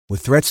With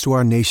threats to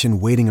our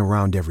nation waiting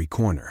around every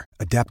corner,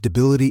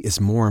 adaptability is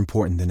more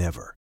important than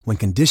ever. When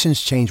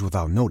conditions change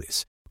without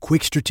notice,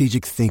 quick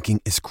strategic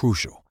thinking is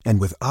crucial.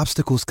 And with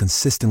obstacles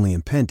consistently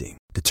impending,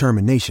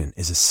 determination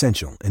is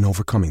essential in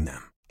overcoming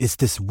them. It's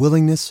this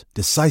willingness,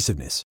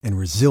 decisiveness, and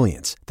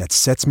resilience that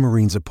sets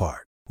Marines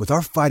apart. With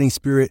our fighting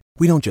spirit,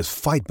 we don't just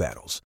fight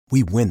battles,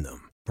 we win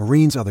them.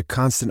 Marines are the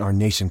constant our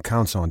nation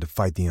counts on to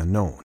fight the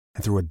unknown.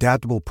 And through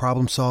adaptable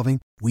problem solving,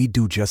 we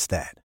do just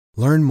that.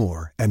 Learn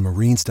more at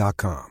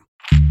marines.com.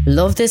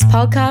 Love this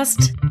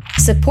podcast?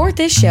 Support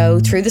this show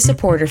through the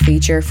supporter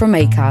feature from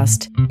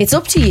Acast. It's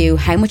up to you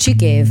how much you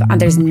give, and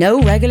there's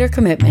no regular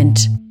commitment.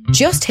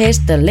 Just hit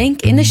the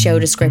link in the show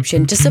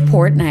description to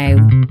support now.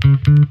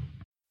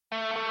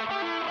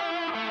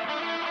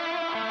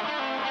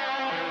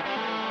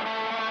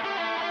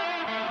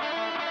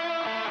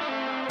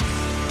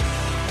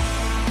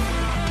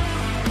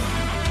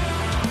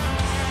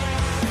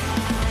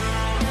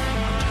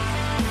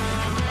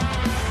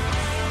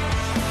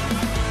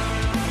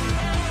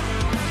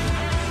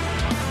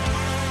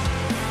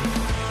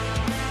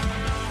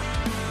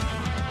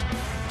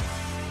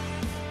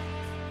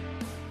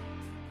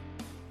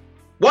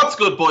 What's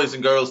good, boys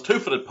and girls?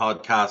 Two-Footed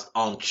Podcast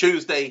on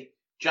Tuesday,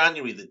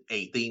 January the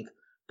 18th,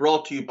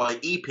 brought to you by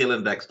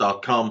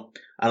EPLindex.com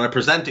and our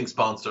presenting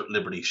sponsor,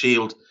 Liberty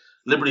Shield.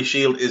 Liberty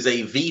Shield is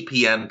a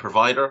VPN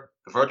provider.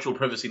 A virtual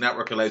privacy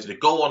network allows you to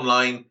go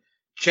online,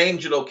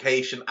 change your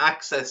location,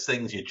 access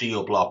things you're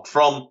geo-blocked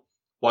from,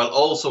 while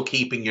also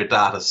keeping your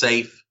data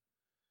safe.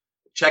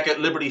 Check out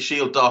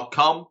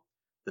libertyshield.com,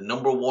 the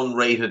 #1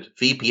 rated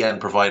VPN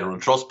provider on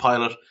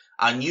Trustpilot,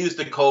 and use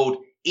the code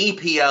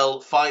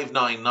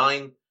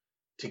EPL599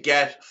 to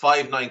get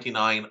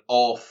 $5.99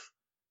 off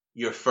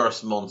your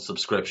first month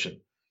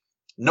subscription.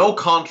 No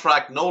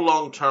contract, no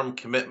long-term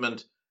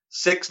commitment,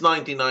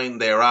 $6.99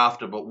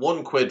 thereafter, but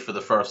 £1 for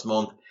the first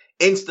month.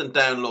 Instant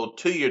download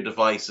to your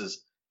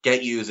devices.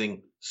 Get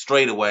using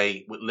straight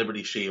away with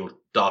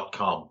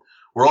libertyshield.com.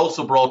 We're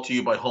also brought to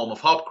you by Home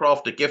of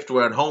Hopcroft, a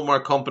giftware and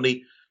homeware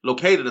company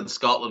located in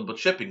Scotland but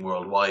shipping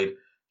worldwide.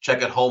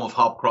 Check out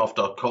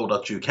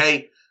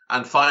homeofhopcroft.co.uk.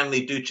 And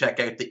finally, do check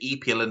out the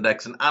EPL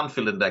Index and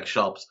Anfield Index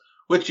shops,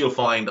 which you'll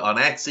find on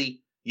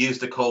Etsy. Use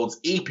the codes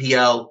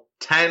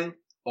EPL10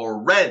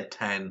 or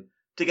RED10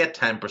 to get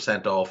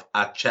 10% off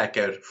at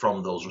checkout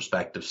from those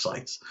respective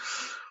sites.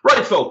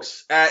 Right,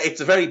 folks, it's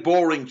a very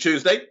boring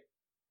Tuesday.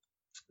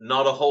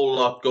 Not a whole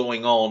lot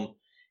going on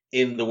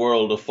in the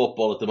world of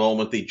football at the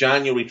moment. The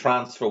January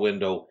transfer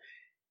window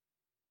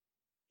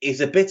is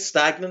a bit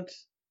stagnant.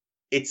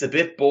 It's a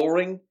bit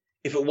boring.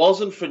 If it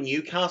wasn't for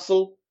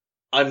Newcastle,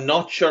 I'm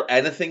not sure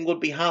anything would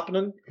be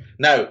happening.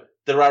 Now,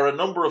 there are a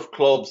number of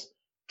clubs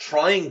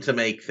trying to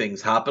make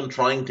things happen,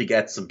 trying to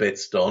get some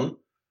bits done,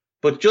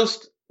 but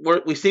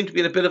we seem to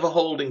be in a bit of a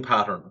holding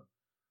pattern.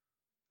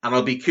 And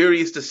I'll be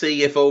curious to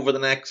see if over the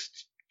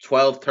next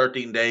 12,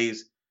 13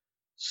 days,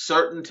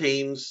 certain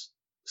teams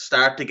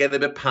start to get a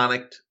bit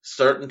panicked,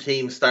 certain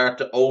teams start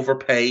to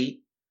overpay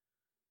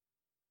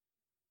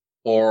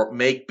or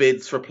make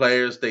bids for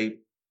players they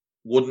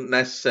wouldn't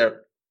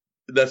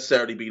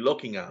necessarily be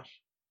looking at.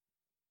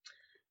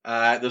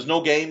 There's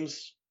no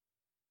games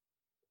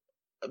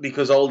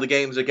because all the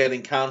games are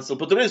getting cancelled,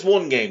 but there is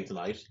one game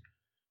tonight.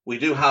 We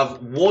do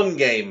have one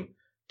game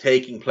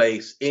taking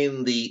place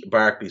in the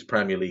Barclays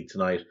Premier League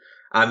tonight,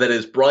 and that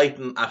is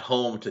Brighton at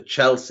home to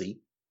Chelsea.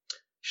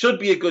 Should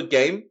be a good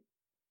game.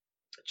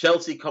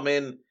 Chelsea come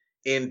in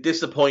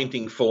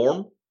disappointing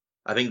form.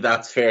 I think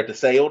that's fair to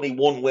say. Only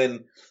one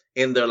win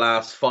in their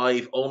last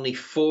 5, only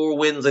 4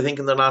 wins, I think,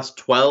 in their last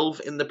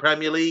 12 in the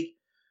Premier League.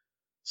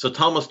 So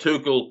Thomas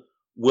Tuchel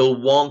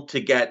will want to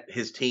get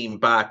his team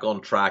back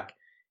on track.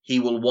 He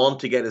will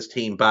want to get his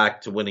team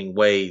back to winning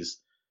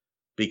ways,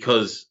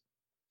 because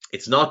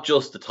it's not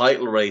just the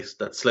title race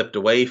that slipped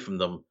away from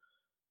them,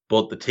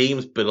 but the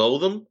teams below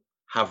them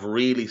have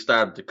really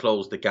started to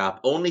close the gap.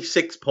 Only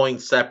 6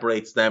 points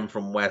separates them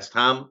from West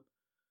Ham,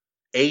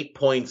 8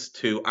 points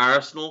to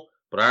Arsenal,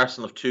 but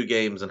Arsenal have 2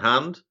 games in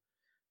hand,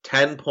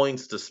 10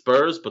 points to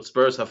Spurs, but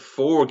Spurs have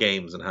 4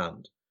 games in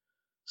hand.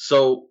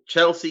 So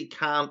Chelsea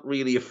can't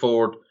really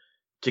afford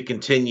to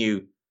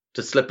continue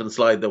to slip and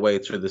slide their way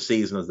through the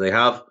season as they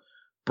have.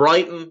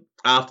 Brighton,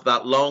 after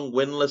that long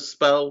winless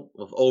spell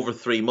of over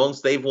 3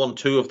 months, they've won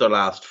 2 of their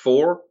last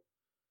 4.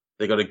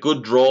 They got a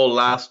good draw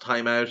last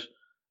time out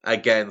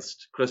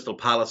against Crystal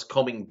Palace,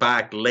 coming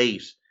back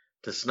late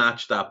to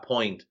snatch that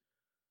point.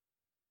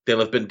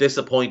 They'll have been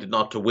disappointed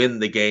not to win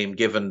the game,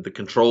 given the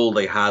control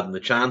they had and the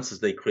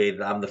chances they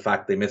created and the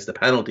fact they missed a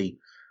penalty.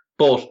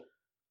 But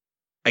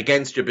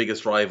against your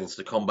biggest rivals,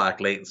 to come back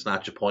late and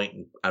snatch a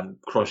point and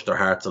crush their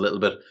hearts a little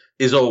bit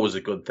is always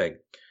a good thing.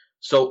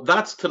 So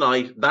that's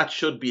tonight. That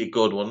should be a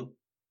good one.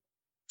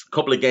 A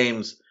couple of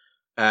games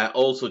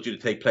also due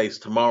to take place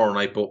tomorrow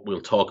night, but we'll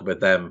talk about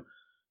them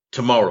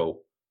tomorrow,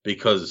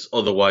 because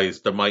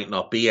otherwise there might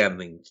not be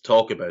anything to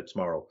talk about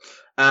tomorrow.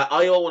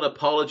 I owe an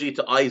apology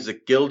to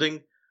Isaac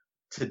Gilding.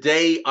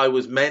 Today I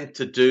was meant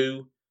to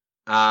do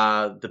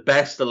the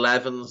best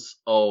 11s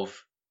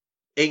of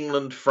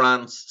England,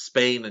 France,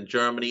 Spain and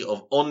Germany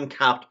of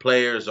uncapped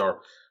players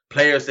or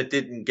players that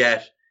didn't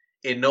get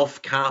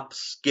enough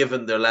caps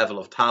given their level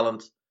of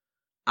talent.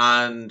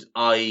 And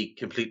I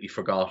completely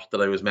forgot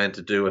that I was meant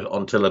to do it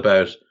until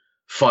about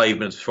 5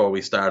 minutes before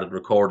we started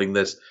recording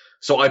this.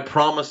 So I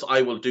promise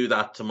I will do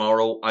that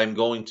tomorrow. I'm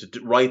going to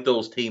write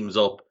those teams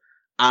up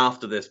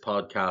after this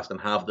podcast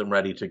and have them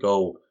ready to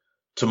go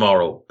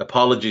tomorrow.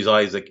 Apologies,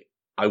 Isaac.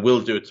 I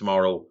will do it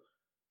tomorrow.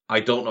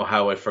 I don't know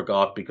how I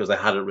forgot because I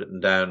had it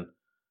written down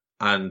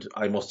and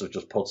I must have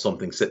just put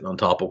something sitting on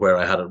top of where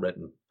I had it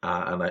written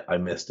and I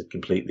missed it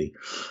completely.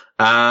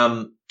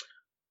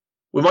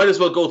 We might as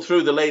well go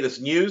through the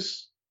latest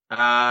news.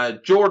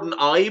 Jordan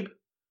Ibe,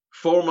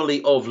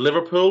 formerly of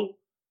Liverpool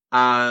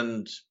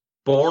and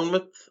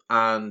Bournemouth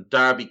and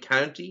Derby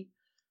County,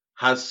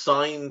 has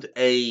signed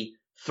a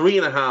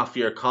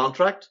 3.5-year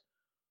contract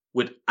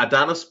with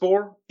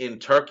Adanaspor in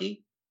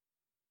Turkey.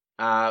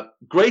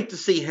 Great to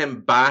see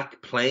him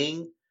back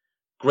playing.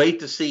 Great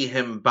to see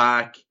him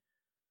back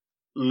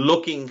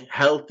looking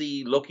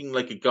healthy, looking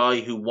like a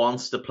guy who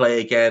wants to play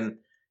again.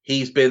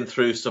 He's been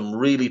through some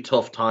really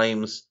tough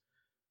times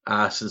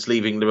since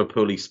leaving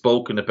Liverpool. He's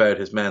spoken about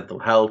his mental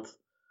health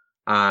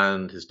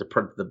and his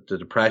the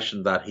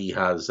depression that he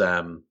has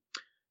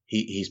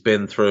he's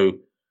been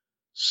through.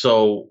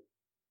 So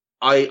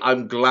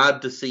I'm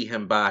glad to see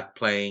him back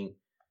playing.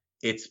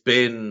 It's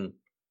been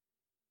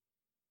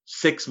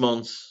 6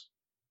 months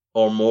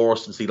or more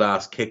since he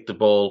last kicked the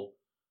ball.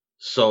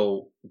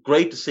 So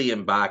great to see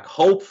him back.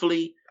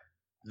 Hopefully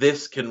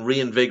this can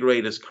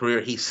reinvigorate his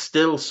career. He's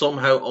still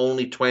somehow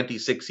only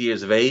 26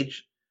 years of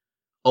age,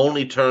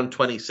 only turned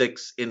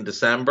 26 in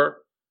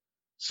December.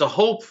 So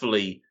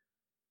hopefully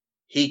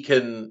he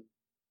can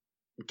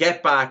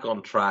get back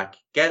on track,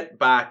 get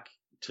back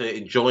to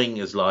enjoying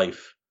his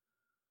life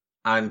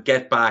and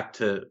get back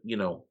to,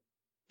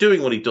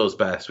 doing what he does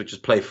best, which is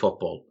play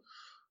football.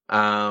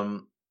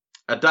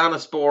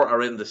 Adanaspor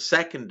are in the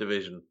second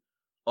division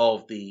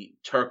of the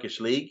Turkish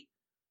league.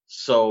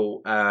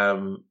 So,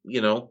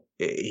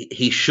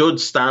 he should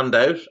stand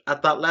out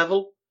at that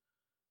level.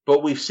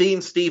 But we've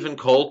seen Stephen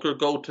Kolker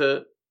go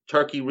to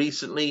Turkey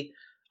recently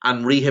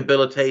and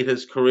rehabilitate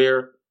his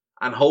career.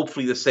 And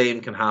hopefully the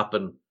same can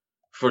happen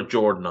for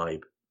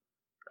Jordan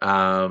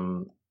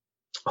Ibe.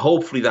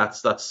 Hopefully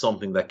that's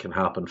something that can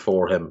happen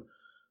for him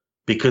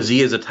because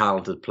he is a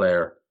talented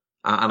player.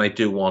 And I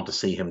do want to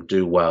see him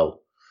do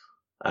well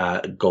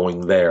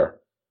going there.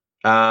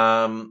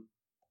 Ryan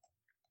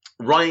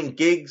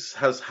Giggs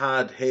has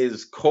had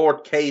his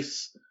court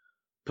case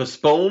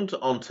postponed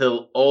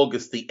until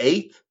August the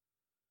 8th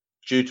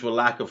due to a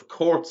lack of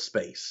court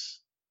space,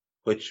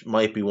 which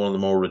might be one of the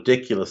more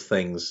ridiculous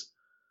things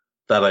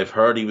that I've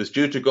heard. He was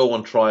due to go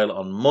on trial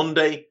on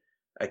Monday,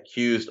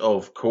 accused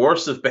of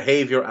coercive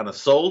behavior and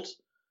assault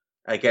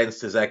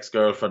against his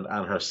ex-girlfriend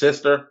and her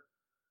sister.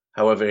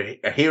 However,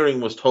 a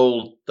hearing was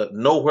told that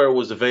nowhere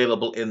was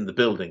available in the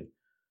building,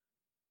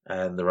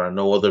 and there are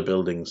no other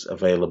buildings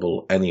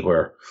available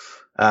anywhere.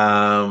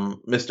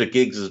 Mr.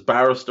 Giggs'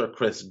 barrister,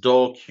 Chris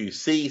Daw,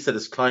 QC, said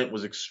his client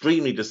was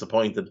extremely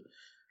disappointed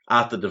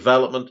at the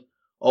development.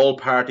 All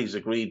parties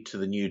agreed to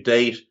the new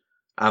date,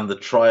 and the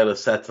trial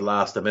is set to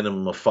last a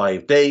minimum of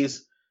 5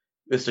 days.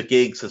 Mr.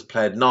 Giggs has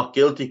pled not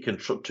guilty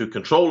to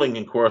controlling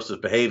and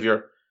coercive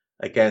behaviour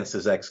against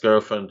his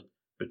ex-girlfriend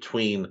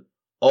between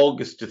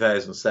August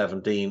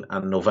 2017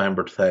 and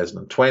November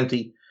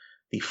 2020.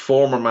 The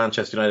former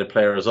Manchester United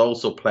player has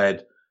also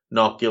pled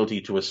not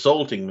guilty to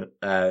assaulting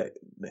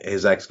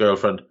his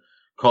ex-girlfriend,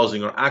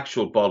 causing her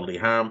actual bodily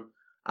harm,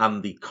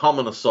 and the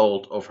common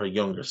assault of her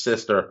younger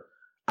sister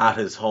at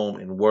his home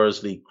in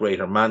Worsley,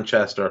 Greater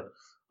Manchester,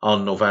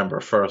 on November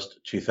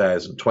 1st,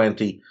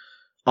 2020.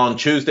 On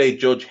Tuesday,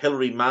 Judge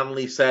Hilary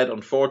Manley said,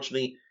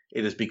 unfortunately,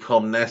 it has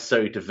become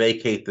necessary to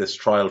vacate this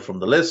trial from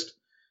the list.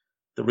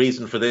 The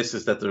reason for this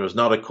is that there is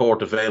not a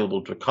court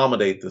available to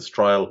accommodate this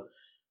trial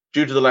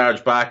due to the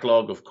large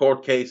backlog of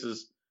court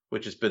cases,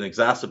 which has been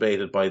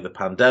exacerbated by the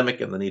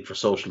pandemic and the need for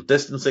social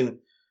distancing.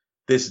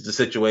 This is the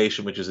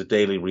situation which is a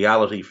daily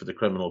reality for the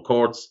criminal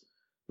courts.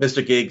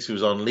 Mr. Giggs,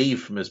 who's on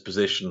leave from his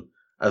position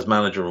as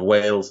manager of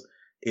Wales,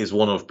 is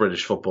one of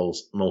British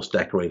football's most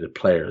decorated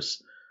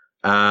players.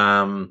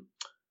 Mr.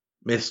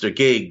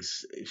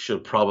 Giggs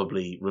should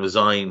probably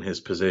resign his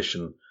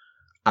position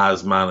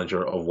as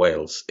manager of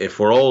Wales. If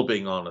we're all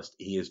being honest,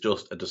 he is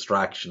just a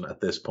distraction at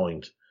this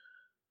point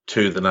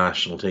to the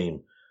national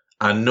team,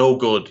 and no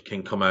good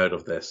can come out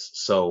of this.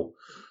 So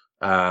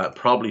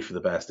probably for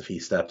the best if he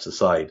steps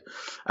aside.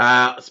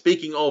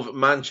 Speaking of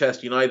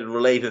Manchester United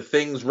related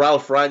things,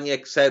 Ralf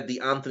Rangnick said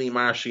the Anthony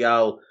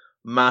Martial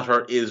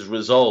matter is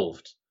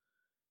resolved.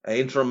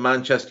 Interim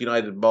Manchester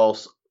United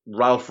boss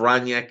Ralf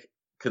Rangnick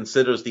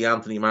considers the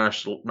Anthony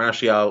Martial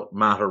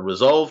matter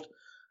resolved.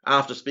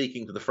 After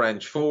speaking to the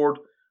French forward,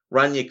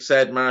 Rangnick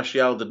said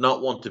Martial did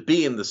not want to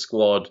be in the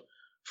squad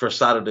for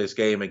Saturday's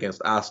game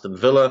against Aston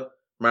Villa.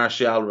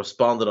 Martial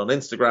responded on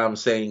Instagram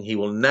saying he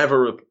will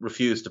never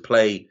refuse to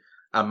play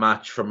a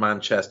match for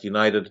Manchester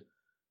United.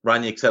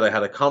 Rangnick said, I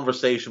had a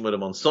conversation with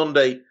him on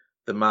Sunday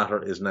the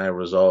matter is now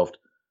resolved.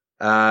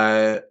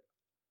 You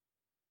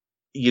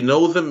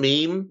know the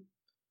meme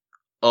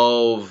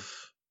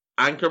of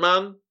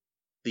Anchorman?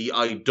 The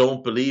I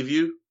don't believe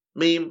you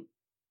meme?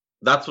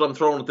 That's what I'm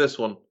throwing at this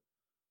one.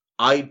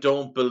 I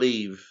don't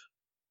believe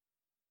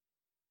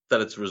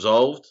that it's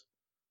resolved.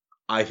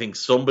 I think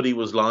somebody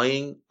was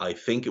lying. I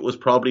think it was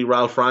probably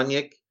Ralph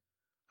Rangnick.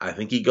 I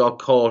think he got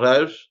caught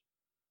out.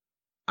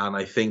 And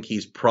I think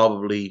he's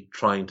probably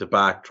trying to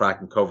backtrack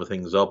and cover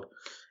things up.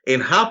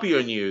 In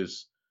happier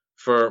news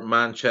for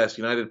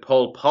Manchester United,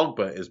 Paul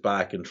Pogba is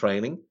back in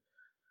training.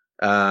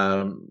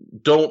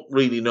 Don't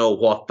really know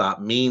what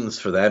that means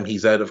for them.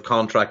 He's out of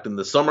contract in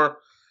the summer.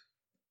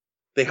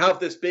 They have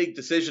this big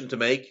decision to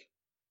make.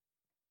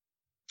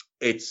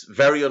 It's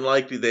very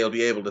unlikely they'll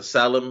be able to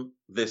sell him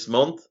this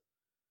month.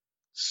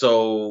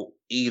 So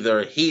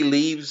either he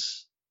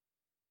leaves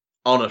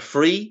on a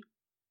free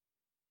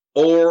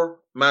or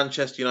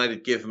Manchester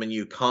United give him a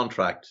new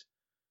contract.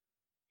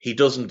 He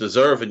doesn't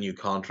deserve a new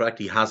contract.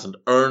 He hasn't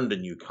earned a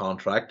new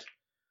contract.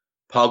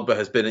 Pogba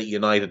has been at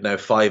United now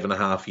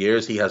 5.5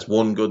 years. He has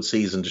one good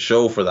season to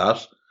show for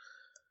that.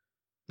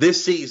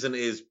 This season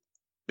is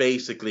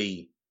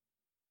basically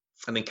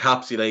an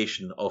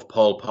encapsulation of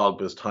Paul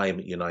Pogba's time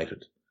at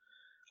United.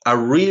 A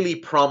really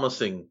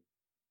promising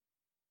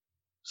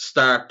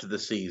start to the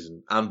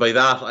season. And by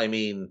that, I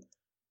mean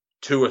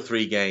 2 or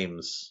 3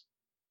 games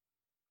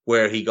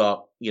where he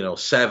got,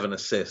 7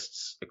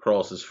 assists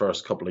across his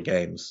first couple of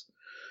games,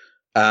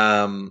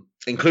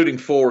 including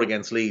 4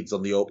 against Leeds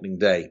on the opening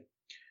day.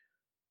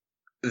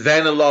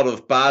 Then a lot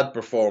of bad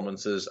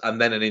performances and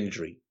then an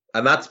injury.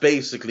 And that's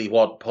basically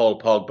what Paul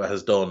Pogba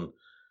has done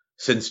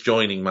since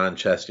joining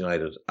Manchester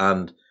United.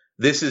 And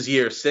this is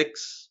year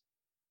 6.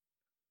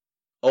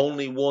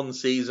 Only one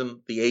season,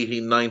 the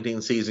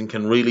 18-19 season,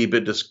 can really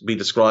be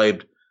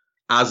described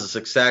as a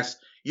success.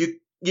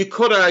 You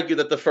could argue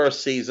that the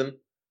first season,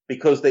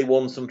 because they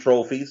won some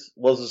trophies,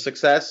 was a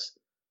success.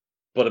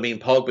 But,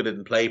 Pogba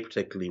didn't play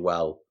particularly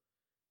well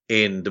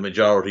in the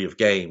majority of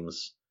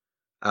games.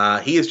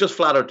 He is just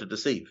flattered to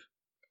deceive.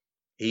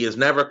 He has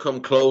never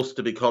come close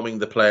to becoming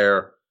the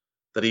player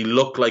that he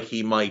looked like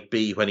he might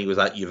be when he was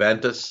at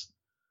Juventus.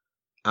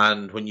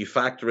 And when you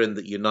factor in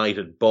that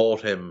United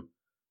bought him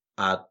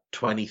at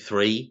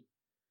 23,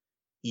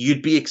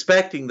 you'd be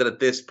expecting that at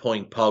this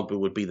point Pogba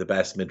would be the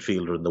best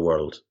midfielder in the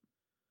world.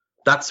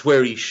 That's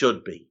where he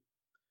should be.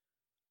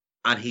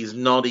 And he's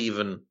not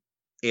even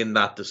in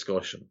that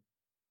discussion.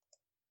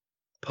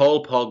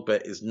 Paul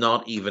Pogba is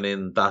not even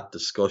in that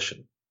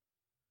discussion.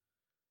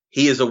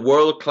 He is a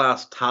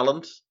world-class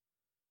talent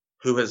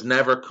who has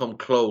never come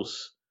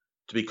close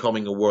to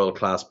becoming a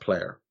world-class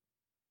player.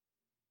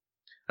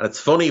 And it's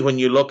funny when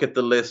you look at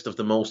the list of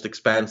the most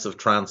expensive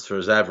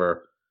transfers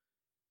ever.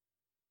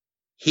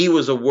 He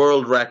was a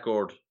world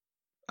record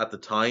at the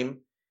time.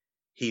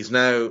 He's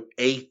now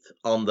 8th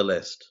on the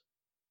list.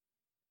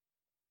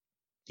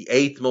 The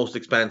 8th most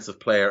expensive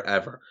player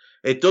ever.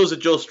 It does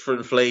adjust for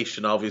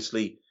inflation,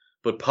 obviously,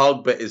 but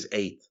Pogba is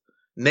 8th.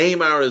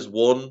 Neymar is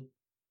 1.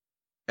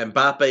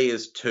 Mbappe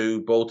is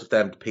 2, both of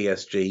them to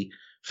PSG.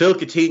 Phil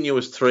Coutinho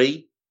is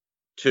 3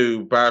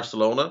 to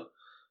Barcelona,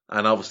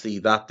 and obviously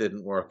that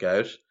didn't work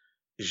out.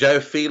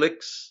 João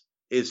Felix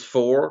is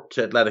 4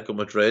 to Atletico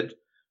Madrid.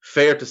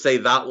 Fair to say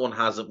that one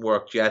hasn't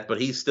worked yet, but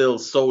he's still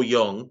so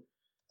young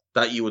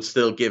that you would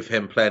still give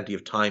him plenty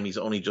of time. He's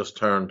only just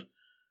turned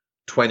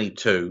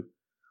 22.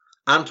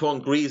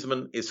 Antoine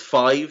Griezmann is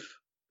 5.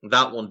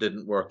 That one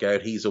didn't work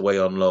out. He's away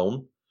on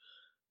loan.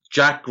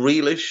 Jack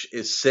Grealish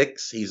is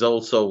 6. He's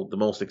also the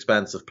most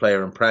expensive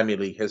player in Premier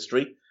League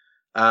history.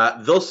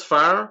 Thus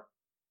far,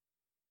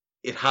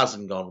 it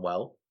hasn't gone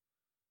well.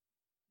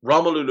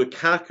 Romelu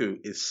Lukaku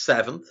is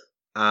 7th.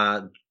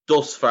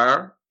 Thus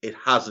far, it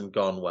hasn't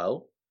gone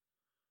well.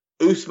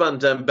 Ousmane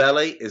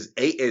Dembele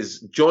is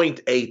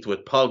joint 8th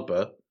with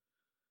Pogba.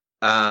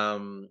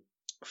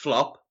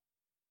 Flop.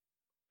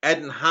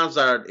 Eden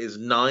Hazard is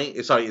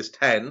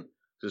 10.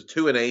 There's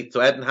 2 and 8.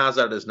 So Eden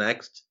Hazard is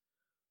next.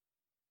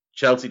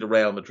 Chelsea to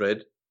Real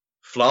Madrid.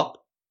 Flop.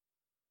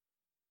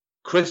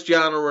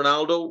 Cristiano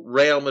Ronaldo,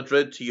 Real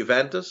Madrid to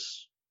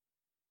Juventus.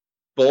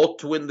 Bought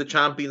to win the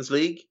Champions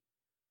League.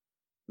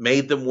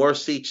 Made them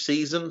worse each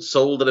season.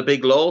 Sold at a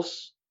big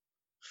loss.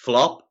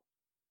 Flop.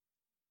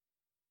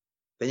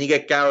 Then you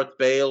get Gareth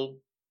Bale,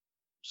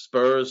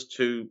 Spurs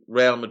to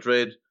Real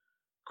Madrid.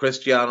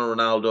 Cristiano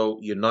Ronaldo,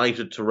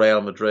 United to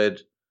Real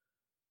Madrid.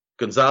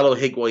 Gonzalo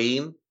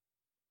Higuain,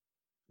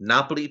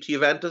 Napoli to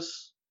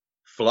Juventus.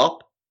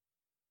 Flop.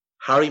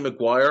 Harry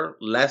Maguire,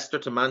 Leicester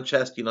to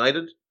Manchester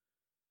United.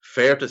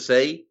 Fair to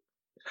say, it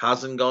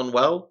hasn't gone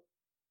well.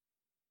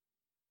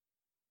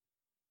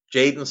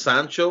 Jadon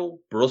Sancho,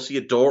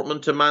 Borussia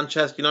Dortmund to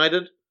Manchester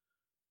United.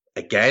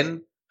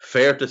 Again,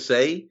 fair to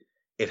say,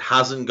 it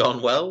hasn't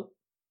gone well.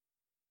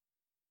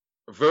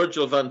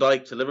 Virgil van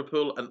Dijk to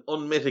Liverpool, an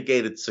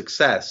unmitigated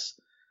success.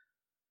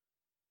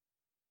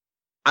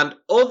 And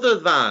other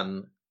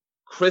than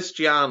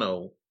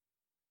Cristiano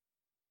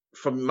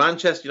from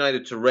Manchester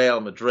United to Real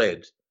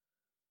Madrid,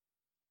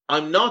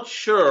 I'm not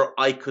sure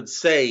I could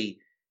say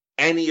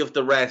any of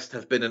the rest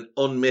have been an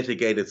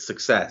unmitigated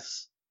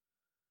success.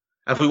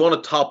 If we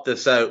want to top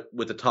this out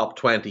with the top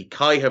 20,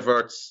 Kai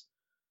Havertz,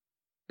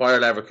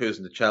 Bayer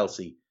Leverkusen to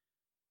Chelsea.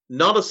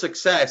 Not a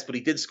success, but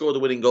he did score the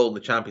winning goal in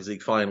the Champions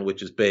League final,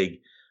 which is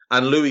big.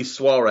 And Luis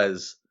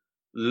Suarez,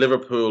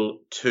 Liverpool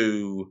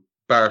to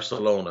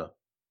Barcelona.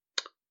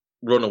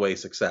 Runaway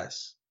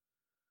success.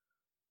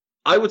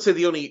 I would say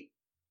the only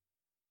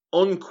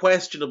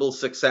unquestionable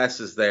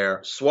successes there,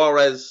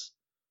 Suarez,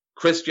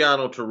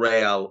 Cristiano to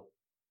Real,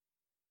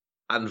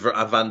 and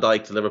Van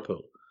Dijk to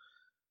Liverpool.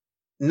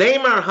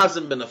 Neymar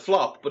hasn't been a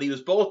flop, but he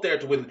was both there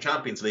to win the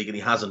Champions League and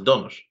he hasn't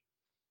done it.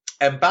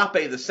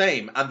 Mbappe the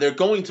same, and they're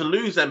going to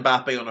lose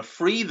Mbappe on a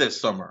free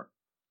this summer.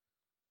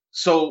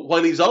 So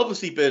while he's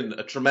obviously been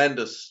a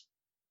tremendous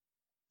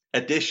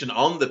addition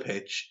on the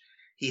pitch,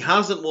 he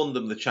hasn't won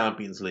them the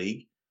Champions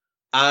League,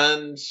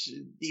 and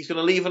he's going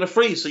to leave on a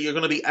free. So you're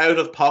going to be out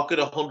of pocket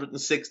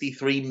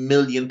 £163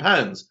 million.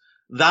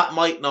 That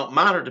might not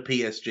matter to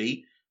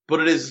PSG, but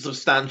it is a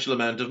substantial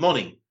amount of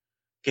money.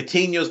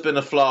 Coutinho's been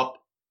a flop.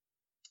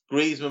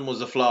 Griezmann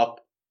was a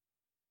flop.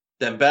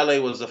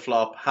 Dembele was a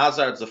flop.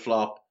 Hazard's a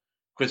flop.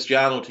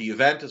 Cristiano to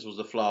Juventus was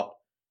a flop.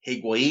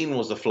 Higuain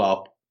was a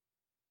flop.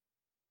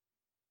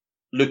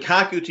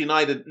 Lukaku to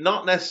United,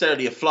 not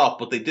necessarily a flop,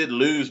 but they did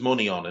lose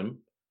money on him.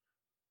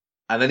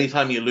 And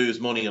anytime you lose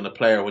money on a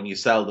player when you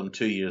sell them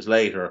 2 years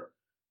later,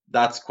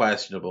 that's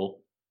questionable.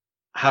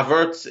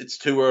 Havertz, it's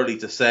too early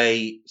to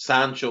say.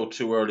 Sancho,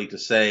 too early to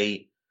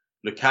say.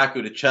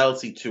 Lukaku to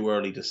Chelsea, too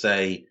early to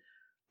say.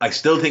 I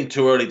still think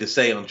too early to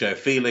say on João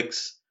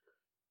Felix.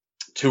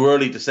 Too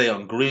early to say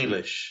on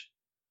Grealish.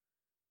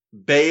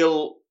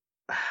 Bale,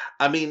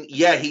 I mean,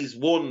 yeah, he's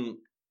won,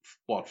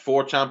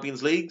 4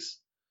 Champions Leagues?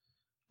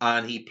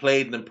 And he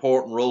played an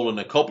important role in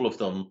a couple of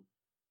them.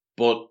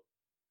 But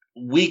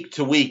week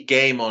to week,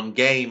 game on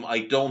game, I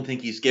don't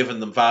think he's given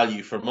them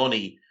value for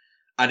money.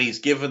 And he's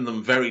given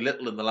them very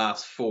little in the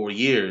last 4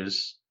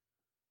 years.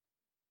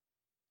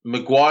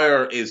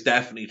 Maguire is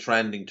definitely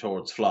trending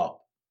towards flop.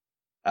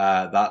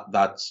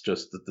 That's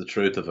just the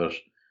truth of it.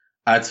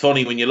 It's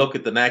funny when you look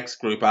at the next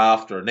group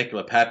after,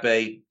 Nicola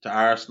Pepe to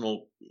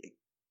Arsenal,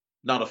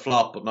 not a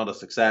flop, but not a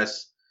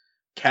success.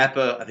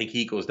 Kepa, I think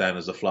he goes down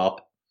as a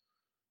flop.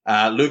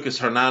 Lucas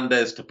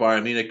Hernandez to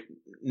Bayern Munich,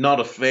 not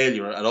a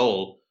failure at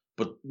all,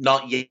 but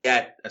not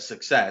yet a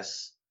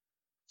success.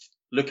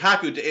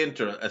 Lukaku to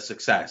Inter, a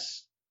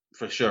success,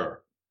 for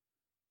sure.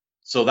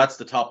 So that's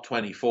the top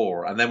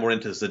 24. And then we're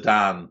into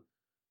Zidane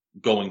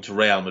going to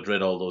Real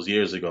Madrid all those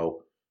years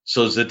ago.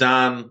 So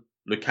Zidane,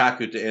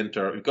 Lukaku to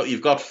Inter.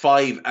 You've got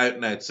 5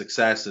 out-and-out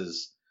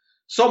successes.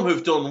 Some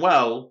who've done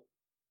well,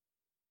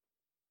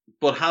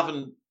 but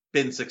haven't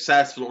been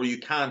successful, or you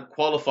can't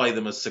qualify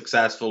them as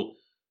successful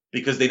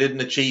because they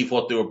didn't achieve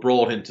what they were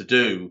brought in to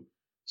do.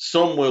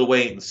 Some will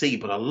wait and see,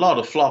 but a lot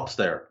of flops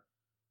there.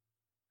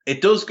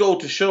 It does go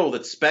to show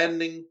that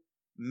spending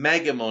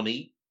mega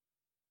money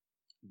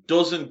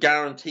doesn't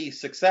guarantee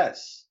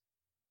success.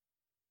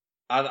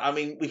 And I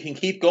mean, we can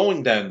keep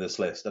going down this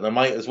list, and I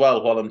might as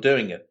well while I'm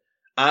doing it.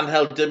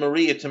 Angel Di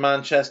Maria to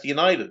Manchester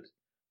United.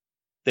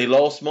 They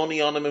lost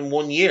money on him in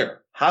 1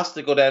 year. Has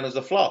to go down as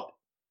a flop.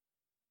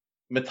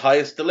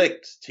 Matthias de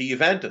Ligt to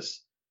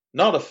Juventus.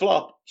 Not a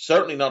flop,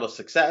 certainly not a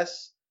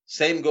success.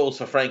 Same goes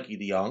for Frankie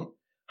de Jong.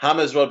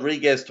 James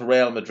Rodriguez to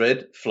Real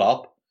Madrid,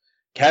 flop.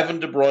 Kevin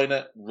De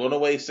Bruyne,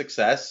 runaway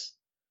success.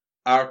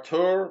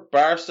 Artur,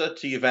 Barca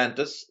to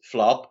Juventus,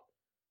 flop.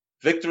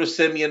 Victor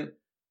Osimhen,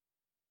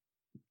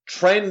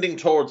 trending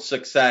towards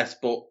success,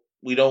 but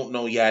we don't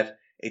know yet.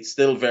 It's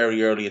still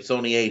very early. It's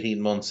only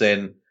 18 months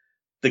in.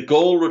 The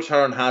goal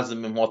return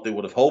hasn't been what they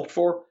would have hoped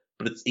for,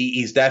 but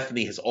he's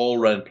definitely, his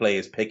all-round play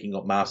is picking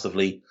up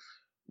massively.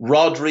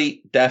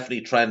 Rodri,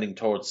 definitely trending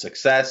towards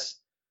success.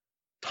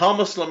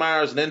 Thomas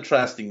Lemar is an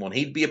interesting one.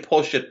 He'd be a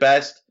push at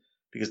best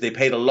because they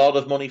paid a lot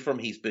of money for him.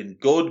 He's been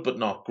good, but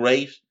not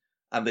great,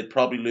 and they'd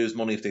probably lose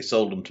money if they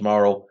sold him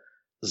tomorrow.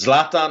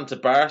 Zlatan to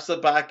Barca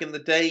back in the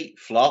day,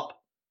 flop.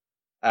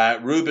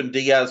 Ruben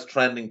Diaz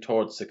trending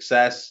towards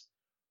success.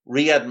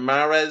 Riyad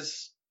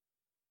Mahrez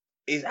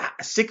is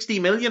 60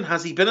 million.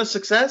 Has he been a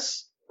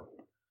success?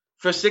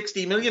 For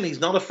 60 million, he's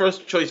not a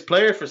first choice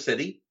player for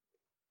City.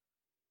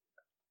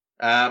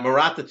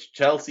 Morata to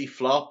Chelsea,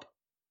 flop.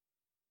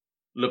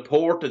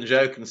 Laporte and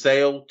João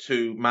Cancelo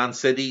to Man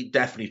City,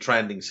 definitely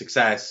trending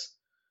success.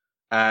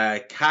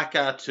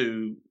 Kaká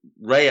to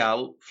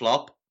Real,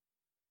 flop.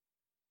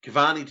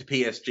 Cavani to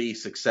PSG,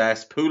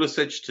 success.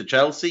 Pulisic to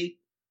Chelsea,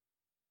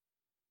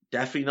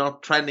 definitely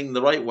not trending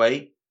the right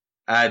way.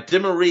 Di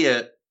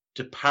Maria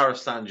to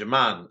Paris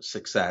Saint-Germain,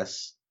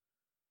 success.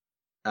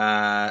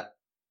 Aubameyang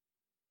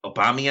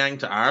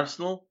to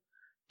Arsenal,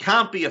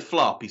 can't be a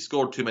flop. He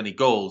scored too many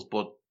goals,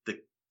 but the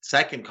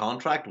second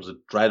contract was a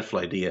dreadful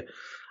idea,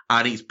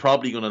 and he's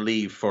probably going to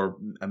leave for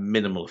a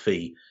minimal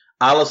fee.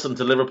 Alisson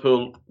to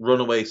Liverpool,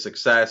 runaway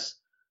success.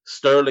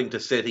 Sterling to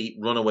City,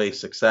 runaway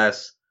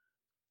success.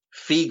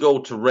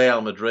 Figo to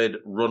Real Madrid,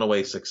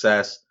 runaway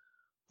success.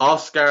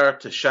 Oscar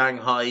to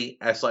Shanghai,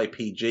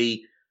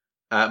 SIPG,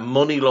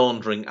 Money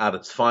laundering at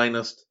its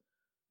finest.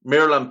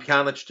 Miralem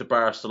Pjanic to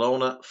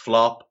Barcelona,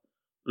 flop.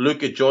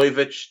 Luka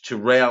Jovic to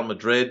Real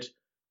Madrid,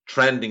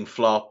 trending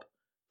flop.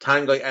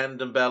 Tanguy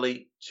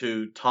Ndombele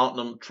to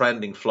Tottenham,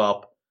 trending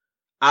flop.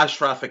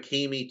 Achraf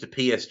Hakimi to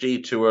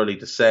PSG, too early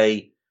to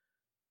say.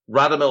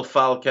 Radamel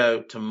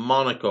Falcao to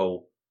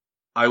Monaco.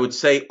 I would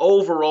say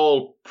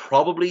overall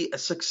probably a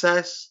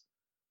success,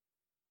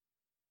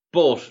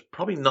 but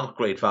probably not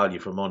great value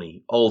for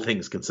money, all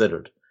things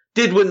considered.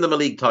 Did win them a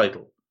league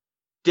title,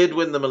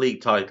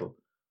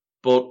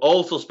 but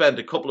also spent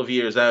a couple of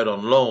years out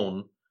on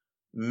loan.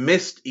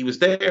 He was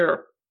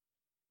there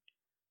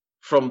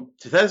from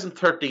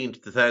 2013 to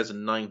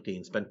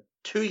 2019, spent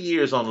 2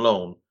 years on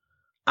loan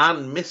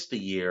and missed a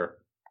year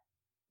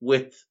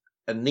with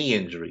a knee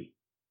injury.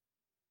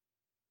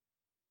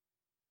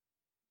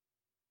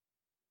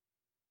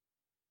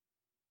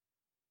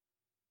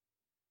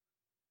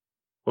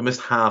 Well,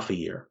 missed half a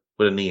year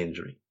with a knee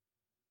injury.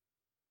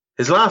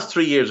 His last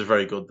 3 years are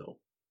very good, though.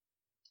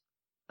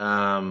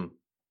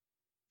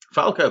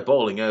 Falcao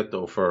bowling out,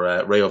 though, for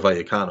Rayo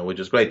Vallecano, which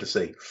is great to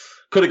see.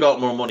 Could have got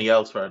more money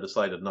elsewhere,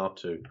 decided not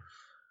to.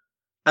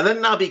 And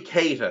then Naby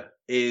Keita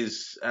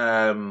is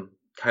kind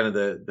of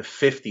the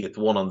 50th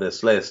one on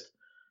this list.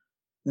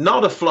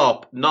 Not a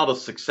flop, not a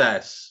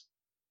success.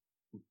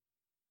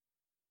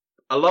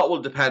 A lot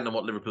will depend on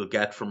what Liverpool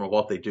get from or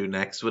what they do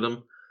next with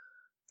him.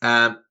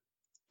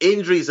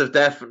 Injuries have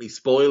definitely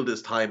spoiled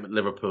his time at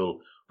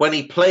Liverpool. When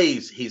he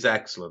plays, he's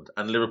excellent,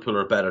 and Liverpool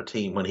are a better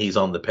team when he's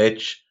on the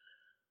pitch.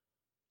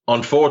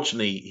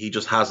 Unfortunately, he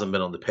just hasn't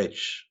been on the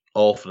pitch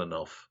often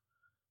enough.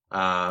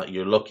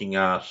 You're looking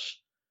at,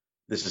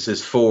 this is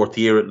his 4th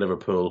year at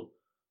Liverpool,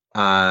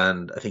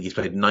 and I think he's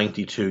played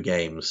 92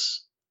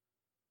 games.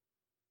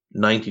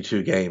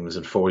 92 games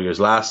in 4 years.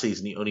 Last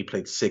season, he only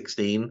played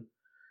 16.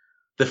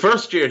 The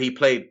first year, he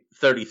played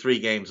 33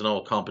 games in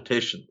all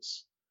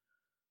competitions.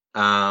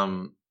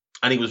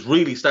 And he was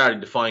really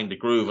starting to find the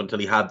groove until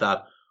he had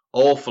that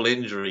awful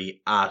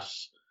injury at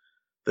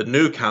the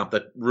Nou Camp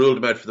that ruled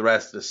him out for the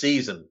rest of the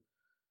season.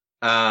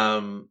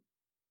 But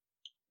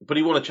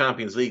he won a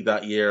Champions League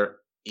that year.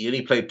 He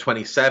only played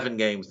 27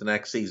 games the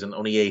next season,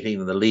 only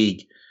 18 in the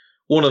league.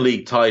 Won a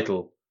league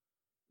title.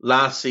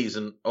 Last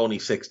season, only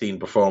 16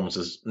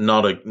 performances.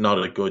 Not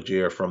a good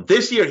year for him.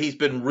 This year, he's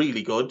been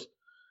really good.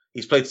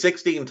 He's played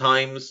 16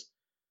 times.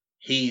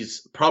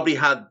 He's probably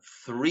had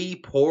 3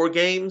 poor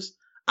games,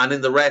 and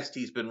in the rest,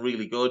 he's been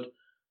really good.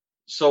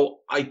 So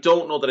I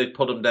don't know that I'd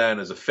put him down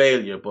as a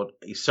failure, but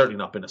he's certainly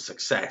not been a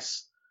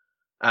success.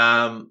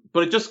 But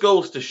it just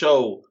goes to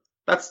show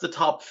that's the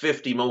top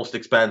 50 most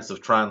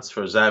expensive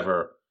transfers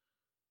ever.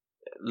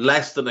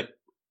 Less than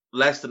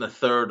a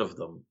third of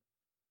them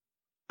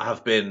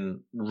have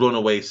been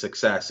runaway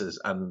successes,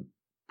 and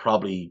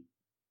probably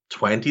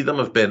 20 of them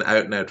have been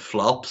out and out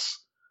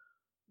flops,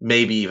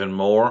 maybe even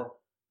more.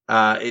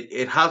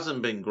 It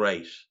hasn't been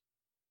great.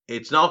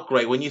 It's not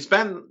great. When you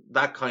spend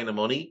that kind of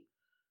money,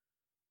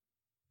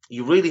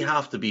 you really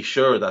have to be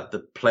sure that the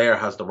player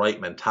has the right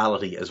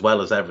mentality as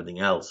well as everything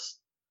else.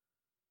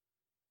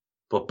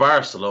 But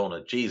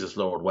Barcelona, Jesus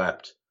Lord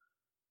wept.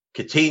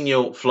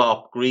 Coutinho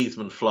flop,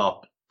 Griezmann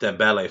flop,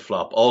 Dembele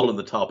flop, all in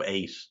the top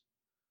 8.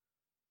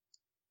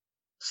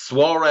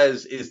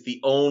 Suarez is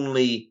the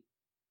only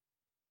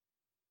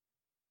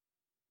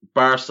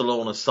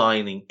Barcelona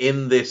signing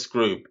in this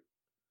group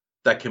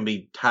that can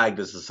be tagged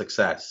as a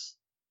success.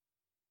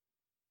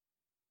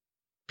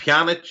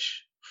 Pjanic,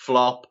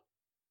 flop.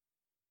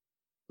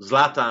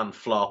 Zlatan,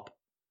 flop.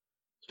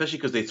 Especially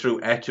because they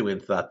threw Eto'o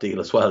into that deal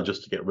as well,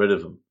 just to get rid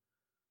of him.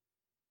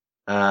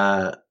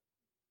 And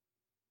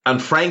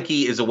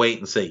Frankie is a wait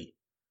and see.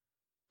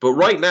 But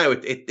right now,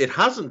 it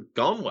hasn't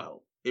gone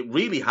well. It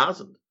really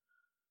hasn't.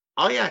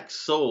 Ajax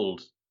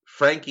sold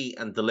Frankie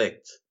and De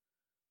Ligt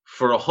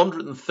for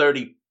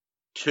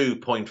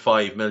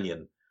 132.5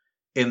 million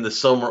in the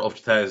summer of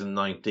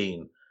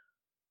 2019.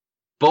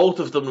 Both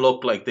of them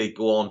look like they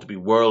go on to be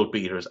world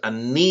beaters,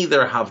 and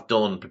neither have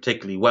done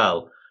particularly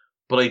well.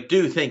 But I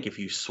do think if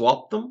you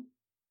swap them,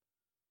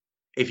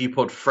 if you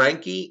put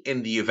Frankie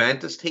in the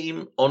Juventus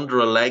team under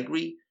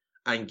Allegri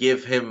and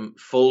give him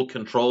full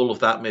control of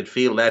that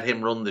midfield, let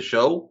him run the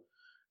show,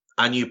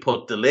 and you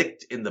put De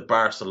Ligt in the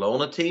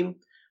Barcelona team,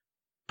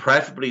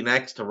 preferably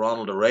next to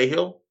Ronald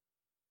Araujo,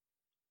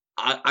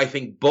 I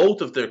think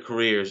both of their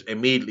careers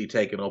immediately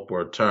take an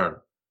upward turn.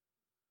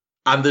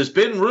 And there's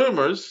been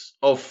rumours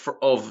of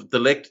De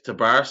Ligt to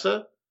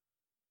Barca.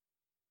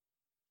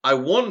 I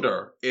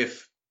wonder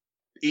if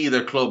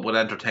either club would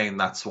entertain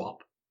that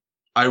swap.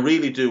 I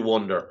really do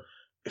wonder.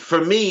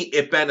 For me,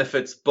 it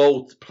benefits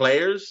both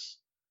players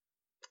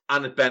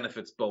and it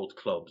benefits both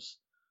clubs.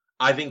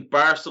 I think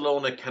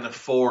Barcelona can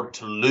afford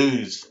to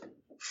lose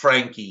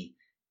Frankie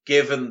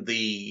given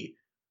the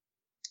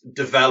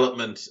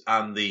development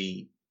and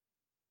the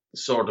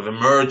sort of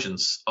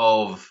emergence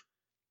of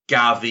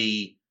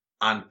Gavi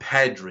and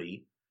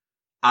Pedri.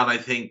 And I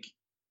think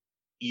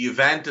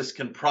Juventus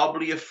can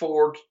probably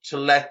afford to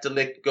let De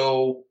Ligt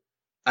go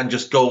and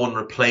just go and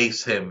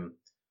replace him.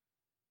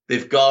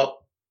 They've got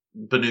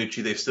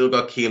Bonucci, they've still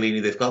got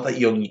Chiellini, they've got that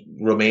young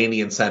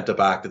Romanian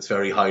centre-back that's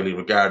very highly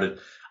regarded,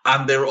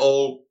 and they're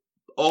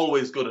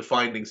always good at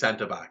finding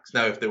centre-backs.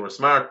 Now, if they were a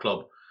smart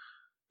club,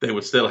 they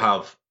would still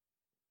have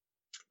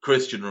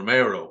Christian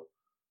Romero,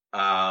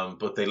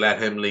 but they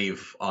let him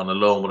leave on a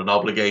loan with an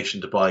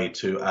obligation to buy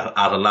to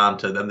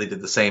Atalanta. Then they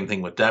did the same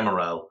thing with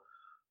Demirel.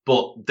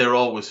 But they're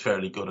always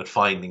fairly good at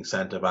finding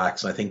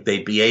centre-backs, and I think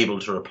they'd be able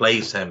to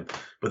replace him,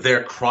 but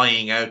they're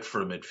crying out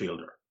for a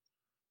midfielder.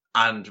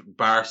 And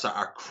Barca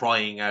are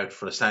crying out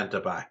for a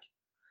centre-back.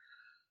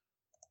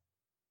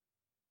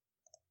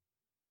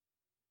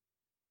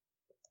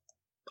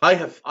 I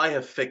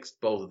have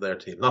fixed both of their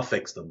teams. Not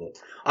fixed them, but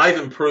I've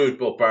improved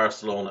both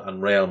Barcelona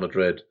and Real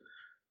Madrid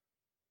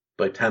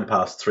by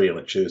 3:10 on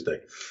a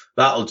Tuesday.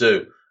 That'll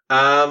do.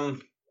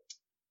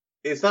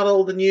 Is that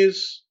all the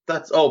news?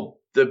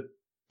 The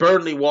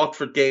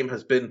Burnley-Watford game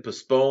has been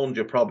postponed.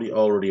 You're probably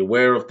already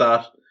aware of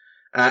that.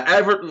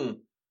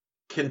 Everton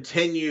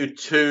continue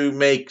to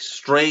make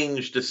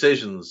strange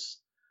decisions.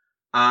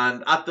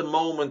 And at the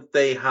moment,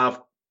 they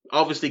have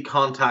obviously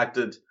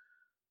contacted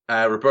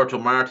Roberto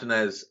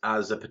Martinez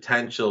as a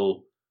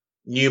potential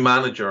new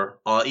manager,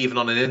 even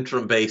on an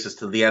interim basis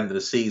till the end of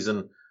the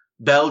season.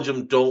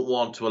 Belgium don't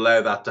want to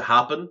allow that to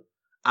happen,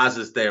 as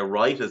is their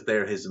right, as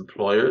they're his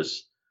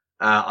employers.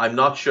 I'm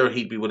not sure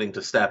he'd be willing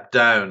to step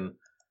down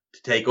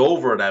to take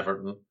over at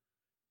Everton,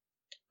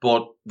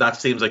 but that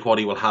seems like what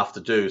he will have to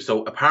do.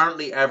 So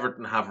apparently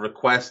Everton have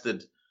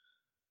requested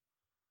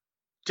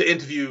to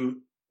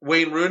interview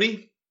Wayne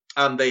Rooney,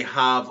 and they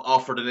have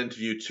offered an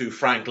interview to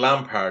Frank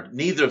Lampard.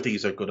 Neither of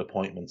these are good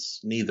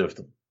appointments. Neither of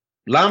them.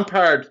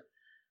 Lampard's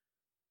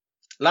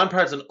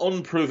an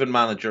unproven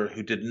manager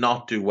who did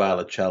not do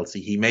well at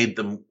Chelsea. He made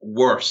them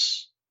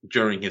worse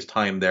during his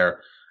time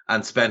there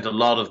and spent a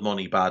lot of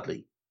money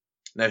badly.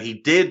 Now, he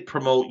did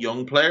promote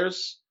young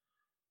players,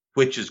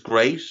 which is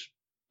great,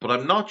 but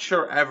I'm not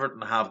sure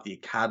Everton have the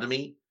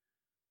academy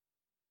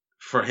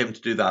for him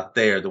to do that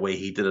there the way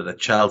he did it at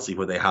Chelsea,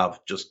 where they have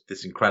just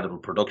this incredible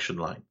production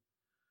line.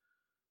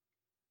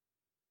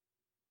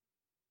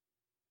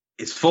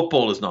 His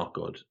football is not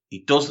good. He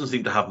doesn't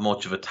seem to have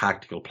much of a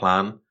tactical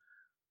plan.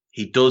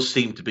 He does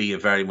seem to be a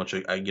very much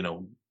a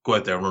go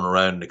out there and run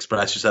around and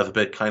express yourself a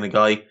bit kind of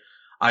guy.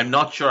 I'm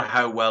not sure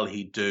how well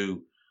he'd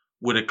do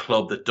with a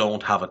club that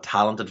don't have a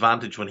talent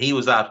advantage. When he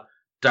was at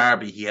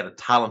Derby, he had a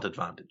talent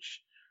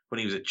advantage. When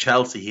he was at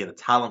Chelsea, he had a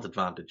talent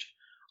advantage.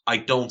 I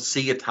don't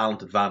see a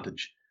talent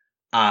advantage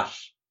at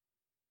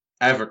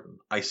Everton.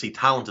 I see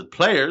talented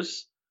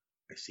players.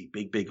 I see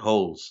big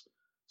holes.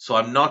 So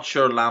I'm not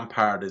sure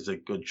Lampard is a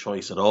good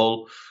choice at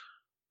all.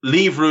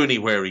 Leave Rooney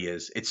where he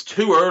is. It's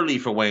too early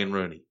for Wayne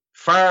Rooney.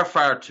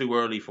 Far too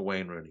early for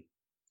Wayne Rooney.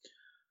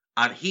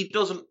 And he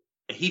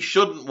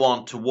shouldn't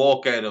want to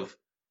walk out of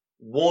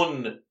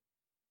one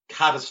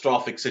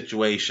catastrophic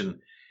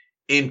situation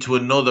into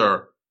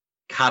another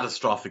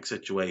catastrophic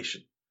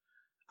situation.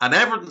 And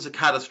Everton's a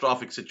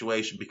catastrophic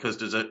situation because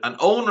there's an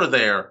owner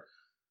there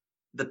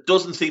that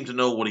doesn't seem to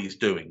know what he's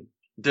doing.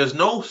 There's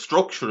no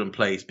structure in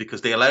place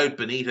because they allowed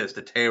Benitez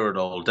to tear it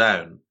all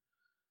down.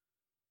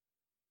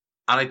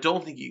 And I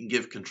don't think you can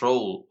give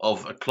control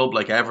of a club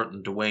like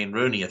Everton to Wayne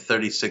Rooney at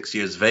 36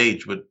 years of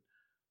age with,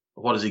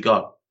 what has he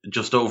got?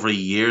 Just over a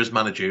year's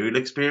managerial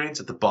experience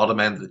at the bottom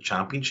end of the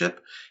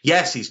Championship.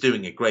 Yes, he's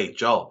doing a great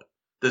job.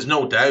 There's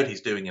no doubt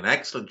he's doing an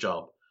excellent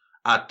job.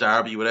 At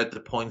Derby, without the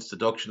points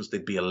deductions,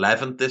 they'd be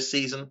 11th this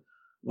season.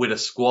 With a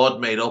squad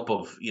made up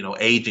of,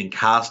 aging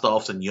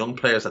cast-offs and young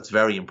players, that's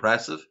very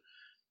impressive.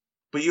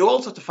 But you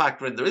also have to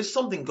factor in there is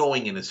something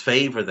going in his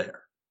favour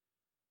there.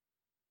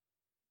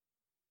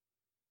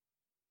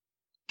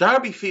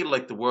 Derby feel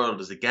like the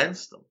world is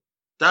against them.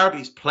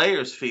 Derby's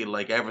players feel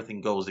like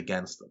everything goes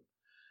against them.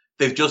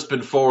 They've just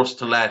been forced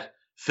to let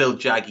Phil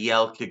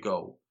Jagielka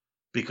go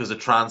because a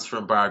transfer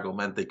embargo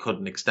meant they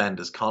couldn't extend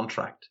his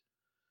contract.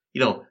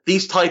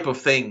 These type of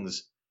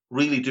things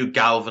really do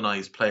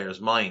galvanise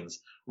players' minds.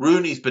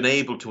 Rooney's been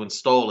able to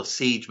install a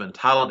siege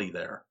mentality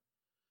there.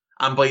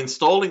 And by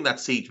installing that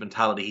siege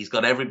mentality, he's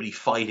got everybody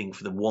fighting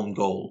for the one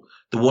goal,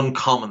 the one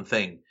common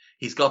thing.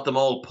 He's got them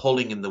all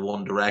pulling in the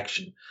one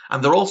direction.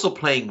 And they're also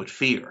playing with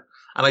fear.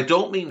 And I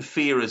don't mean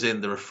fear as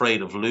in they're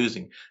afraid of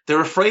losing. They're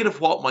afraid of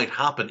what might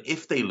happen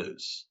if they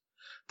lose.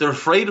 They're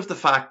afraid of the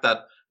fact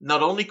that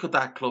not only could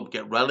that club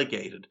get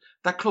relegated,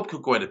 that club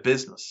could go out of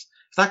business.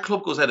 If that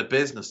club goes out of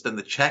business, then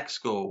the checks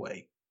go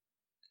away.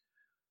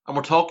 And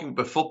we're talking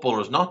about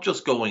footballers not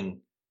just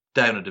going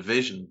down a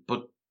division,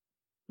 but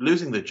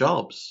losing their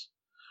jobs.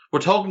 We're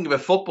talking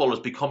about footballers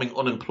becoming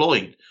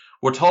unemployed.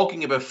 We're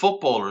talking about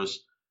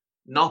footballers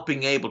not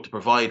being able to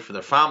provide for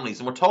their families.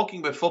 And we're talking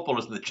about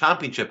footballers in the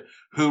Championship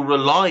who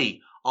rely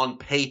on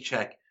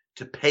paycheck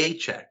to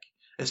paycheck,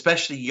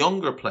 especially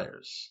younger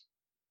players.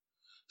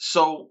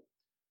 So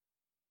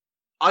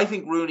I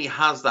think Rooney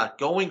has that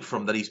going for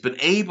him, that he's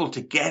been able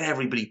to get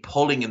everybody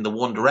pulling in the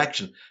one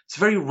direction. It's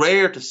very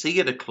rare to see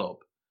at a club.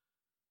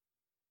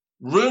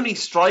 Rooney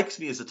strikes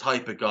me as the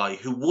type of guy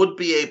who would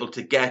be able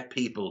to get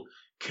people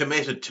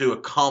committed to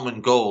a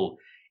common goal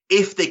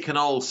if they can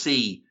all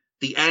see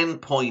the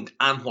end point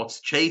and what's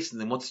chasing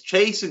them. What's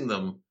chasing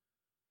them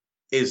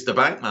is the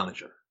bank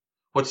manager.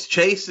 What's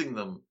chasing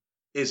them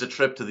is a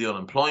trip to the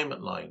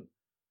unemployment line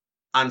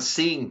and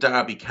seeing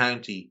Derby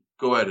County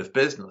go out of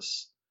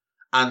business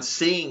and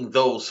seeing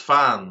those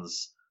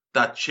fans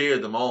that cheer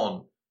them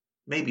on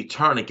maybe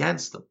turn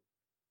against them.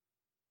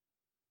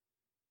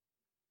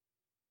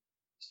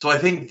 So I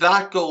think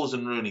that goes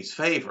in Rooney's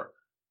favour.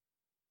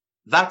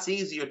 That's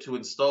easier to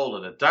install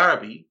at a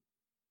Derby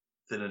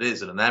than it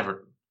is at an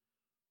Everton,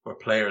 where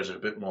players are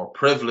a bit more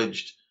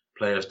privileged.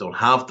 Players don't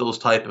have those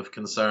type of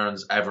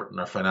concerns. Everton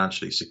are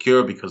financially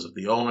secure because of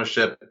the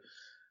ownership.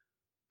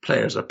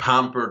 Players are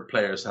pampered.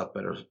 Players have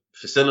better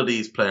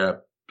facilities.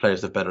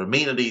 Players have better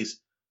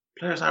amenities.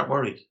 Players aren't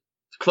worried.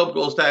 If the club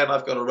goes down,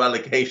 I've got a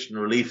relegation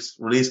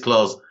release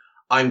clause.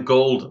 I'm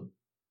golden.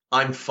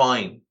 I'm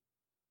fine.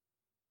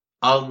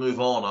 I'll move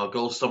on. I'll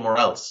go somewhere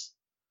else.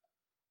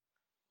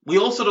 We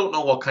also don't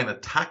know what kind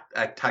of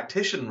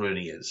tactician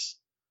Rooney is,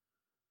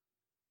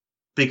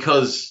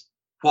 because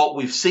what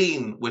we've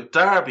seen with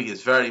Derby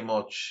is very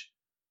much,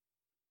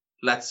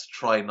 let's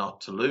try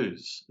not to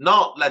lose.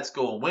 Not let's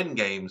go and win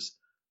games.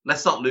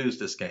 Let's not lose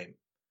this game.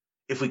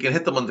 If we can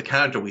hit them on the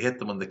counter, we hit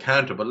them on the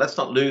counter, but let's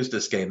not lose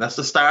this game. That's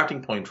the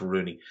starting point for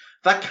Rooney.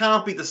 That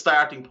can't be the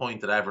starting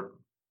point at Everton.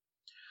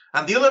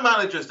 And the other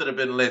managers that have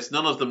been listed,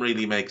 none of them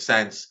really make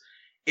sense.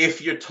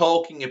 If you're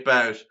talking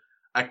about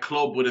a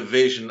club with a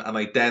vision and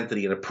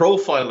identity and a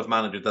profile of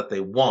manager that they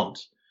want,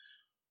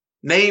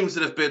 names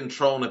that have been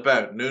thrown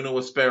about: Nuno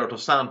Espirito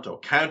Santo,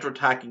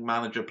 counter-attacking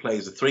manager,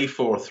 plays a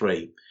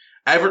 3-4-3.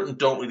 Everton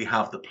don't really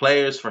have the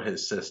players for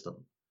his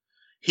system.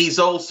 He's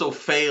also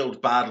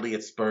failed badly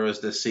at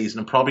Spurs this season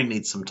and probably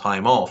needs some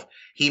time off.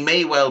 He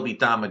may well be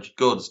damaged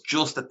goods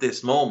just at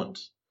this moment.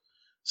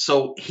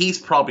 So he's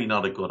probably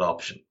not a good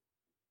option.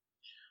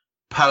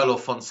 Paulo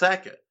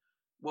Fonseca.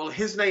 Well,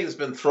 his name's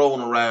been thrown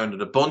around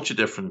at a bunch of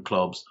different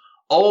clubs,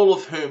 all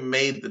of whom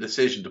made the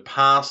decision to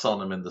pass on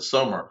him in the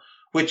summer,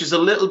 which is a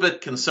little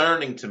bit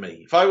concerning to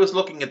me. If I was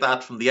looking at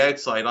that from the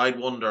outside, I'd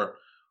wonder,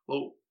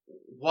 well,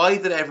 why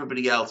did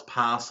everybody else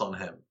pass on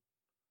him?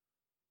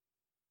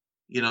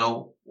 You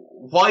know,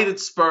 why did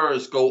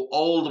Spurs go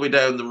all the way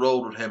down the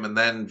road with him and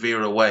then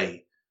veer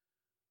away?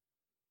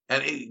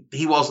 And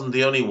he wasn't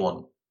the only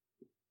one.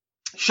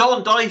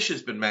 Sean Dyche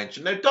has been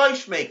mentioned. Now,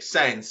 Dyche makes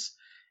sense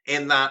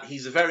in that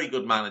he's a very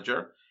good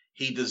manager.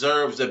 He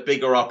deserves a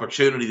bigger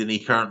opportunity than he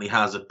currently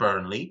has at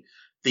Burnley.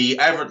 The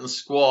Everton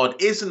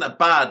squad isn't a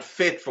bad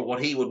fit for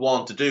what he would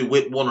want to do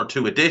with one or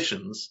two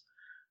additions.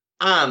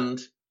 And,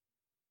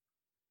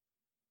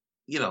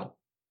 you know,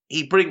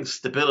 he brings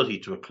stability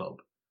to a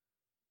club.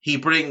 He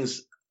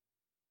brings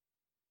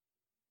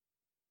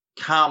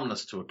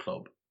calmness to a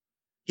club.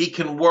 He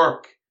can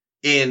work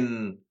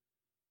in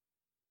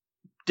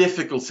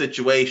difficult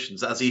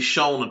situations, as he's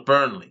shown at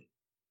Burnley.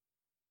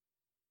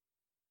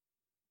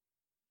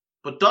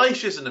 But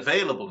Dyche isn't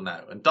available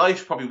now, and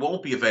Dyche probably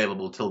won't be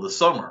available till the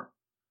summer.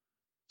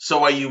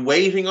 So are you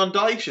waiting on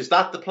Dyche? Is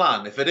that the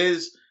plan? If it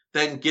is,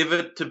 then give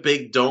it to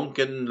Big Dunk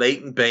and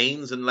Leighton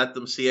Baines and let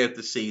them see out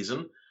the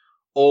season.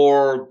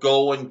 Or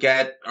go and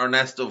get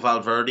Ernesto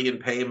Valverde and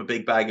pay him a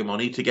big bag of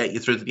money to get you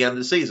through to the end of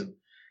the season.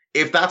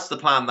 If that's the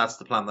plan,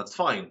 that's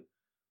fine.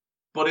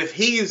 But if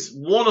he's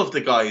one of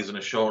the guys in a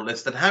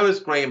shortlist, then how is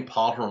Graham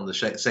Potter on the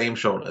same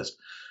shortlist?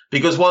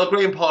 Because while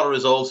Graham Potter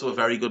is also a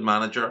very good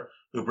manager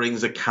who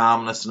brings a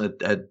calmness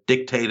and a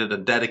dictated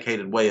and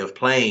dedicated way of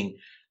playing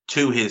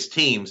to his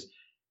teams,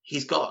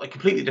 he's got a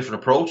completely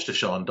different approach to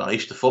Sean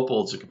Dyche. The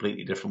football's a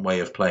completely different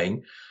way of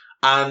playing.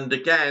 And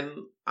again,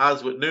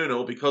 as with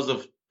Nuno, because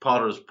of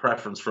Potter's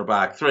preference for a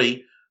back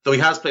three, though he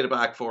has played a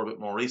back four a bit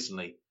more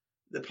recently,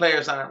 the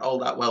players aren't all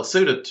that well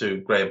suited to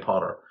Graham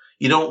Potter.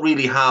 You don't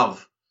really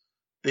have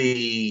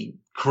the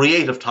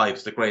creative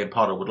types that Graham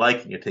Potter would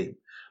like in your team.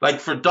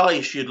 Like for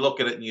Dyche, you'd look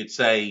at it and you'd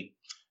say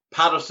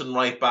Patterson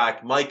right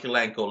back,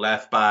 Michaelenko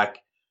left back,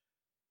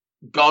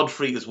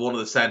 Godfrey is one of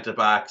the centre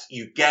backs.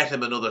 You get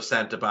him another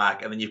centre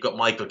back, and then you've got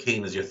Michael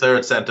Keane as your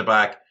third centre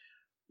back.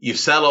 You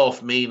sell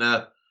off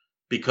Mina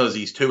because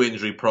he's too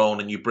injury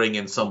prone, and you bring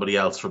in somebody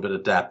else for a bit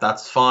of depth.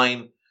 That's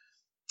fine.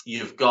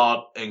 You've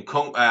got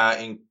Nkunku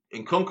and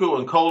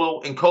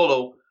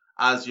Nkolo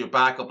as your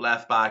backup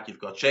left back. You've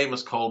got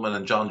Seamus Coleman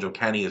and John Joe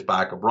Kenny as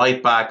backup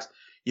right backs.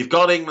 You've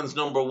got England's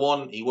number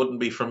one. He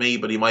wouldn't be for me,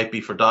 but he might be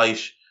for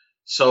Dyche.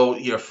 So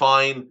you're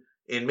fine.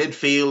 In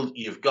midfield,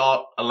 you've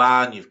got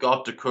Alan, you've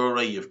got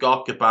Doucouré, you've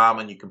got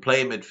Gabam, and you can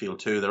play midfield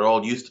too. They're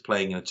all used to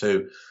playing in it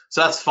too.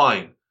 So that's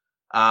fine.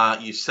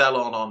 You sell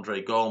on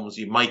Andre Gomes.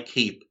 You might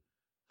keep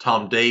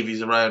Tom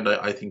Davies around.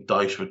 I think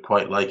Dyche would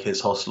quite like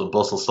his hustle and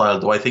bustle style,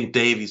 though I think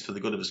Davies, for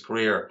the good of his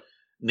career,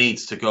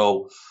 needs to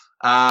go.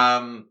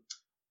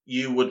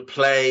 You would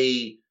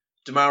play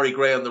Demarai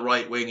Gray on the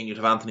right wing, and you'd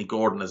have Anthony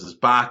Gordon as his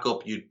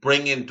backup. You'd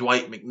bring in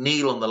Dwight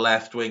McNeil on the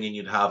left wing, and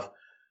you'd have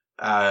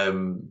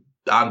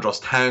Andros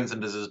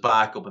Townsend as his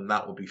backup, and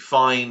that would be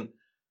fine.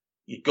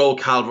 You'd go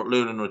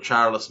Calvert-Lewin and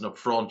Richarlison up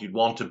front. You'd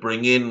want to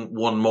bring in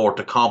one more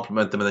to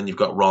complement them, and then you've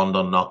got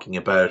Rondon knocking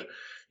about.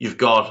 You've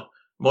got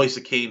Moise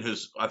Kean,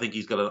 I think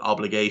he's got an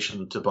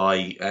obligation to buy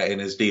in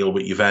his deal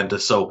with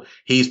Juventus, so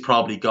he's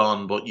probably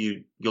gone. But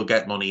you'll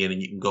get money in,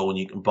 and you can go and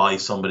you can buy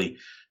somebody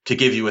to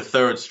give you a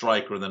third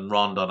striker, and then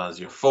Rondon as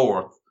your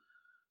fourth.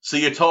 So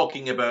you're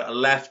talking about a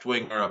left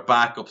winger, a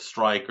backup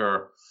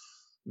striker,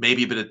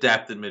 maybe a bit of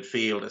depth in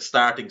midfield, a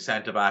starting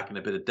centre back, and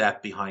a bit of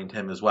depth behind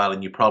him as well.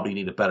 And you probably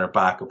need a better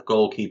backup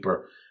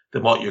goalkeeper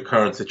than what your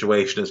current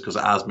situation is, because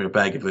of Asmir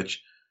Begovic,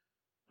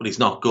 but he's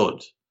not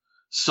good.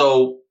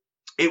 So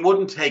it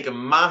wouldn't take a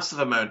massive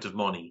amount of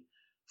money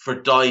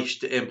for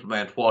Dyche to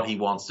implement what he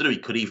wants to do. He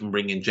could even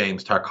bring in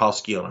James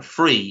Tarkowski on a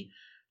free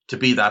to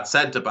be that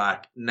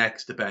centre-back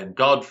next to Ben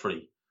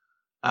Godfrey.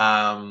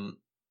 And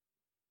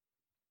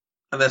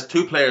there's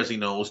two players he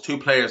knows, two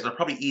players that are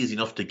probably easy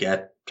enough to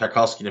get.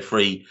 Tarkowski on a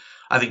free,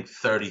 I think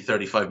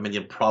 30-35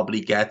 million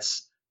probably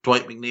gets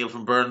Dwight McNeil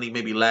from Burnley,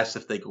 maybe less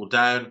if they go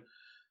down.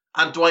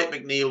 And Dwight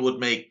McNeil would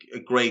make a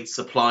great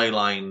supply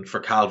line for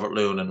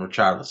Calvert-Lewin and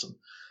Richarlison.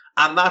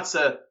 And that's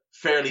a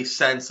fairly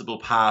sensible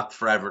path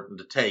for Everton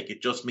to take.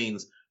 It just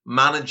means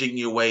managing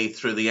your way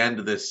through the end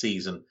of this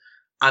season.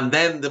 And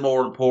then the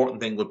more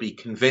important thing would be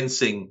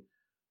convincing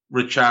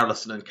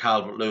Richarlison and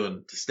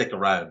Calvert-Lewin to stick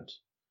around,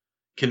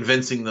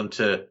 convincing them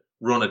to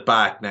run it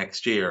back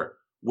next year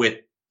with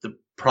the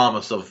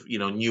promise of,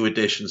 new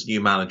additions,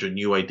 new manager,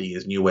 new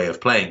ideas, new way of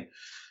playing.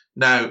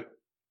 Now,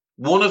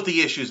 one of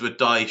the issues with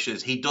Dyche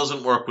is he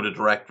doesn't work with a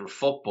director of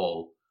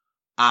football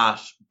at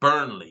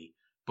Burnley,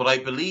 but I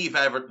believe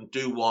Everton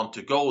do want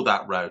to go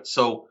that route.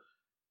 So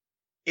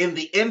in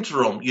the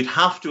interim, you'd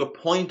have to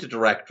appoint a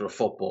director of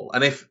football.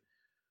 And if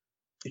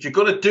you're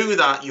going to do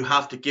that, you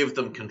have to give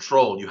them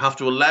control. You have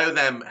to allow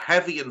them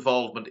heavy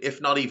involvement,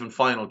 if not even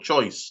final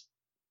choice,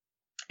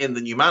 in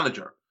the new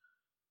manager.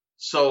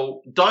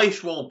 So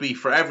Dyche won't be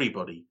for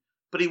everybody,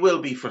 but he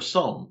will be for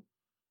some.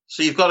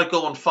 So you've got to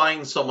go and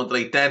find someone that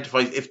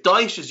identifies. If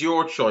Dyche is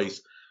your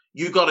choice,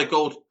 you've got to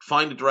go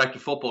find a director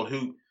of football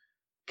who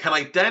can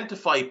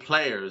identify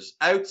players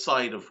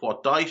outside of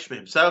what Dyche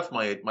himself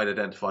might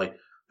identify,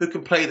 who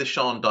can play the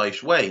Sean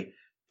Dyche way.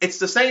 It's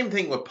the same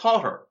thing with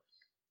Potter.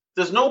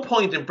 There's no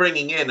point in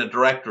bringing in a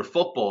director of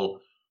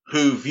football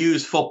who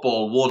views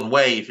football one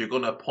way if you're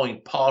going to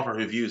appoint Potter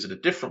who views it a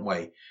different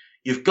way.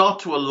 You've got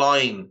to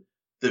align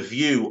the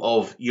view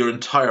of your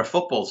entire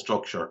football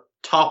structure,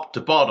 top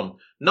to bottom,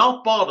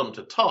 not bottom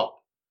to top.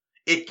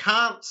 It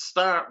can't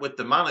start with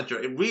the manager.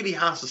 It really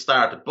has to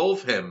start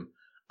above him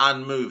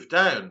and move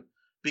down,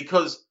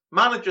 because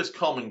managers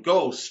come and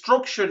go.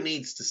 Structure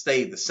needs to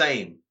stay the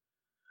same.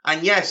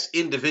 And yes,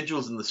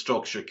 individuals in the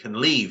structure can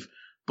leave,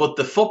 but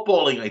the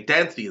footballing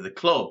identity of the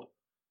club,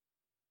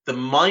 the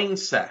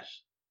mindset,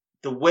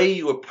 the way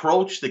you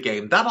approach the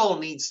game, that all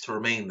needs to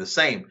remain the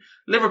same.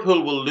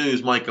 Liverpool will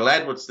lose Michael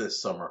Edwards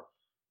this summer.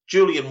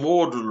 Julian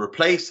Ward will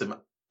replace him.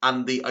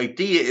 And the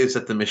idea is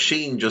that the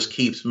machine just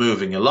keeps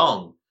moving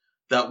along.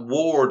 That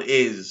Ward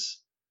is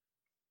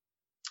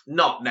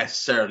not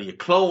necessarily a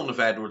clone of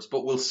Edwards,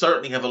 but will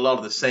certainly have a lot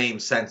of the same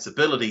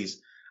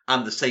sensibilities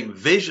and the same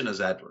vision as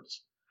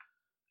Edwards.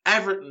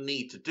 Everton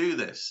need to do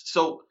this.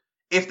 So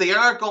if they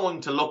are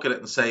going to look at it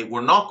and say,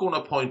 we're not going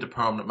to appoint a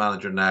permanent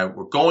manager now,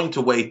 we're going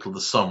to wait till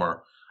the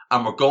summer,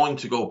 and we're going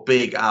to go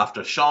big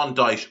after Sean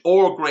Dyche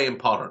or Graham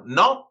Potter,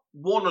 not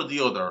one or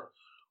the other,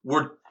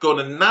 we're going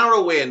to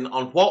narrow in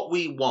on what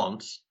we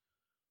want.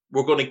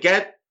 We're going to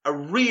get a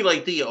real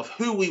idea of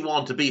who we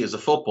want to be as a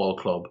football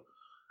club,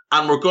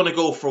 and we're going to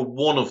go for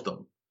one of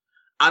them.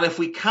 And if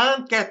we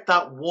can't get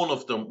that one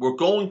of them, we're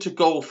going to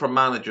go for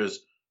managers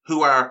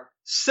who are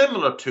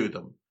similar to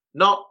them,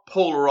 not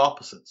polar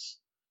opposites.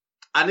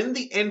 And in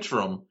the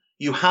interim,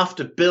 you have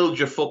to build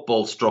your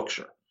football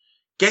structure.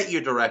 Get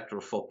your director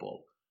of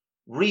football.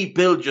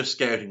 Rebuild your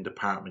scouting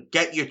department.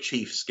 Get your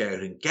chief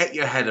scouting. Get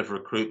your head of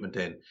recruitment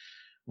in.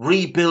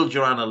 Rebuild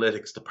your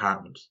analytics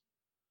department.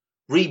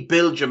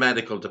 Rebuild your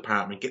medical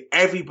department. Get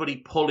everybody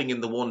pulling in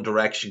the one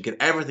direction.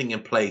 Get everything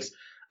in place.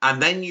 And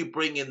then you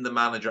bring in the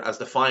manager as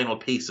the final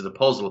piece of the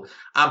puzzle.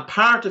 And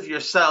part of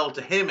your sell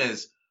to him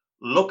is,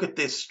 look at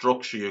this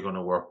structure you're going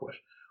to work with.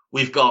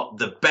 We've got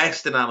the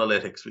best in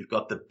analytics. We've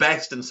got the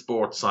best in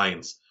sports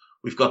science.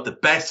 We've got the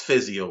best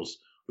physios.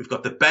 We've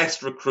got the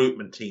best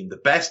recruitment team, the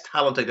best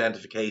talent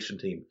identification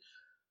team.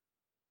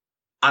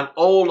 And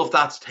all of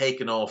that's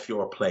taken off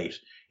your plate.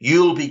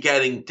 You'll be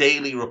getting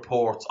daily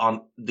reports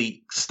on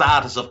the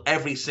status of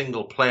every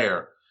single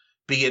player,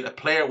 be it a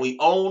player we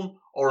own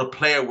or a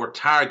player we're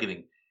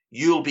targeting.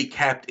 You'll be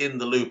kept in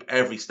the loop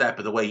every step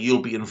of the way.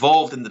 You'll be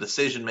involved in the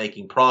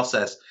decision-making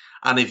process.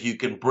 And if you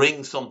can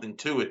bring something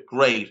to it,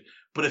 great.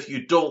 But if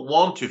you don't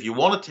want to, if you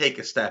want to take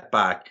a step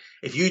back,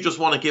 if you just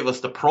want to give us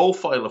the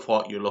profile of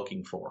what you're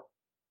looking for,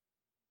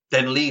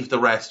 then leave the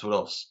rest with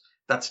us.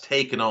 That's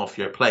taken off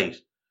your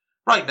plate.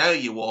 Right now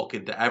you walk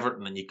into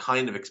Everton and you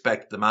kind of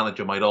expect the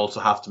manager might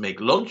also have to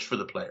make lunch for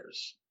the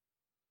players.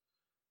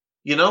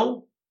 You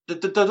know,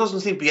 there doesn't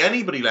seem to be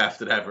anybody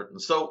left at Everton.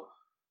 So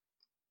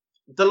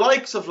the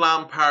likes of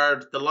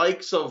Lampard, the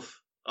likes of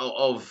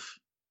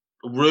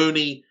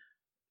Rooney,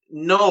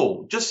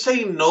 no, just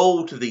say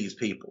no to these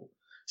people.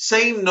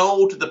 Say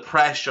no to the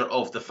pressure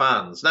of the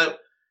fans. Now,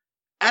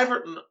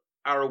 Everton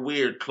are a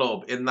weird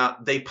club in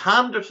that they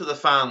pander to the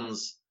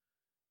fans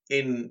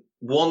in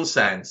one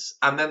sense,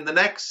 and then the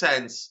next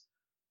sense,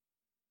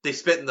 they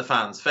spit in the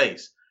fans'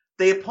 face.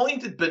 They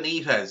appointed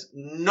Benitez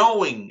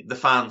knowing the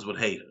fans would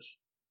hate it.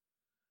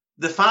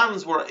 The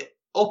fans were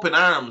up in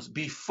arms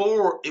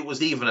before it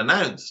was even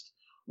announced.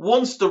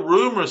 Once the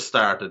rumours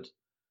started,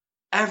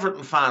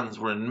 Everton fans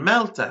were in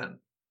meltdown.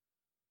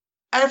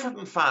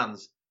 Everton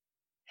fans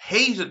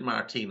hated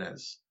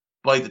Martinez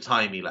by the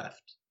time he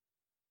left.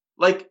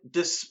 Like,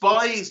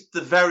 despised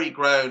the very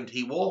ground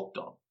he walked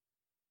on.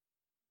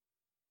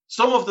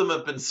 Some of them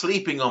have been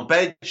sleeping on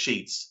bed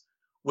sheets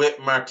with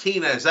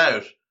Martinez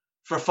out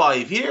for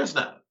 5 years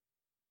now.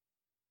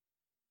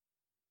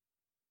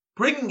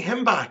 Bringing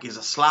him back is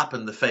a slap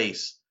in the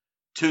face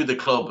to the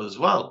club as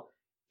well.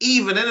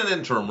 Even in an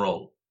interim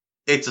role,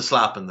 it's a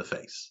slap in the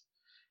face.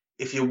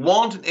 If you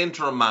want an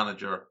interim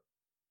manager,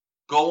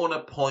 go and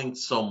appoint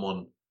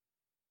someone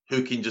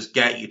who can just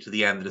get you to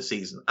the end of the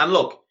season. And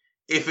look,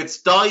 if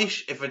it's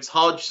Dyche, if it's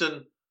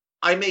Hodgson,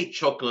 I may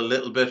chuckle a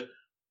little bit,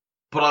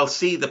 but I'll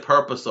see the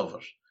purpose of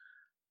it.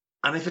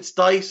 And if it's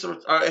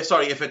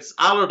if it's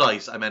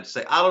Allardyce, I meant to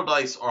say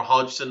Allardyce or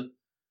Hodgson,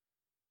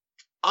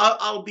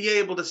 I'll be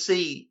able to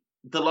see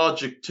the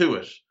logic to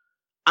it.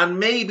 And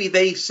maybe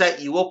they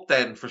set you up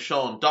then for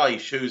Sean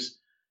Dyche, who's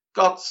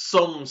got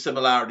some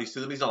similarities to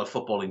them. He's not a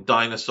footballing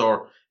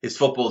dinosaur. His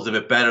football's a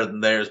bit better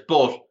than theirs,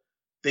 but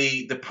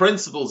the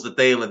principles that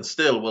they'll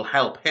instill will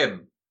help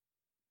him.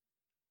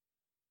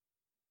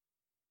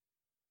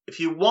 If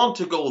you want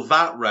to go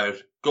that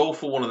route, go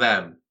for one of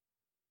them.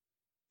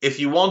 If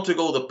you want to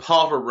go the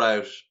Potter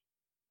route,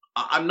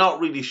 I'm not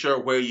really sure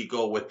where you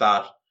go with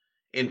that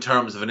in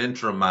terms of an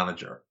interim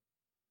manager.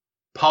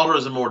 Potter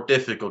is a more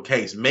difficult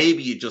case.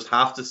 Maybe you just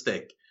have to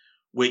stick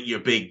with your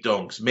big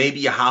dunks.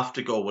 Maybe you have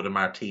to go with a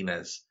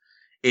Martinez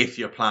if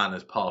your plan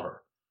is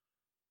Potter.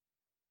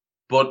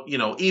 But, you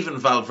know, even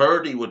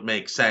Valverde would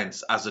make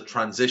sense as a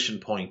transition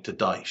point to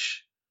Dyche.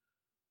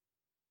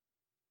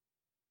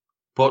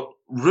 But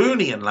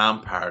Rooney and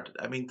Lampard,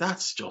 I mean,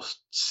 that's just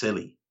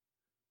silly.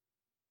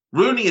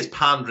 Rooney is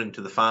pandering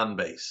to the fan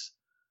base.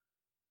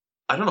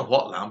 I don't know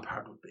what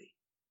Lampard would be.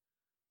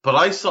 But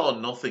I saw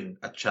nothing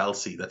at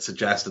Chelsea that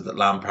suggested that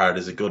Lampard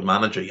is a good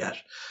manager yet.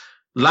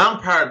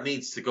 Lampard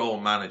needs to go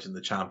and manage in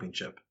the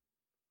Championship.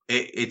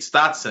 It's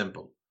that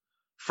simple.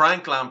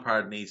 Frank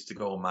Lampard needs to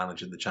go and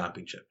manage in the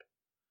Championship.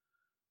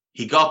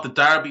 He got the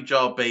Derby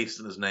job based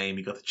on his name.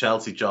 He got the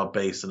Chelsea job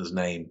based on his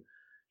name.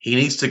 He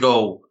needs to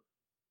go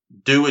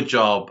do a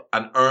job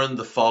and earn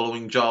the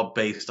following job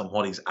based on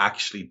what he's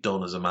actually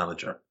done as a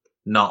manager,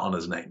 not on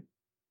his name.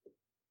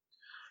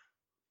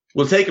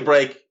 We'll take a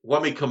break.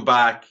 When we come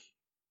back,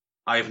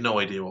 I have no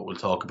idea what we'll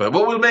talk about,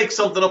 but we'll make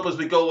something up as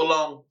we go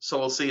along,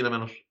 so I'll see you in a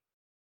minute.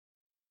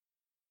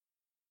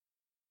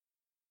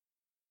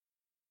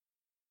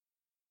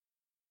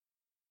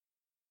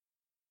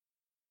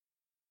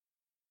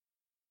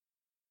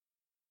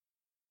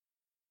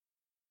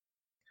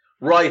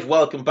 Right,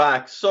 welcome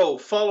back. So,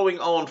 following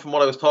on from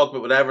what I was talking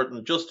about with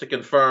Everton, just to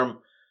confirm,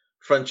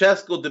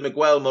 Francesco de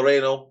Miguel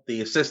Moreno,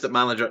 the assistant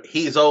manager,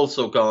 he's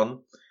also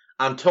gone.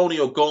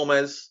 Antonio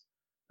Gomez,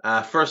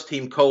 first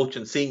team coach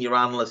and senior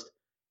analyst,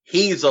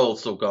 he's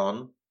also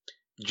gone.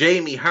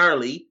 Jamie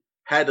Harley,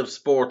 head of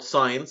sports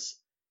science,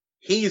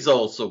 he's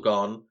also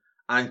gone.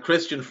 And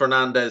Christian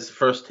Fernandez,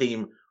 first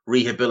team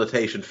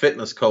rehabilitation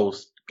fitness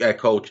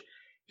coach,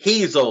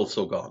 he's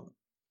also gone.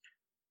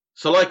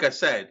 So like I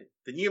said,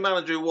 the new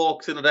manager who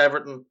walks in at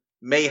Everton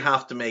may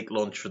have to make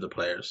lunch for the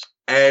players.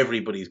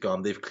 Everybody's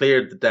gone. They've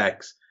cleared the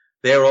decks.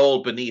 They're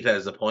all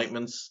Benitez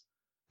appointments,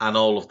 and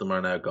all of them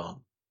are now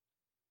gone.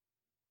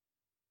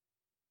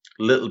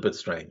 Little bit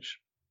strange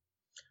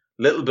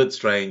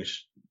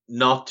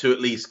not to at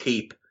least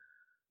keep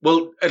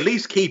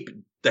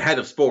the head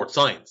of sports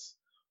science.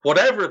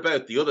 Whatever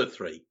about the other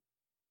three,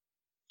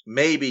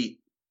 maybe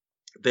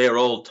they're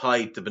all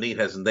tied to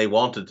Benitez and they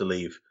wanted to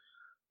leave.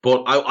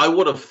 But I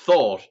would have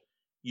thought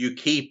you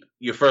keep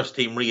your first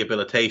team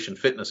rehabilitation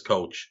fitness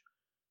coach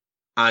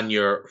and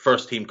your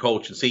first team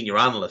coach and senior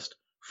analyst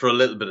for a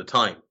little bit of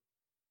time.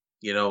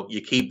 You know,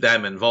 you keep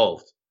them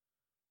involved,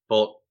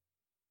 but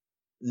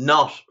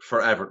not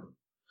for Everton.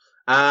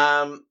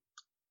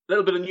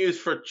 Little bit of news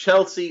for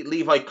Chelsea.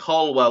 Levi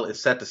Colwill is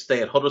set to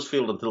stay at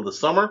Huddersfield until the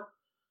summer.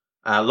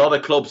 A lot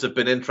of clubs have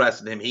been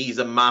interested in him. He's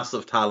a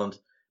massive talent.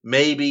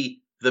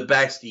 Maybe the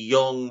best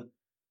young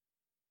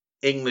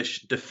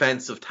English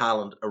defensive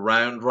talent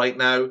around right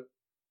now.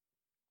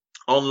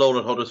 On loan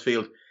at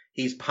Huddersfield.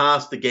 He's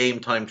past the game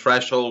time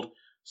threshold,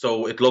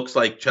 so it looks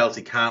like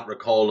Chelsea can't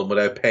recall him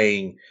without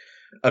paying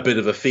a bit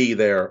of a fee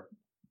there.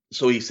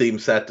 So he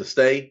seems set to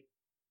stay.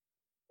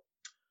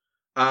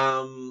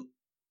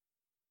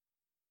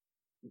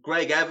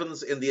 Greg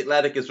Evans in The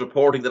Athletic is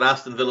reporting that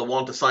Aston Villa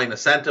want to sign a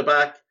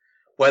centre-back.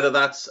 Whether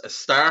that's a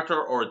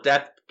starter or a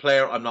depth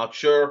player, I'm not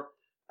sure.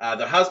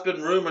 There has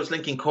been rumours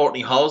linking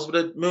Courtney House with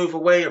a move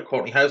away, or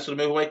Courtney House with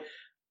a move away.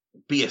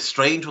 Be a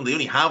strange one. They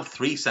only have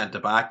 3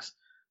 centre-backs.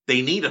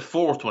 they need a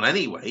fourth one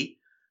anyway.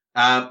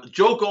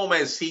 Joe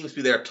Gomez seems to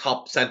be their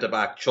top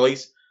centre-back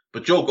choice,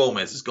 but Joe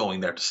Gomez is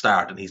going there to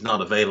start, and he's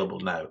not available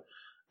now.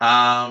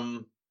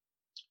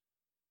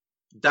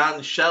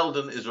 Dan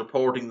Sheldon is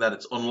reporting that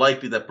it's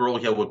unlikely that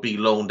Broja would be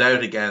loaned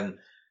out again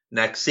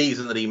next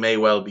season, that he may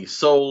well be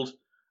sold.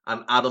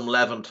 And Adam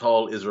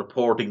Leventhal is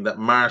reporting that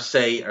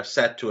Marseille are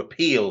set to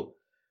appeal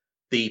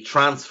the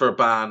transfer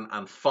ban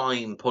and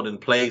fine put in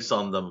place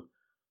on them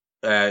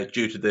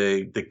due to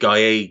the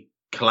Gaillet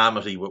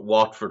calamity with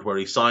Watford, where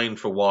he signed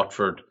for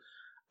Watford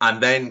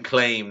and then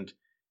claimed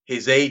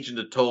his agent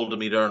had told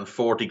him he'd earn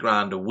 40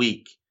 grand a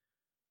week,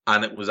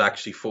 and it was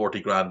actually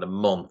 40 grand a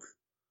month.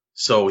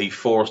 So he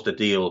forced a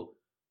deal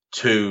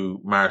to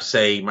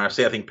Marseille.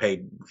 Marseille, I think,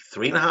 paid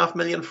 3.5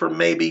 million for him,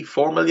 maybe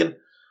 4 million.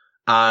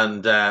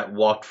 And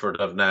Watford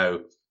have now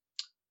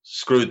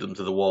screwed them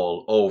to the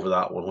wall over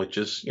that one, which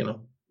is,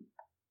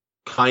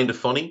 kind of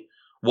funny.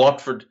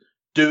 Watford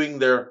doing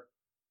their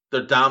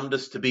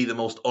damnedest to be the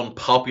most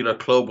unpopular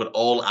club with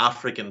all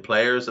African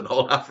players and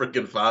all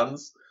African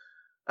fans.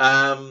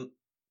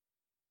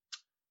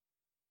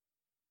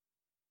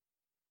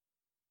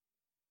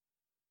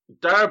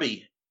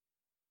 Derby,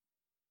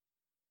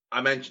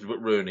 I mentioned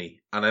with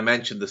Rooney, and I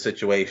mentioned the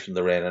situation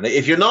they're in. And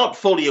if you're not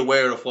fully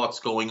aware of what's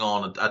going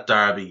on at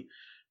Derby,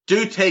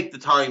 do take the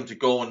time to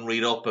go and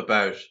read up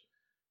about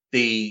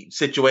the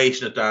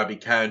situation at Derby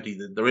County.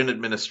 They're in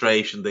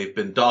administration. They've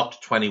been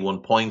docked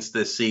 21 points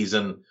this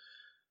season.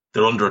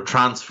 They're under a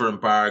transfer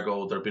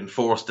embargo. They've been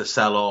forced to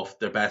sell off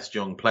their best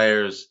young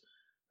players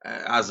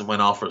as and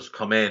when offers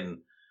come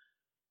in.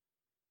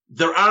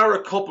 There are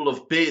a couple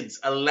of bids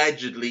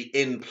allegedly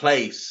in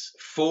place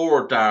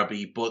for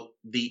Derby, but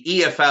the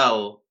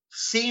EFL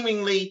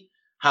seemingly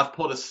have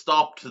put a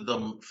stop to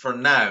them for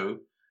now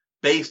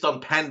based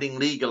on pending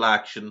legal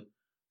action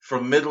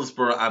from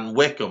Middlesbrough and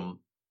Wycombe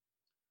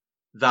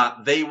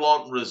that they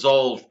want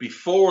resolved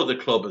before the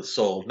club is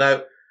sold.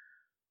 Now,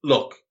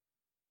 look,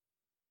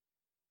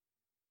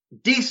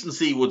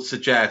 decency would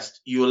suggest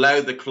you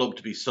allow the club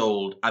to be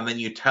sold and then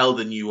you tell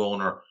the new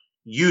owner,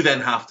 you then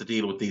have to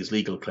deal with these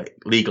legal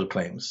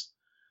claims.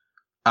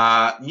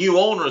 New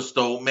owners,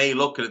 though, may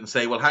look at it and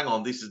say, well, hang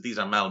on, these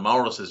are Mel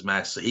Morris's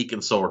mess, so he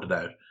can sort it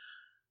out.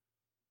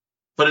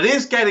 But it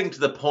is getting to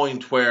the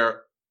point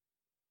where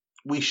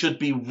we should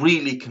be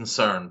really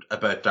concerned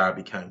about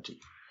Derby County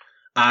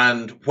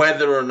and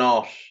whether or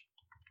not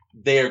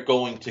they're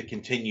going to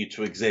continue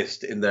to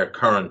exist in their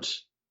current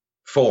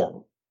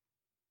form.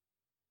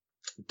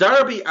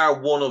 Derby are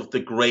one of the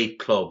great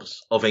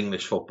clubs of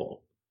English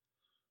football.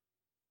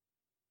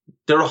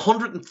 They're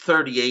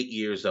 138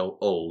 years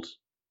old,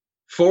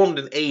 formed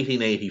in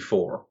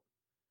 1884.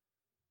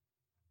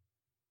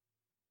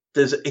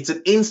 It's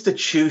an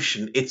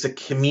institution. It's a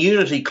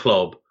community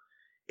club.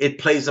 It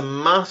plays a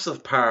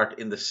massive part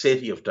in the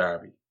city of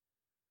Derby.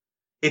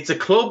 It's a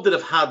club that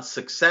have had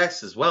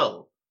success as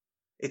well.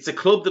 It's a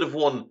club that have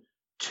won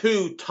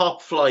 2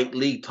 top-flight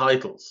league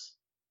titles.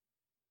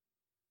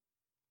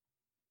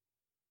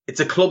 It's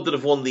a club that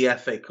have won the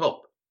FA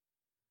Cup.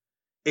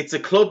 It's a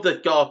club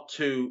that got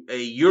to a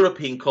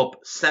European Cup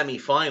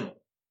semi-final.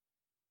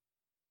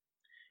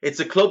 It's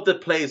a club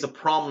that plays a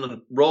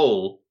prominent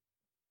role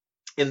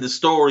in the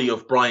story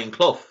of Brian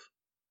Clough.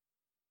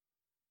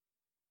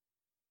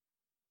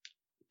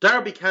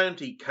 Derby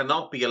County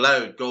cannot be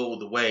allowed go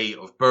the way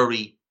of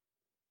Bury.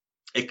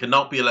 It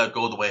cannot be allowed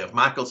go the way of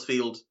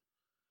Macclesfield.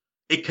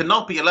 It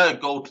cannot be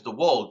allowed go to the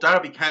wall.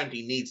 Derby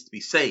County needs to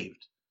be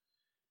saved.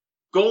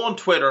 Go on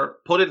Twitter,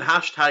 put in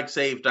hashtag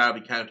Save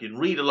Derby County and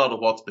read a lot of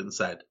what's been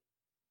said.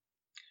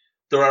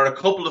 There are a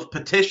couple of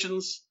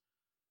petitions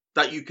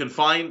that you can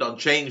find on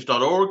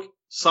change.org.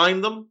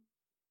 Sign them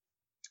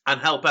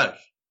and help out.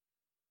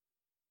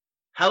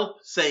 Help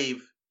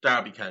save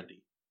Derby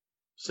County.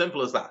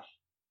 Simple as that.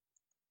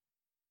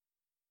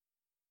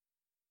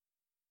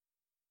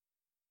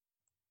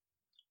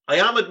 I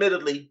am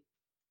admittedly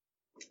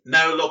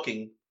now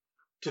looking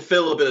to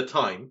fill a bit of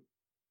time.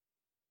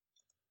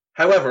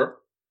 However,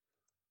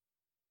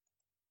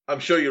 I'm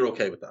sure you're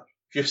okay with that.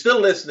 If you're still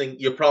listening,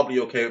 you're probably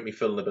okay with me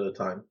filling a bit of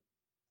time.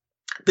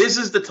 This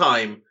is the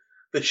time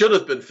that should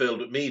have been filled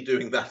with me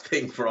doing that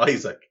thing for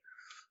Isaac,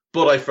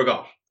 but I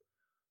forgot.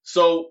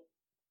 So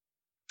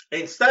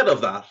instead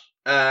of that,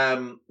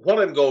 what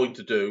I'm going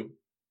to do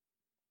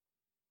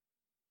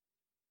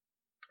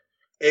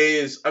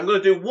is I'm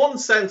going to do one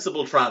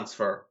sensible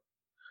transfer.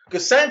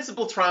 Because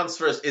sensible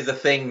transfers is a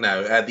thing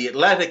now. The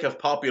Athletic have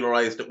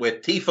popularised it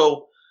with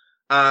Tifo.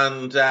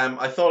 And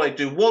I thought I'd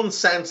do one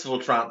sensible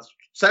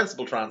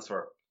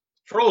transfer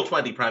for all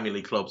 20 Premier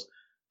League clubs,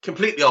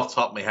 completely off the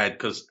top of my head,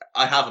 because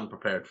I haven't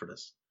prepared for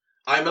this.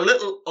 I'm a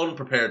little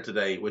unprepared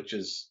today, which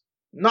is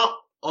not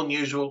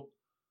unusual.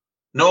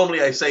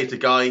 Normally I say to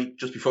Guy,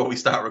 just before we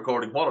start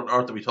recording, what on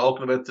earth are we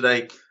talking about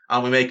today?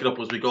 And we make it up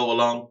as we go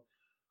along.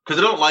 Because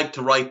I don't like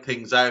to write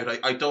things out.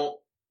 I don't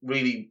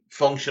really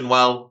function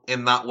well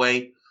in that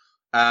way.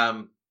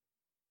 Tend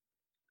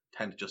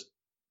to just,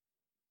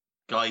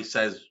 Guy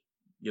says,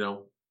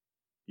 you're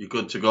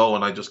good to go,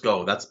 and I just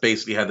go. That's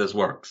basically how this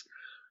works.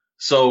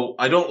 So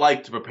I don't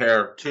like to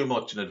prepare too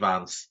much in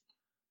advance.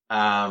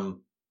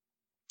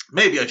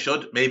 Maybe I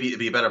should. Maybe it'd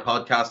be a better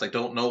podcast. I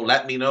don't know.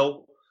 Let me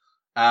know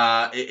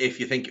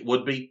if you think it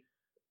would be.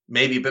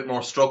 Maybe a bit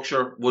more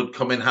structure would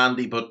come in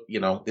handy, but,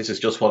 this is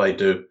just what I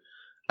do.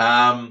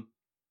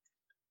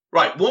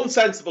 Right, one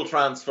sensible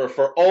transfer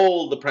for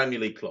all the Premier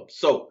League clubs.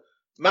 So,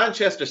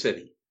 Manchester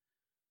City,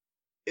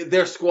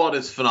 their squad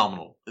is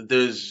phenomenal.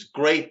 There's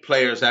great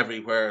players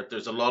everywhere.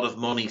 There's a lot of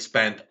money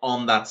spent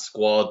on that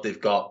squad. They've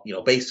got,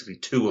 basically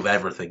two of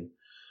everything.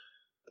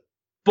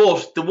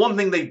 But the one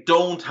thing they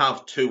don't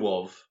have two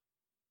of,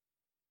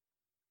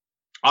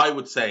 I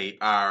would say,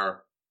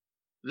 are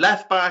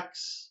left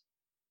backs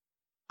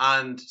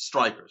and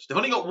strikers. They've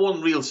only got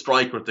one real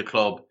striker at the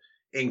club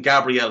in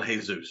Gabriel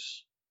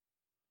Jesus.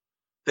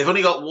 They've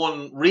only got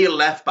one real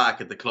left back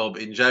at the club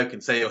in João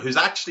Cancelo, who's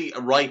actually a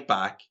right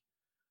back.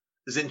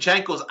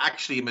 Zinchenko's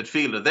actually a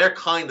midfielder. They're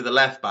kind of the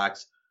left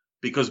backs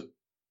because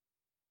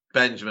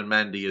Benjamin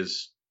Mendy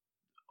is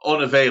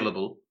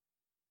unavailable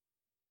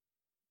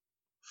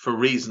for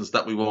reasons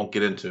that we won't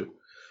get into.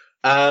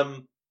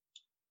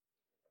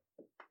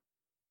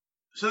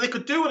 So they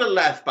could do with a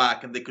left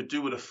back and they could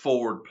do with a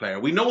forward player.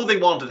 We know they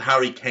wanted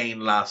Harry Kane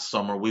last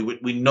summer.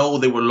 We know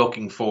they were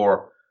looking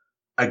for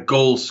a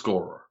goal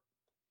scorer,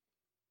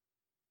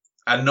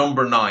 a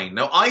number 9.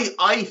 Now,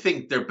 I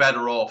think they're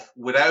better off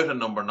without a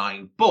number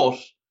 9. But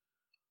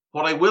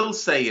what I will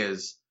say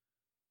is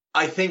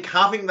I think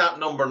having that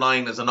number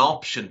 9 as an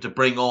option to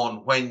bring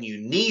on when you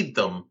need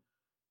them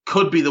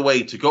could be the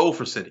way to go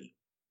for City.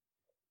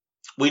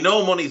 We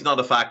know money's not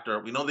a factor.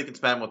 We know they can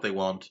spend what they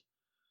want.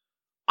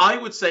 I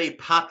would say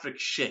Patrick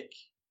Schick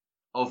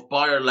of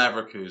Bayer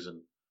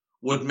Leverkusen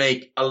would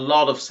make a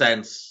lot of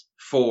sense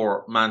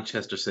for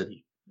Manchester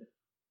City.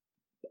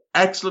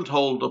 Excellent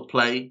hold-up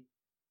play.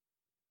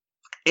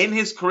 In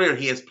his career,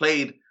 he has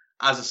played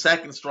as a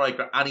second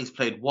striker and he's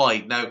played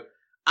wide. Now,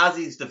 as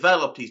he's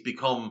developed, he's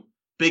become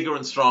bigger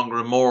and stronger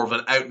and more of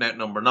an out-and-out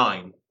number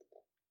 9.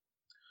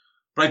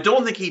 But I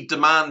don't think he'd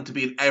demand to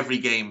be an every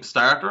game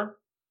starter.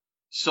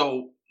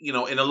 So, in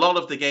a lot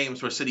of the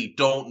games where City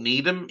don't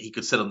need him, he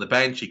could sit on the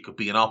bench. He could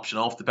be an option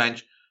off the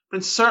bench. But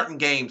in certain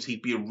games,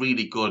 he'd be a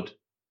really good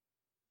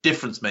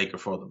difference maker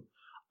for them.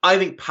 I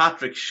think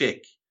Patrick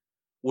Schick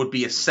would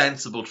be a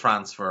sensible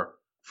transfer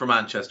for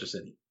Manchester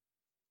City.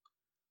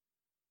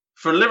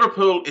 For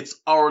Liverpool,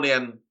 it's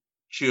Aurélien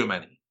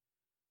Tchouaméni.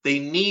 They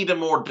need a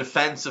more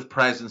defensive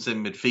presence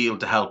in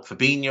midfield to help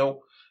Fabinho.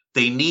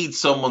 They need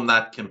someone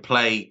that can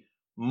play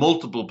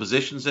multiple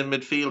positions in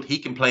midfield. He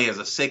can play as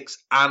a 6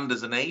 and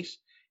as an 8.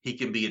 He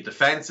can be a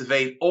defensive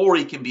 8, or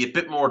he can be a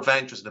bit more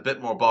adventurous and a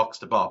bit more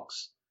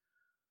box-to-box.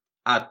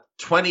 At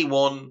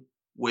 21,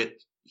 with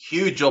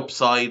huge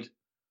upside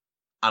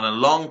and a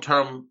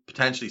long-term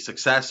potentially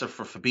successor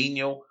for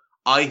Fabinho,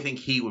 I think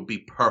he would be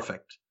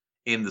perfect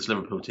in this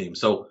Liverpool team.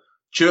 So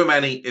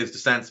Tchouaméni is the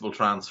sensible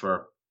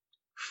transfer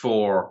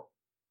for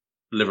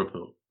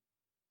Liverpool.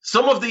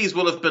 Some of these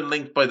will have been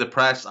linked by the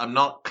press. I'm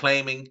not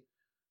claiming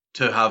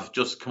to have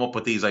just come up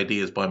with these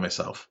ideas by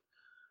myself.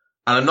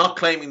 And I'm not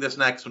claiming this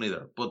next one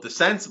either. But the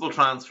sensible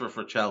transfer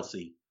for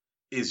Chelsea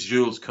is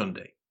Jules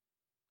Koundé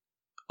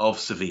of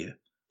Sevilla.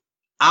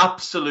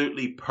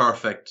 Absolutely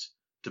perfect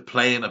to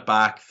play in a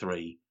back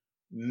 3.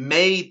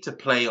 Made to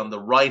play on the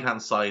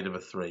right-hand side of a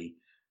 3.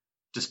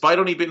 Despite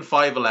only being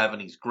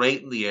 5'11", he's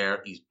great in the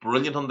air. He's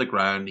brilliant on the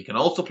ground. He can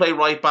also play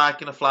right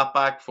back in a flat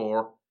back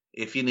 4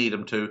 if you need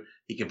him to.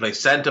 He can play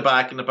centre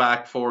back in a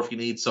back 4 if you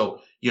need.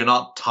 So you're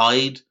not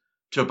tied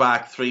to a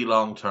back 3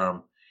 long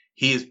term.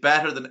 He is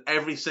better than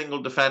every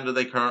single defender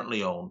they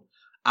currently own.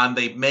 And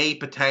they may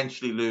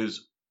potentially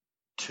lose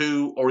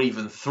 2 or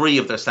even 3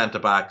 of their centre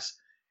backs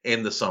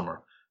in the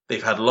summer.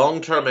 They've had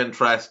long-term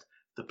interest.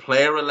 The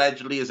player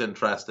allegedly is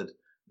interested.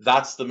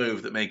 That's the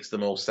move that makes the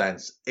most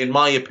sense, in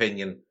my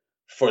opinion,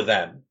 for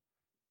them.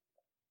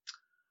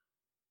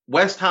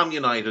 West Ham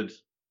United.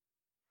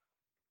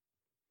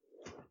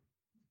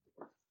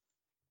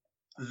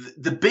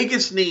 The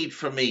biggest need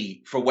for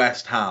me for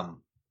West Ham,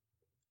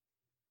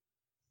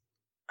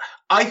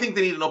 I think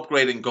they need an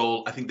upgrade in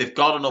goal. I think they've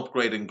got an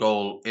upgrade in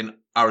goal in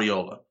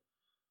Areola.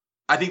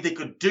 I think they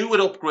could do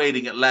with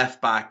upgrading at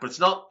left back, but it's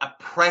not a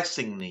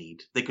pressing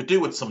need. They could do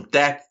with some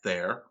depth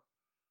there.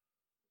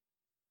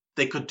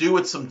 They could do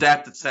with some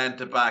depth at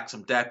centre back,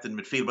 some depth in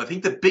midfield. But I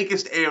think the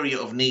biggest area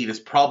of need is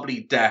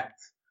probably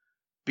depth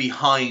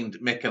behind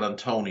Mikel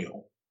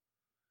Antonio.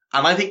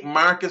 And I think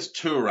Marcus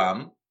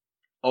Thuram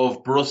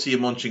of Borussia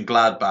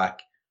Mönchengladbach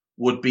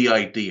would be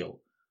ideal.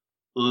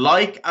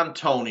 Like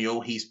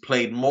Antonio, he's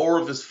played more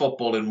of his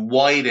football in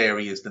wide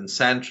areas than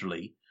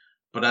centrally.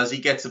 But as he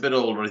gets a bit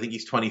older, I think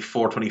he's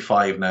 24,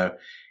 25 now,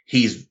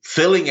 he's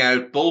filling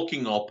out,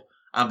 bulking up,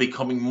 and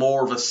becoming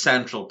more of a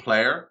central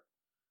player.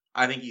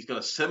 I think he's got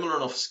a similar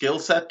enough skill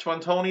set to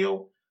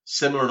Antonio,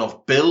 similar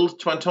enough build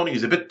to Antonio.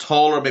 He's a bit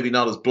taller, maybe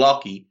not as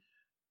blocky,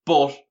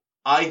 but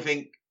I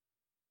think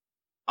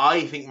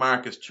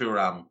Marcus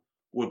Thuram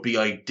would be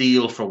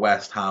ideal for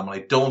West Ham. I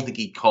don't think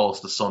he'd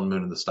cost the sun,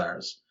 moon, and the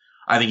stars.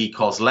 I think he'd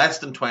cost less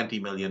than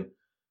 20 million,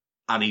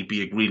 and he'd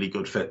be a really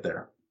good fit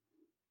there.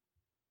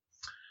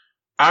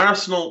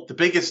 Arsenal, the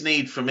biggest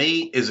need for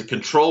me is a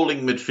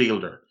controlling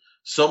midfielder,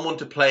 someone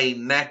to play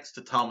next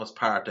to Thomas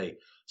Partey,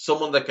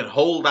 someone that can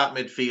hold that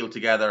midfield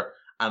together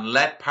and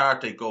let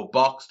Partey go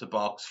box to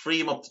box, free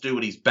him up to do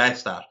what he's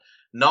best at,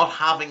 not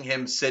having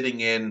him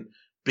sitting in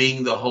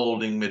being the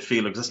holding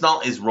midfielder, because it's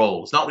not his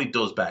role. It's not what he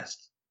does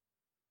best.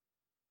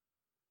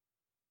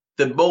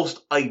 The most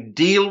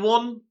ideal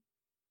one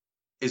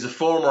is a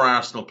former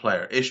Arsenal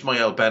player,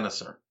 Ismail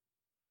Bennacer,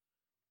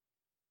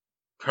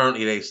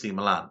 currently at AC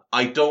Milan.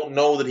 I don't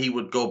know that he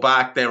would go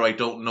back there. I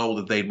don't know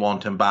that they'd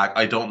want him back.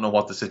 I don't know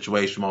what the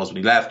situation was when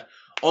he left,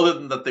 other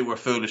than that they were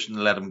foolish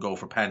and let him go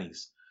for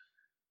pennies.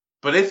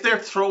 But if they're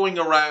throwing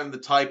around the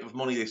type of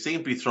money they seem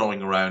to be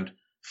throwing around,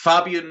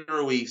 Fabian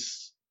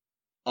Ruiz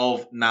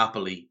of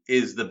Napoli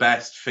is the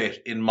best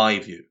fit in my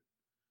view.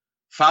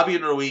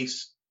 Fabian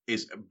Ruiz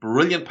is a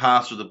brilliant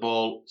passer of the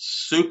ball,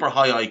 super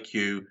high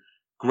IQ,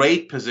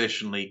 great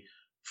positionally,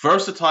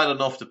 versatile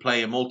enough to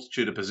play a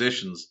multitude of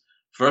positions,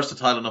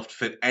 versatile enough to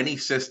fit any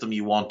system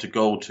you want to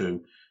go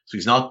to. So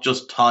he's not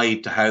just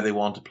tied to how they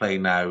want to play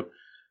now.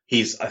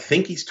 I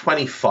think he's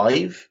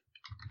 25.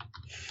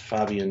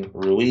 Fabian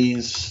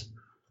Ruiz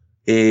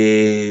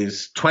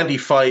is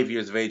 25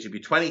 years of age. He'll be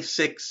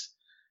 26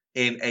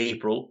 in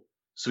April.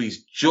 So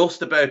he's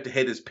just about to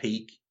hit his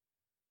peak.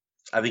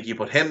 I think you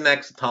put him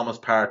next to Thomas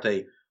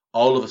Partey,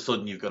 all of a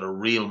sudden you've got a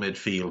real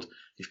midfield.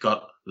 You've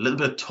got a little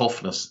bit of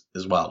toughness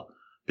as well,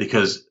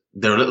 because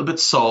they're a little bit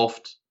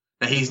soft.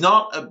 Now, he's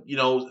not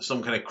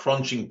some kind of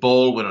crunching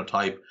ball winner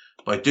type,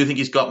 but I do think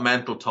he's got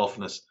mental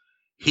toughness.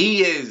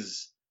 He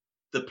is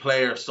the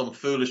player some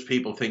foolish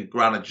people think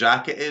Granit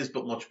Xhaka is,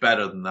 but much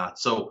better than that.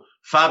 So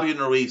Fabian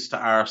Ruiz to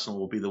Arsenal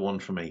will be the one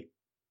for me.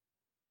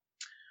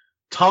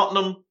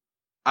 Tottenham,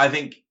 I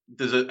think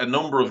there's a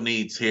number of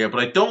needs here,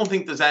 but I don't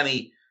think there's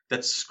any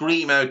that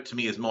scream out to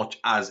me as much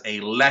as a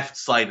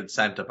left-sided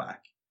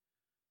centre-back.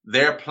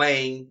 They're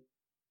playing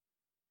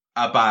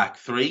a back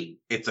three.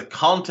 It's a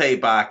Conte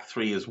back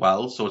three as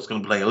well, so it's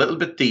going to play a little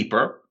bit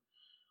deeper.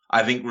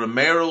 I think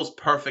Romero's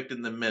perfect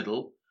in the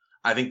middle.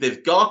 I think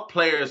they've got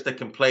players that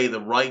can play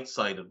the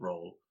right-sided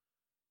role.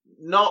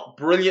 Not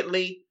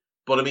brilliantly,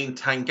 but I mean,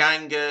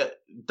 Tanganga,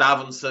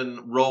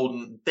 Davinson,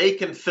 Rodon, they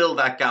can fill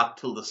that gap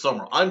till the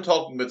summer. I'm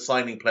talking about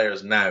signing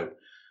players now.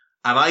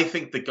 And I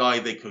think the guy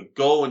they could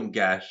go and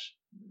get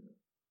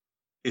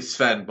is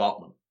Sven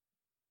Botman.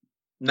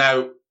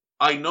 Now,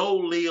 I know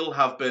Lille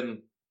have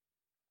been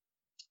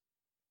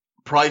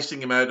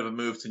pricing him out of a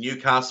move to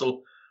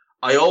Newcastle.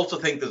 I also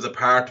think there's a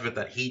part of it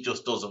that he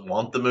just doesn't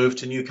want the move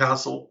to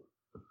Newcastle.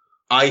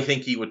 I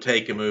think he would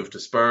take a move to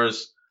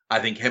Spurs. I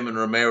think him and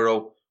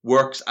Romero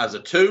works as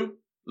a two,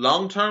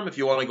 long term, if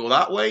you want to go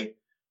that way,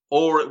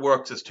 or it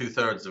works as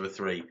 2/3 of a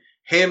three.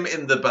 Him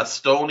in the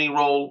Bastoni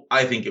role,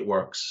 I think it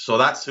works. So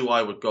that's who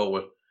I would go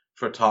with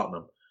for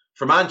Tottenham.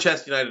 For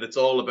Manchester United, it's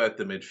all about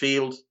the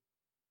midfield.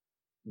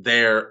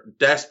 They're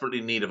desperately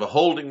in need of a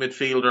holding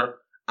midfielder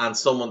and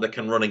someone that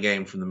can run a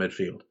game from the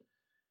midfield.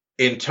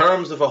 In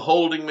terms of a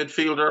holding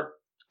midfielder,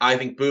 I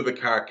think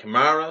Boubacar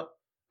Kamara,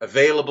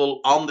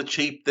 available on the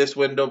cheap this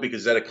window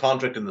because he's had a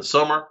contract in the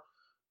summer,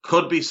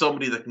 could be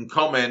somebody that can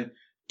come in.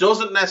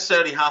 Doesn't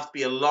necessarily have to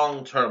be a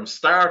long-term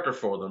starter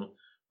for them.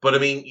 But I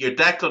mean, your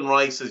Declan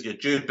Rice's, your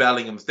Jude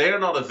Bellingham's, they're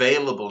not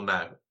available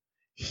now.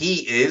 He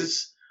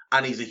is,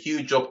 and he's a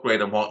huge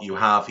upgrade on what you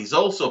have. He's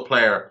also a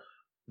player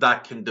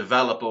that can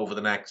develop over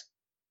the next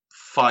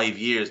 5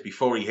 years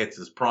before he hits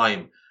his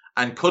prime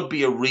and could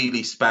be a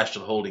really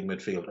special holding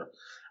midfielder.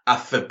 A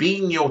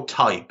Fabinho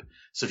type.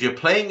 So if you're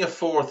playing a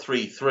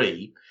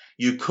 4-3-3,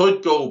 you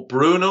could go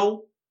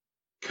Bruno,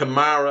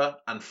 Kamara,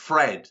 and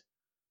Fred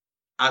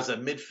as a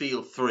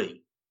midfield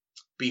three.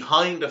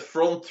 Behind a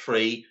front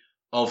three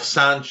of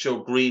Sancho,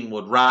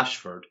 Greenwood,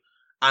 Rashford.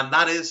 And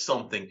that is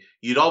something.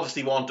 You'd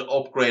obviously want to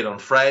upgrade on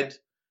Fred.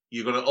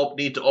 You're going to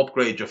need to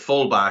upgrade your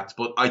fullbacks,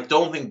 but I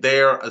don't think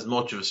they're as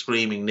much of a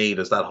screaming need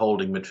as that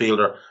holding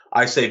midfielder.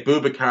 I say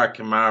Boubacar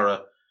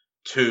Kamara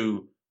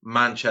to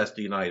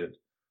Manchester United.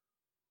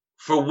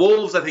 For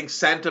Wolves, I think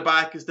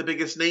centre-back is the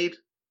biggest need.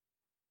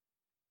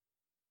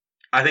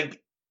 I think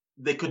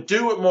they could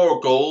do with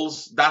more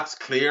goals. That's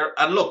clear.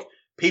 And look,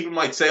 people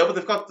might say, but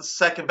they've got the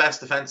second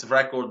best defensive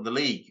record in the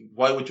league.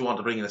 Why would you want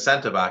to bring in a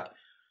centre-back?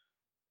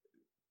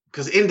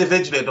 Because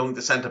individually, I don't think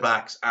the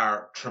centre-backs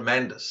are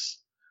tremendous.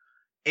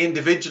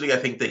 Individually, I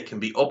think they can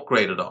be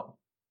upgraded on.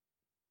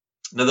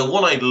 Now, the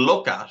one I'd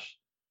look at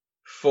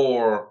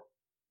for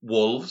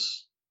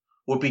Wolves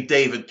would be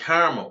David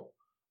Carmo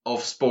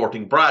of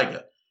Sporting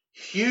Braga.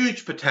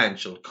 Huge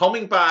potential,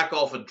 coming back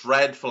off a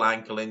dreadful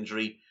ankle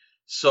injury.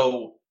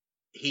 So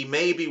he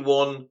may be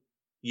one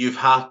you'd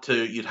have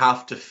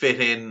to fit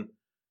in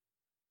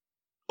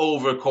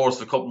over a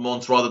course of a couple of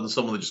months rather than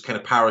someone that just kind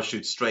of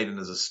parachutes straight in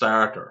as a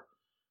starter.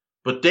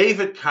 But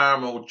David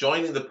Carmo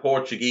joining the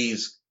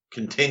Portuguese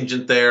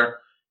contingent there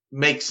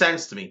makes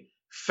sense to me.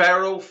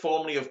 Ferro,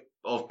 formerly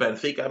of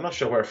Benfica, I'm not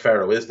sure where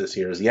Ferro is this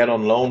year. Is he yet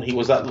on loan? He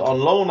was on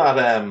loan at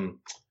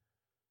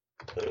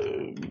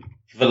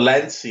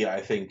Valencia,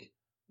 I think,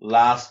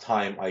 last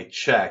time I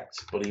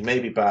checked, but he may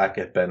be back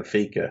at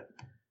Benfica.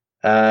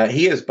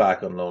 He is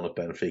back on loan at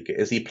Benfica.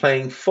 Is he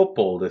playing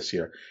football this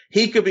year?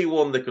 He could be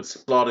one that could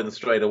slot in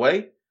straight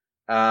away.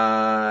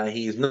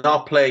 He's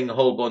not playing a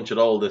whole bunch at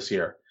all this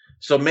year.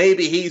 So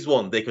maybe he's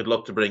one they could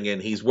look to bring in.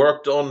 He's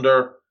worked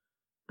under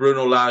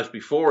Bruno Lage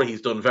before.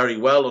 He's done very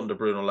well under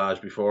Bruno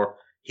Lage before.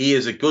 He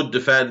is a good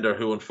defender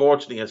who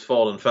unfortunately has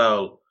fallen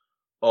foul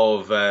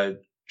of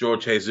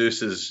Jorge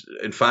Jesus's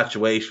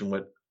infatuation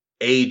with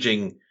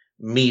aging,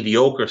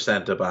 mediocre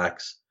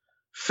centre-backs.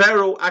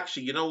 Ferro,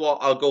 actually, you know what?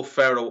 I'll go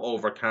Ferro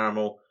over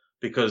Carmo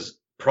because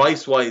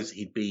price-wise,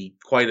 he'd be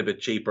quite a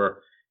bit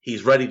cheaper.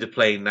 He's ready to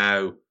play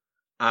now,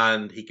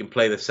 and he can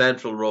play the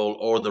central role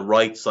or the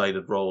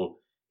right-sided role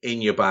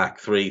in your back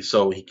three,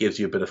 so he gives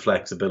you a bit of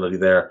flexibility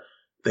there.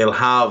 They'll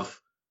have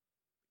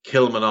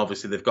Kilman,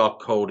 obviously. They've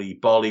got Cody.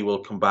 Bolly will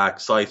come back.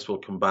 Seiss will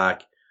come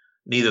back.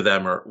 Neither of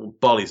them are...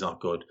 Bolly's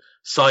not good.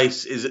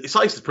 Seiss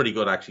is pretty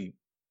good, actually,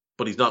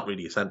 but he's not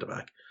really a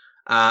centre-back.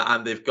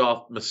 And they've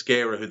got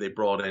Mosquera, who they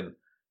brought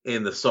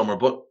in the summer.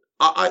 But,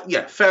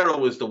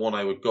 Ferro is the one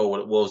I would go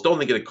with. It was. Don't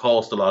think it'd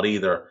cost a lot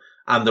either.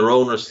 And their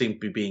owners seem to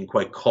be being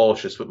quite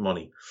cautious with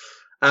money.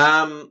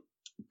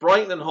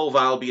 Brighton and Hove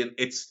Albion,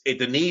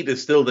 the need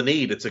is still the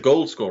need. It's a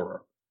goal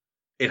scorer.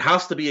 It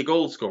has to be a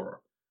goal scorer.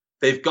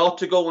 They've got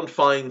to go and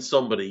find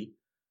somebody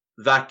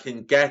that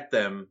can get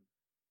them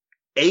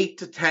 8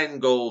 to 10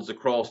 goals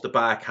across the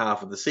back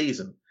half of the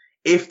season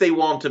if they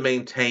want to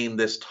maintain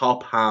this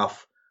top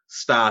half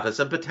status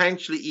and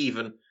potentially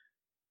even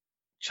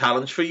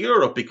challenge for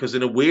Europe, because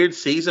in a weird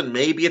season,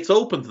 maybe it's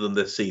open to them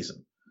this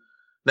season.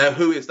 Now,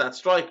 who is that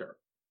striker?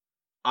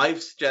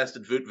 I've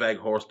suggested Wout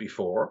Weghorst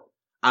before,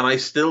 and I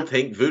still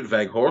think Wout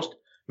Weghorst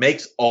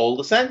makes all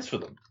the sense for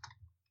them.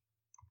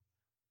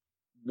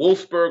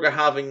 Wolfsburg are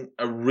having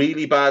a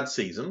really bad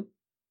season.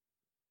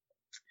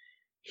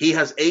 He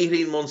has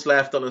 18 months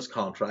left on his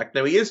contract.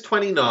 Now, he is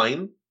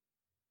 29,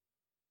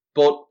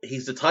 but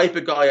he's the type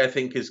of guy I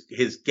think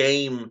his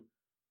game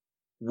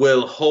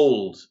will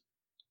hold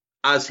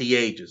as he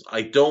ages.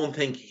 I don't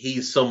think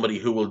he's somebody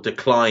who will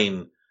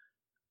decline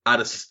at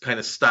a kind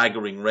of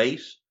staggering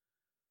rate.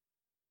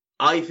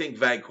 I think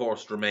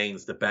Weghorst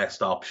remains the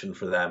best option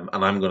for them,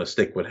 and I'm going to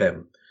stick with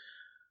him.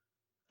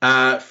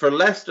 For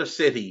Leicester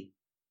City,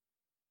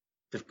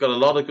 they've got a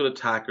lot of good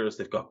attackers.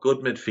 They've got good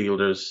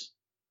midfielders.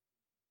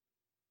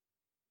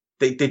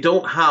 They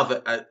don't have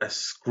a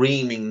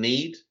screaming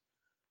need.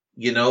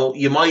 You know,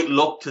 you might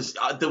look to...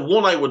 the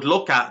one I would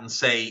look at and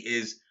say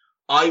is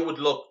I would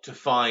look to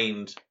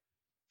find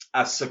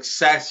a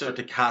successor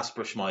to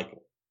Kasper Schmeichel.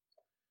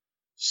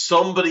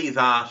 Somebody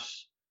that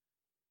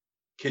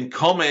can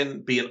come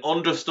in, be an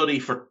understudy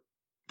for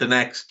the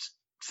next,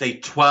 say,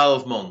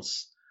 12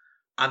 months.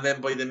 And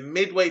then by the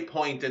midway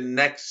point in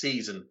next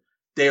season,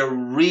 they're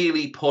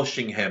really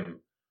pushing him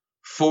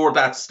for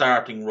that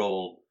starting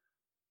role.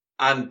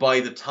 And by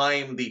the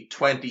time the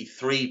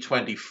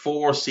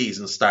 23-24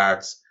 season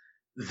starts,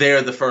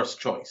 they're the first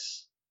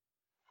choice.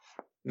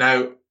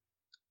 Now,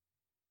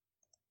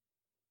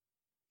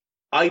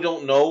 I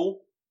don't know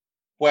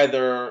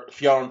whether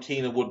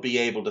Fiorentina would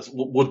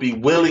be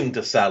willing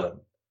to sell him.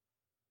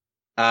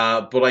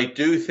 But I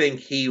do think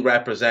he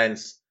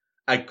represents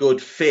a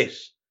good fit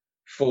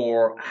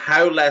for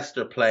how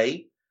Leicester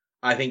play.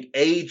 I think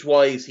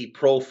age-wise he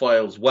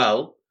profiles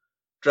well.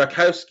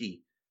 Drakowski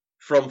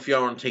from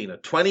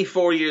Fiorentina,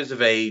 24 years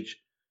of age,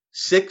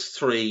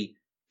 6'3",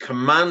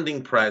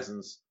 commanding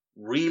presence,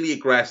 really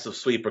aggressive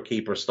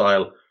sweeper-keeper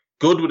style,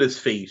 good with his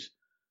feet.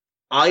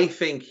 I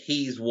think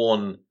he's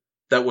one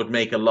that would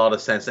make a lot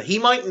of sense. Now, he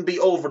mightn't be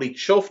overly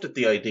chuffed at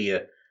the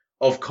idea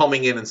of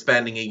coming in and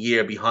spending a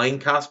year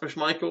behind Kasper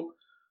Schmeichel,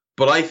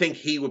 but I think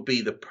he would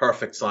be the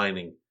perfect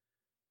signing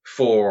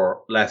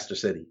for Leicester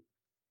City.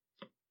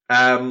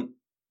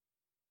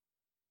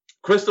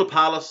 Crystal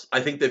Palace,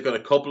 I think they've got a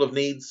couple of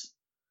needs.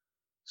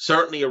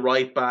 Certainly a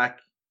right back.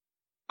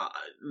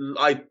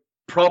 I'd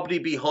probably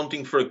be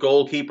hunting for a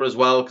goalkeeper as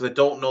well, because I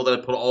don't know that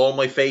I put all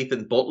my faith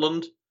in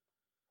Butland.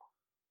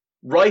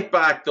 Right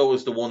back, though,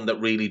 is the one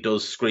that really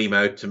does scream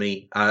out to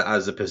me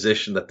as a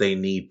position that they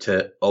need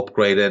to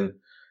upgrade in.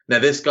 Now,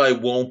 this guy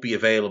won't be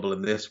available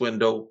in this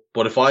window,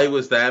 but if I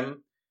was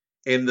them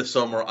in the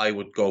summer, I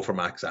would go for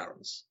Max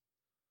Aarons.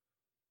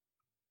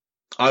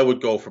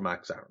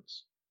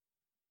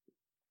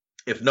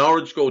 If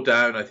Norwich go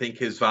down, I think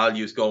his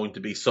value is going to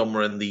be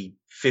somewhere in the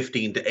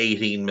 15 to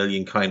 18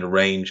 million kind of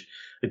range.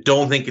 I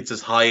don't think it's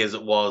as high as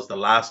it was the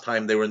last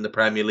time they were in the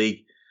Premier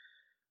League.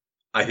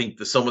 I think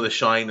some of the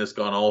shine has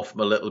gone off him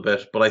a little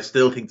bit, but I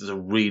still think there's a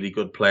really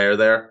good player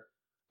there.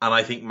 And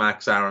I think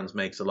Max Aarons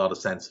makes a lot of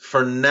sense.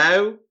 For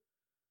now,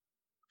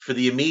 for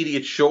the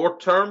immediate short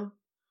term,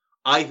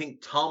 I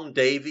think Tom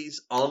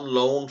Davies on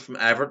loan from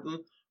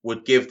Everton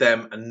would give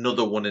them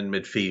another one in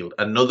midfield.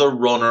 Another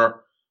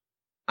runner,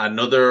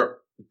 another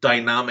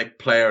dynamic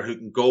player who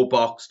can go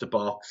box to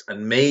box,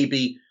 and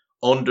maybe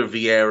under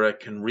Vieira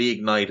can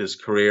reignite his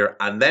career.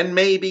 And then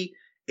maybe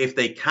if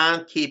they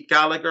can't keep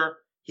Gallagher,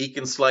 he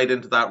can slide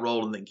into that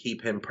role and then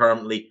keep him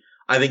permanently.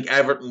 I think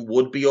Everton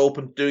would be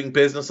open to doing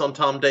business on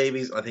Tom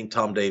Davies. I think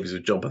Tom Davies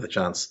would jump at the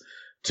chance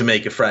to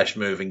make a fresh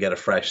move and get a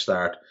fresh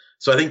start.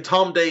 So I think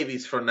Tom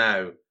Davies for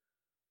now,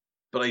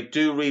 but I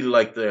do really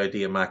like the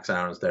idea of Max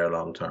Aarons there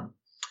long term.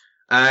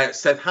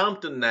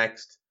 Southampton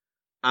next,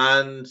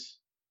 and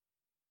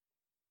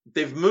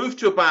they've moved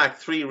to a back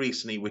three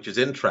recently, which is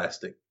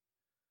interesting.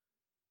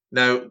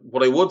 Now,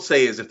 what I would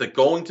say is if they're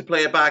going to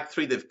play a back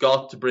three, they've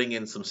got to bring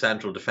in some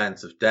central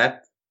defensive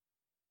depth.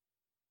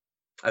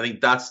 I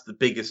think that's the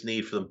biggest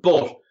need for them.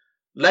 But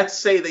let's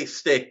say they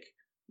stick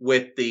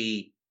with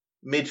the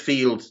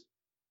midfield,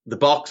 the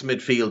box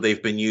midfield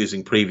they've been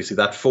using previously,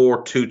 that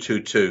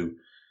 4-2-2-2.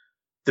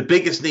 The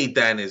biggest need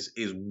then is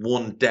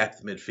one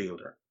depth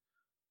midfielder.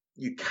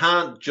 You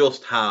can't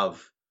just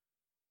have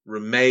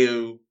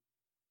Romeu,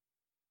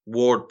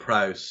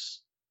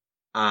 Ward-Prowse,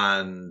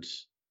 and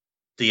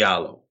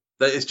Diallo.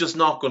 That is just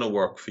not going to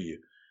work for you.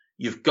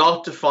 You've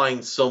got to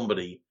find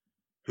somebody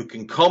who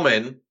can come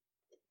in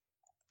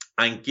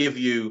and give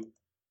you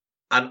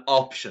an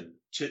option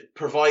to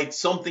provide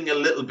something a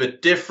little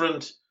bit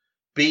different,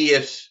 be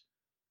it,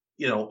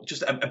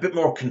 just a bit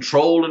more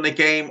control in the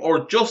game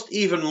or just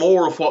even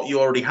more of what you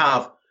already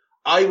have.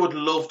 I would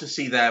love to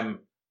see them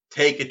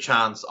take a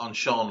chance on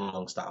Sean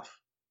Longstaff.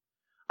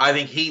 I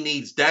think he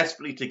needs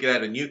desperately to get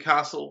out of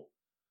Newcastle.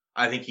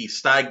 I think he's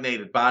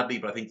stagnated badly,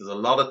 but I think there's a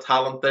lot of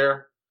talent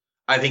there.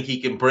 I think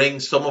he can bring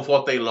some of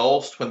what they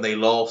lost when they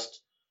lost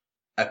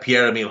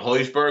Pierre-Emile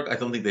Højbjerg. I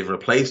don't think they've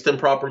replaced him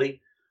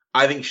properly.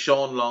 I think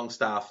Sean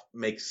Longstaff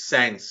makes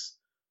sense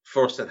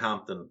for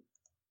Southampton.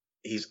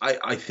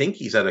 I think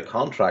he's out of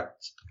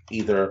contract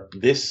either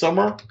this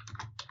summer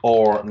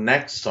or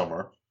next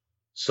summer.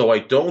 So I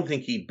don't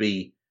think he'd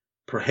be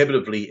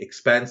prohibitively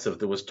expensive.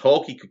 There was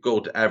talk he could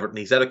go to Everton.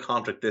 He's out of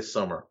contract this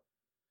summer.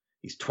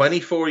 He's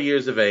 24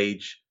 years of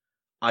age.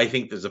 I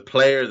think there's a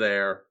player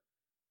there.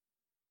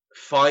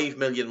 5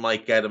 million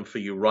might get him for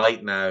you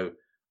right now.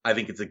 I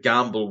think it's a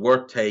gamble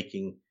worth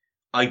taking.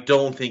 I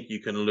don't think you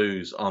can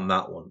lose on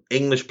that one.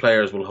 English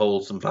players will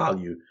hold some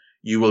value.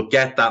 You will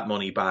get that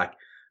money back.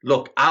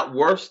 Look, at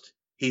worst,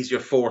 he's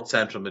your fourth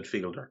central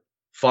midfielder.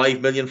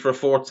 5 million for a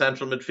fourth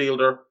central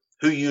midfielder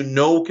who you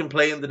know can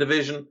play in the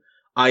division.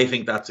 I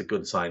think that's a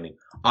good signing.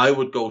 I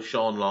would go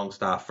Sean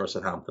Longstaff for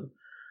Southampton.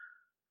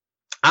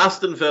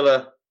 Aston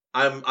Villa,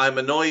 I'm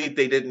annoyed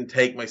they didn't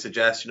take my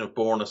suggestion of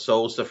Borna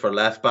Sosa for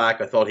left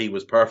back. I thought he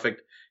was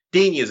perfect.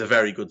 Digne is a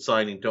very good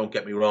signing, don't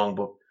get me wrong,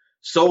 but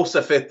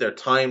Sosa fit their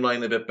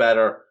timeline a bit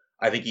better.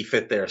 I think he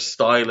fit their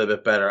style a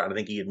bit better, and I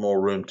think he had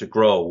more room to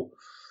grow.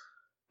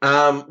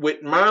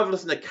 With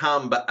Marvelous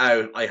Nakamba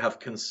out, I have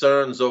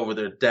concerns over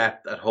their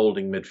depth at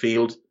holding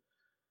midfield.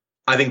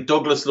 I think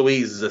Douglas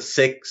Luiz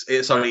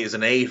is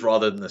an 8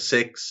 rather than a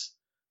 6.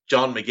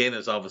 John McGinn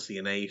is obviously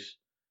an 8.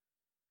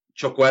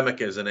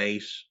 Chukwuemeka is an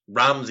 8.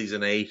 Ramsey's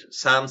an 8.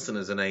 Sanson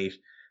is an 8.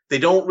 They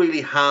don't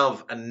really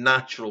have a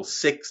natural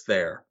 6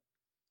 there,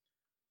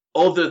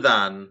 other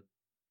than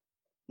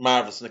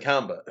Marvelous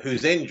Nakamba,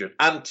 who's injured.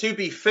 And to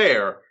be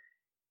fair,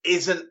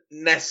 isn't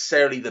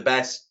necessarily the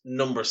best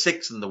number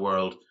 6 in the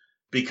world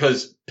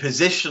because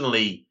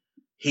positionally,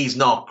 he's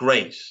not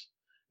great.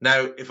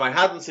 Now, if I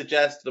hadn't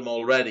suggested him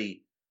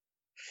already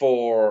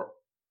for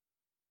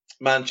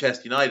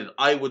Manchester United,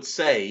 I would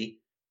say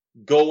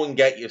go and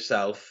get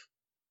yourself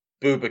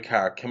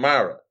Boubacar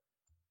Kamara.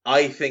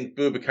 I think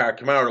Boubacar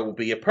Kamara will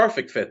be a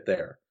perfect fit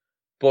there.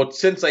 But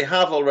since I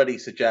have already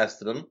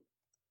suggested him,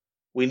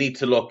 we need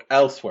to look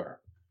elsewhere.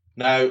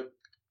 Now,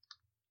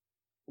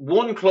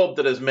 one club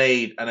that has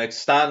made an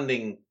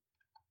outstanding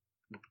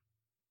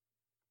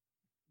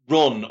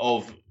run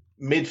of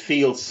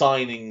midfield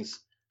signings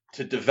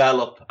to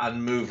develop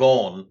and move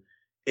on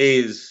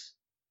is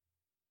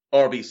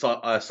RB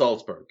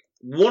Salzburg.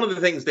 One of the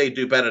things they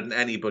do better than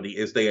anybody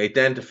is they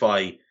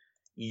identify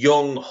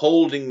young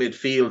holding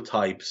midfield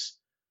types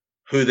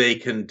who they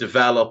can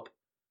develop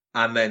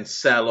and then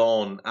sell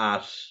on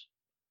at,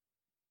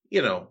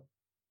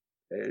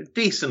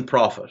 decent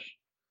profit.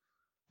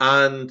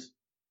 And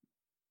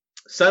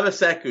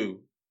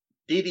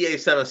Didier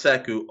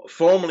Samassekou,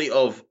 formerly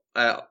of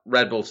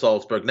Red Bull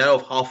Salzburg, now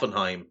of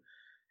Hoffenheim,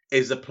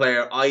 is a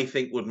player I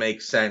think would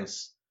make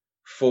sense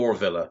for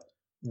Villa.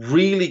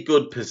 Really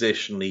good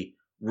positionally,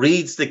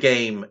 reads the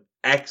game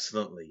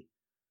excellently.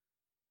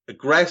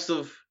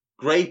 Aggressive,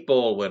 great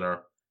ball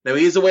winner. Now,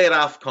 he is away at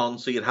AFCON,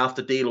 so you'd have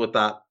to deal with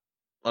that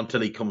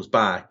until he comes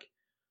back.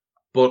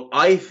 But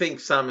I think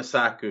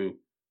Samassekou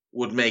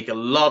would make a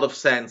lot of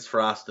sense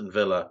for Aston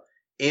Villa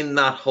in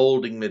that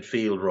holding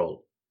midfield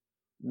role.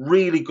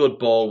 Really good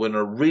ball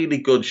winner, really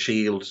good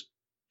shield,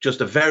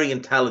 just a very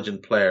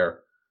intelligent player.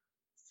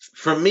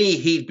 For me,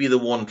 he'd be the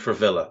one for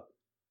Villa.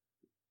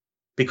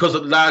 Because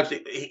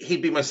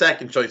he'd be my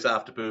second choice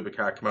after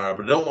Boubacar Kamara,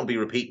 but I don't want to be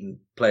repeating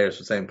players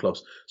for the same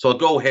clubs. So I'll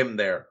go him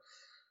there.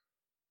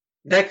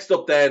 Next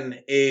up then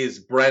is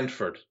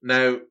Brentford.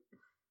 Now,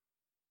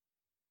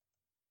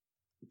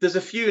 there's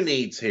a few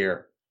needs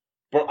here,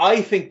 but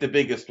I think the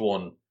biggest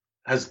one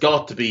has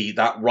got to be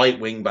that right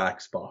wing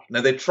back spot.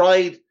 Now, they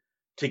tried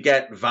to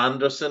get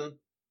Vanderson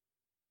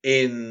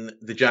in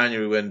the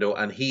January window,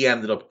 and he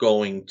ended up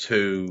going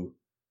to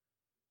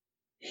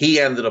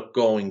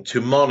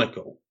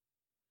Monaco.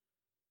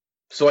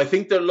 So I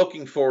think they're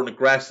looking for an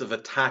aggressive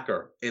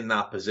attacker in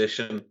that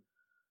position.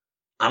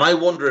 And I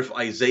wonder if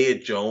Isaiah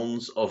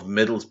Jones of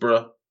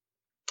Middlesbrough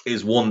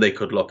is one they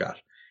could look at.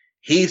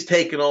 He's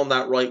taken on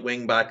that right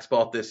wing back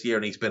spot this year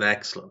and he's been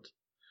excellent.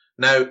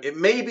 Now, it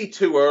may be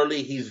too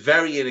early. He's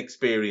very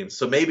inexperienced,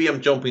 so maybe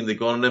I'm jumping the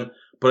gun on him,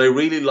 but I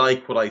really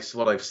like what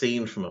I've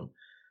seen from him.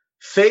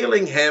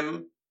 Failing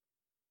him,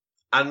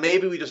 and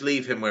maybe we just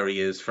leave him where he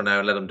is for now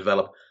and let him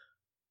develop.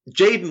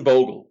 Jayden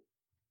Bogle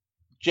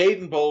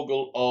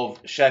of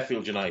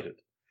Sheffield United.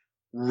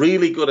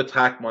 Really good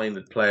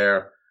attack-minded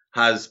player,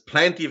 has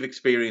plenty of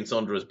experience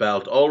under his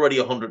belt, already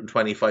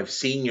 125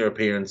 senior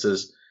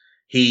appearances.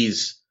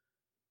 He's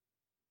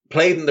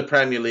played in the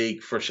Premier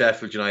League for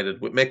Sheffield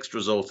United with mixed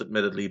results,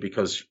 admittedly,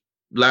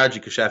 largely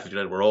because Sheffield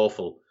United were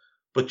awful.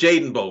 But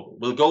Jayden Bogle,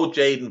 we'll go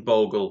Jayden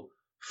Bogle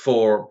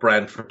for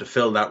Brentford to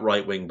fill that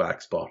right wing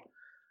back spot.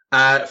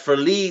 For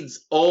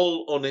Leeds,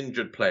 all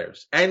uninjured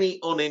players. Any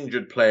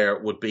uninjured player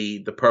would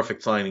be the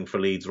perfect signing for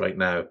Leeds right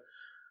now.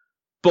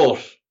 But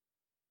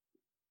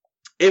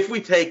if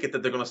we take it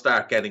that they're going to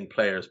start getting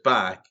players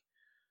back,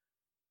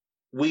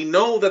 we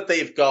know that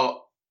they've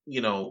got,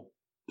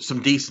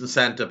 some decent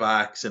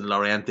centre-backs in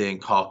Loriente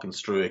and Koch and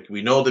Struijk.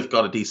 We know they've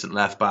got a decent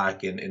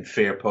left-back in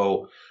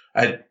Firpo,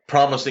 a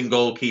promising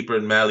goalkeeper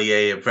in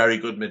Meslier, a very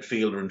good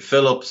midfielder in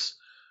Phillips.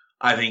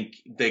 I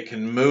think they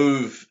can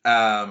move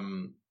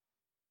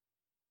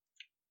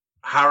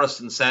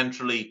Harrison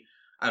centrally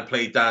and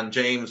play Dan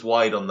James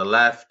wide on the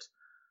left,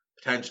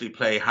 potentially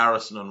play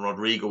Harrison and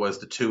Rodrigo as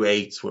the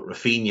 2/8s with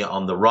Rafinha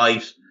on the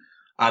right,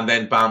 and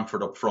then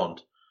Bamford up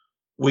front.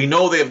 We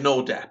know they have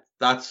no depth.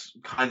 That's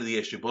kind of the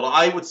issue. But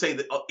I would say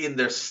that in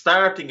their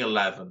starting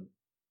 11,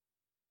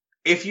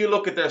 if you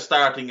look at their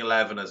starting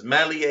 11 as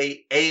Meslier,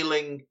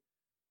 Ayling,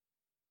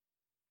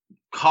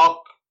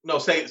 Koch,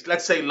 let's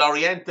say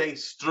Loriente,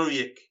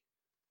 Struijk,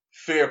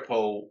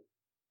 Firpo,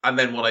 and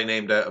then what I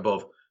named out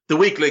above. The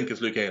weak link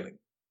is Luke Ayling.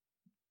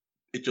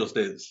 It just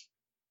is.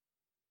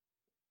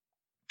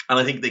 And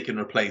I think they can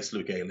replace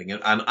Luke Ayling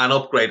and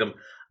upgrade him.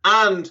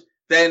 And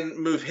then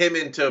move him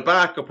into a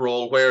backup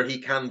role where he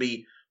can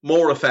be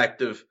more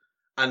effective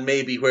and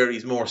maybe where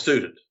he's more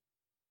suited.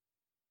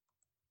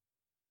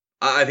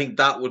 I think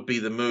that would be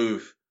the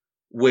move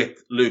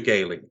with Luke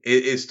Ayling,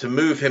 is to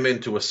move him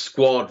into a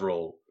squad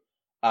role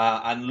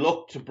and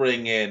look to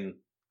bring in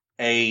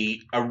a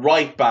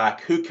right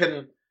back who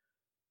can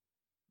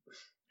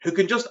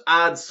just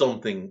add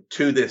something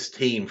to this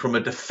team from a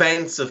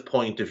defensive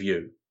point of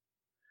view.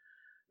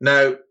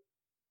 Now,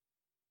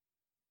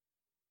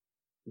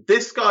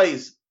 this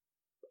guy's,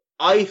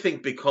 I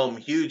think, become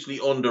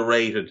hugely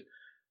underrated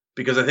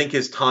because I think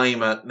his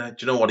time do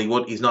you know what,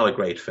 he's not a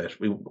great fit.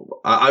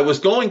 I was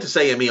going to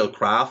say Emil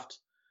Kraft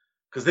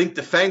because I think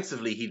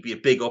defensively he'd be a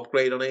big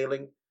upgrade on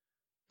Ayling,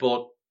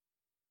 but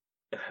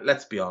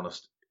let's be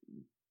honest,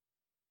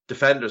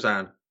 defenders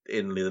aren't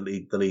in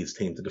the Leeds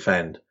team to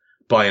defend,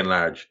 by and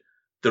large.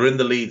 They're in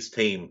the Leeds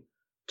team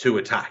to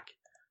attack,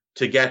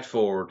 to get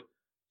forward,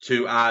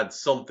 to add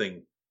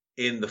something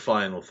in the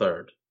final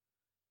third.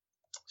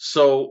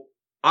 So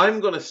I'm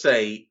going to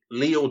say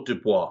Leo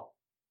Dubois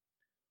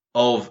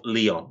of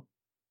Lyon.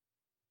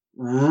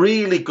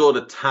 Really good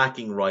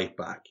attacking right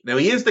back. Now,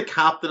 he is the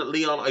captain at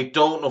Lyon. I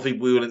don't know if he'd be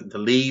willing to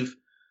leave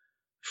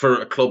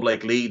for a club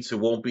like Leeds, who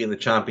won't be in the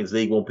Champions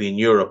League, won't be in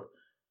Europe.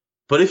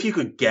 But if you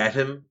could get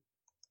him,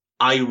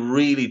 I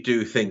really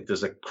do think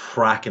there's a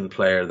cracking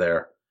player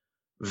there.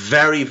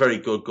 Very, very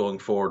good going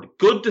forward.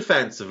 Good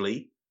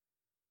defensively.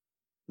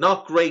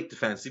 Not great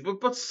defensively,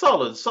 but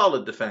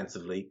solid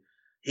defensively.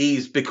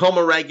 He's become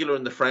a regular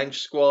in the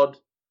French squad.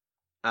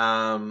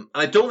 And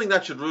I don't think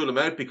that should rule him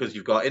out because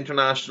you've got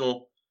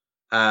international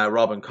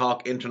Robin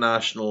Koch,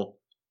 international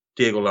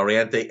Diego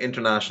Loriente,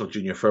 international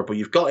Junior Firpo.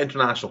 You've got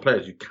international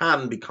players. You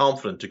can be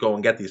confident to go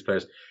and get these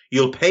players.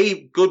 You'll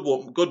pay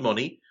good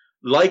money,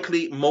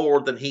 likely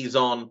more than he's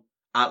on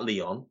at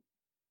Lyon.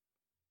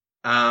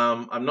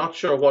 I'm not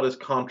sure what his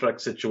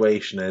contract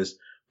situation is,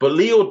 but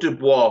Leo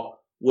Dubois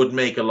would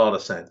make a lot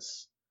of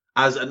sense.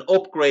 As an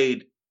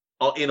upgrade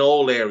in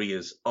all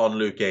areas on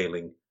Luke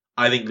Ayling,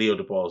 I think Leo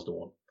Dubois is the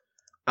one.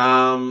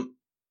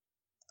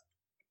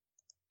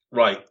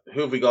 Right,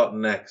 who have we got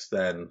next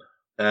then?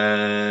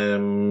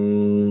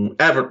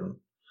 Everton.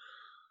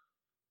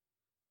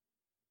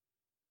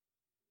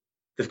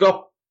 They've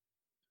got,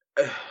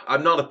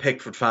 I'm not a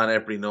Pickford fan,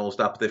 everybody knows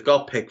that, but they've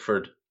got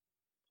Pickford.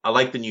 I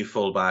like the new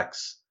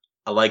fullbacks.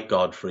 I like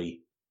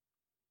Godfrey.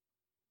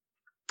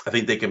 I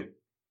think they can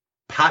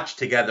patch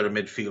together a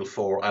midfield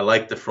four. I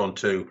like the front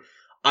two.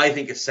 I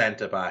think a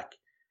centre-back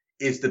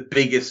is the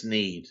biggest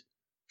need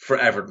for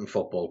Everton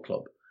Football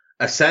Club.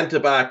 A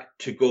centre-back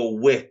to go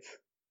with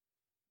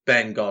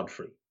Ben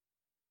Godfrey.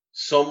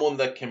 Someone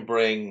that can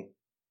bring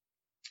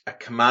a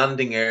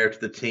commanding air to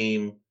the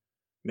team,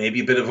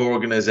 maybe a bit of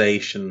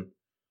organisation.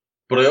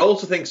 But I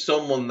also think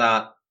someone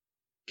that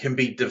can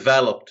be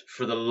developed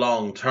for the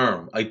long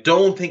term. I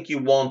don't think you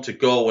want to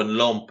go and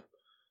lump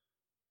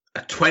a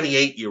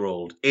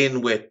 28-year-old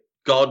in with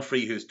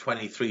Godfrey, who's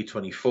 23,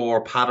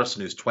 24,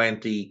 Patterson, who's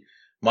 20,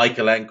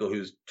 Michaelenko,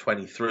 who's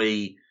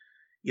 23.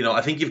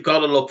 I think you've got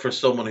to look for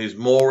someone who's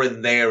more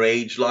in their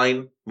age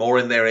line, more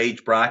in their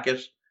age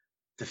bracket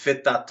to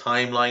fit that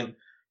timeline.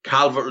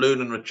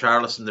 Calvert-Lewin and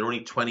Richarlison, they're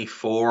only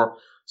 24.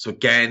 So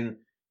again,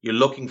 you're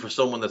looking for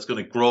someone that's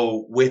going to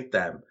grow with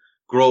them,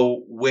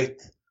 grow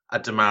with a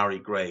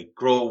Demarai Gray,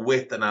 grow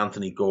with an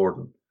Anthony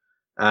Gordon.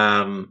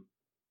 And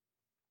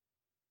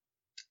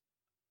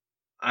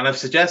I've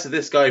suggested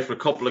this guy for a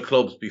couple of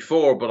clubs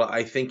before, but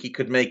I think he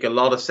could make a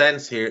lot of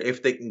sense here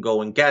if they can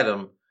go and get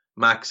him,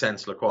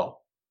 Maxence Lacroix.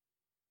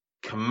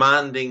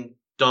 Commanding,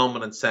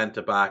 dominant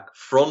centre-back,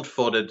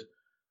 front-footed,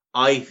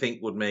 I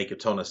think would make a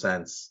ton of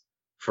sense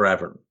for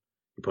Everton.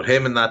 You put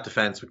him in that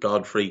defence with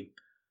Godfrey,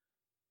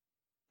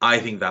 I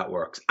think that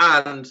works.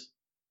 And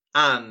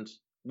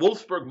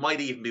Wolfsburg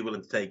might even be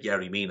willing to take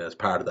Yerry Mina as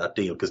part of that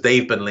deal because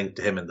they've been linked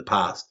to him in the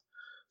past.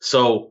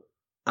 So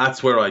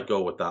that's where I'd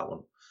go with that one.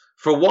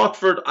 For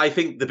Watford, I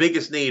think the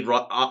biggest need,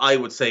 I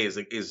would say, is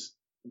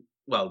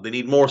they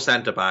need more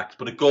centre-backs,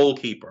 but a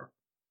goalkeeper.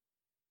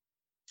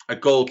 A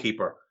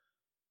goalkeeper.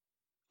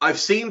 I've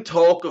seen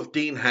talk of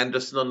Dean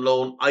Henderson on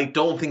loan. I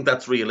don't think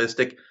that's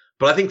realistic,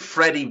 but I think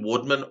Freddie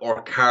Woodman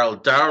or Carl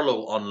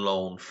Darlow on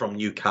loan from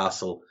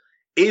Newcastle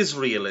is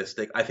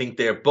realistic. I think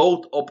they're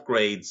both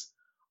upgrades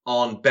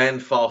on Ben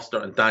Foster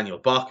and Daniel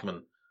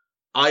Bachmann.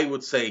 I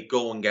would say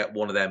go and get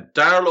one of them.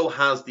 Darlow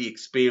has the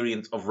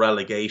experience of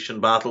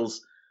relegation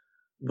battles.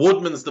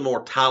 Woodman's the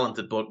more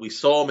talented, but we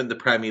saw him in the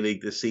Premier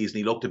League this season.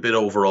 He looked a bit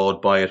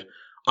overawed by it.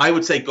 I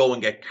would say go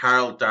and get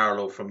Carl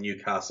Darlow from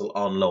Newcastle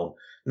on loan.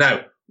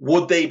 Now,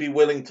 would they be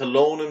willing to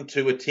loan him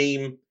to a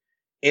team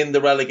in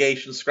the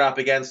relegation scrap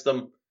against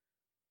them?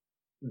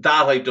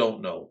 That I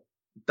don't know.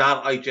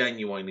 That I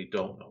genuinely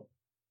don't know.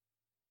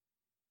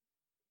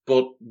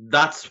 But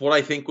that's what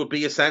I think would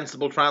be a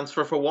sensible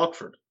transfer for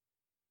Watford.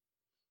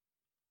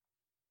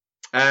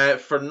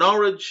 For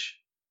Norwich,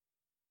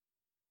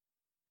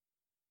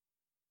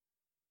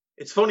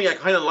 it's funny, I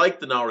kind of like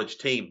the Norwich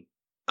team.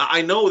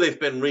 I know they've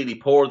been really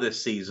poor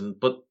this season,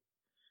 but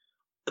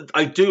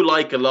I do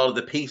like a lot of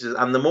the pieces.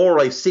 And the more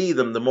I see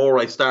them, the more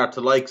I start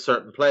to like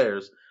certain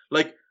players.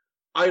 Like,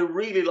 I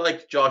really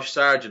liked Josh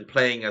Sargent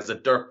playing as a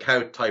Dirk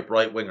Kuyt type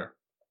right winger.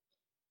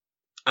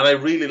 And I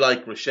really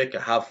like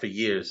Rashica, have for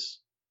years.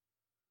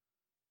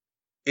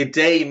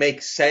 Ide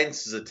makes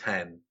sense as a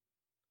 10.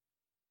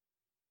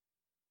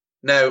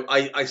 Now,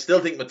 I still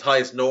think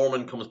Matthias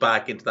Norman comes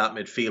back into that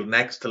midfield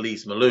next to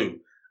Lise Malou,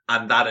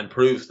 and that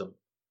improves them.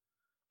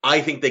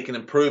 I think they can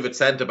improve at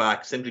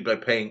centre-back simply by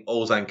paying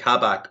Ozan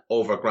Kabak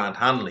over Grant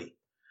Hanley.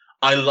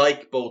 I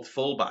like both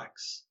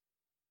fullbacks.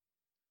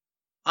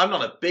 I'm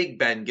not a big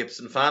Ben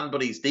Gibson fan,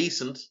 but he's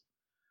decent.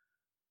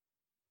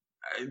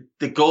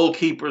 The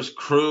goalkeepers,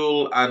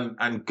 Krul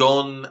and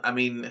Gunn. I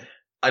mean,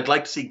 I'd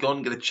like to see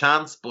Gunn get a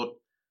chance, but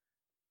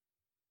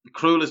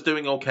Krul is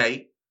doing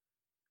okay.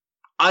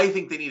 I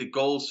think they need a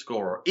goal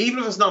scorer. Even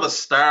if it's not a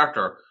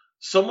starter,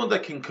 someone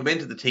that can come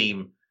into the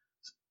team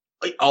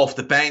off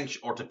the bench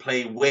or to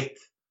play with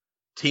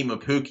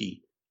Timo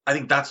Pukki. I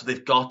think that's what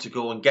they've got to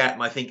go and get.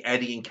 And I think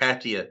Eddie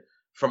Nketiah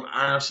from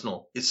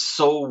Arsenal is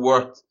so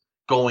worth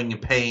going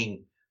and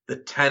paying the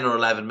 10 or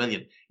 11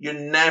 million. You're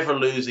never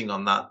losing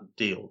on that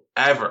deal,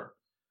 ever.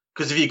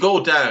 Because if you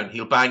go down,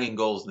 he'll bang in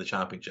goals in the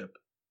Championship.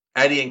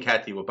 Eddie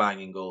Nketiah will bang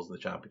in goals in the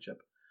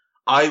Championship.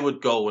 I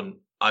would go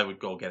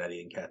get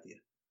Eddie Nketiah.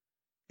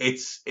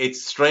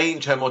 It's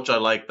strange how much I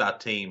like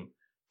that team,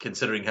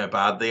 considering how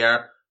bad they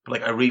are.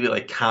 But I really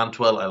like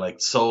Cantwell. I like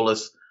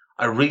Solis.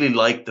 I really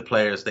like the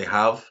players they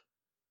have.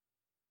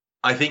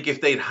 I think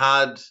if they'd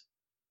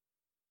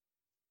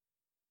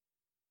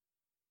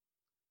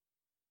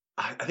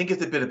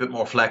been a bit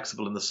more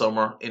flexible in the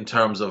summer in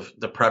terms of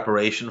the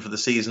preparation for the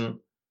season,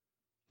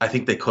 I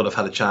think they could have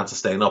had a chance of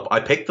staying up.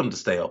 I picked them to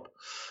stay up.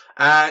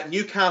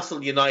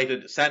 Newcastle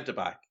United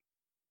centre-backs.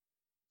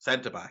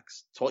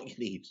 It's what you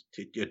need.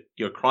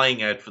 You're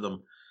crying out for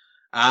them.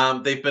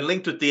 They've been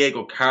linked with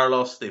Diego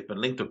Carlos. They've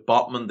been linked with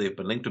Botman. They've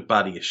been linked with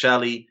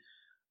Badiashile.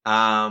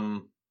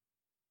 Can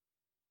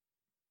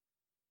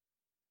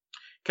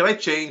I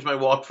change my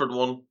Watford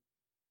one?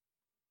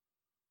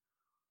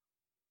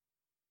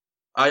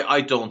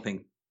 I don't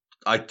think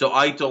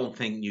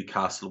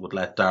Newcastle would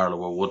let Darlow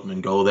or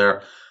Woodman go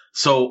there.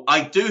 So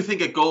I do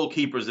think a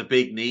goalkeeper is a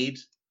big need,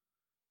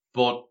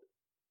 but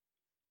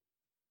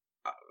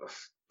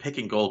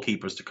picking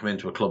goalkeepers to come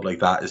into a club like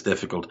that is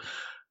difficult.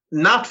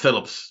 Nat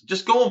Phillips,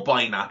 just go and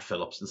buy Nat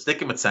Phillips and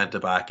stick him at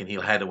centre-back and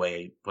he'll head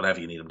away whatever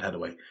you need him to head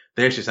away.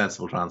 There's your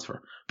sensible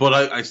transfer.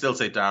 But I still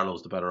say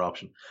Darlow's the better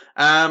option.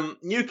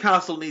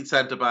 Newcastle need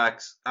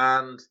centre-backs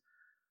and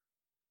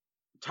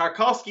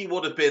Tarkowski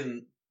would have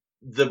been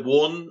the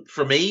one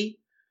for me,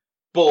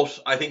 but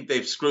I think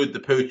they've screwed the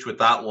pooch with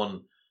that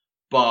one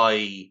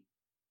by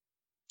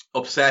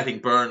upsetting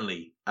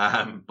Burnley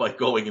by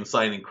going and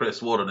signing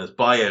Chris Wood on his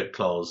buyout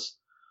clause.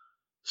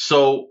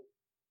 So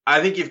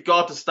I think you've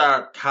got to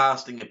start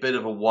casting a bit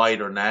of a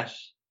wider net.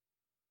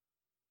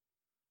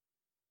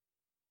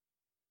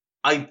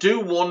 I do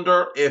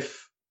wonder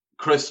if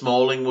Chris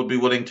Smalling would be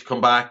willing to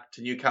come back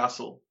to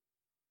Newcastle.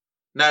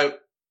 Now,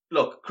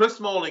 look, Chris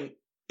Smalling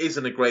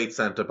isn't a great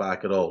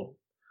centre-back at all.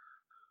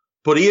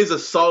 But he is a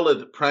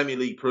solid Premier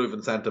League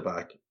proven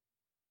centre-back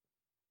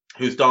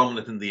who's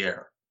dominant in the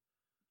air.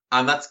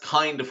 And that's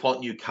kind of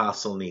what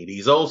Newcastle need.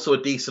 He's also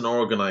a decent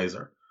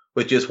organiser,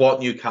 which is what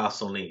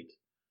Newcastle need.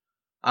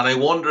 And I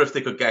wonder if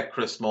they could get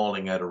Chris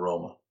Smalling out of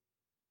Roma.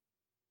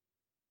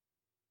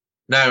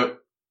 Now,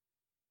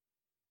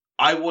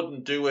 I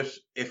wouldn't do it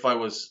if I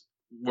was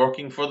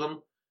working for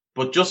them,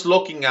 but just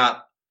looking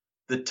at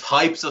the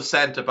types of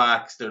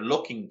centre-backs they're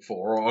looking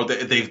for, or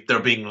they're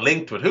being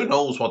linked with, who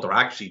knows what they're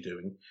actually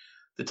doing,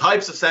 the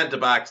types of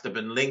centre-backs they've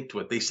been linked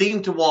with, they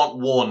seem to want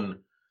one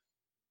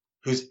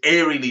who's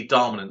aerially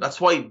dominant. That's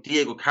why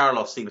Diego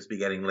Carlos seems to be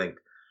getting linked.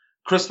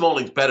 Chris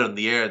Smalling's better in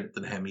the air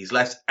than him. He's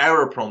less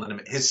error-prone than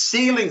him. His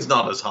ceiling's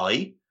not as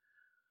high,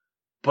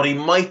 but he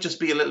might just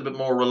be a little bit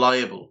more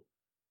reliable,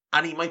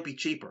 and he might be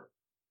cheaper.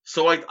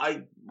 So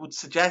I would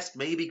suggest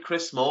maybe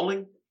Chris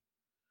Smalling.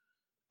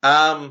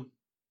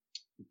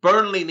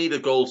 Burnley need a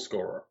goal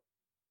scorer.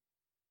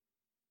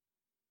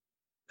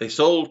 They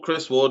sold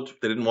Chris Wood.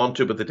 They didn't want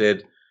to, but they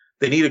did.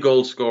 They need a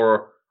goal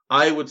scorer.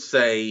 I would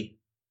say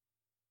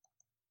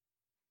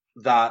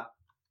that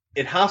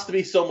it has to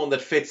be someone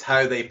that fits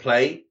how they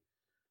play.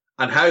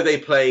 And how they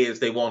play is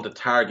they want a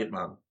target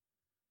man.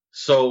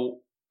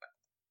 So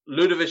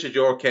Ludovic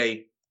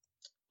Ajorque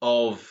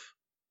of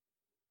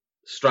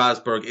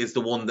Strasbourg is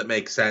the one that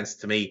makes sense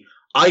to me.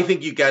 I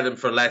think you get him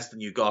for less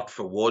than you got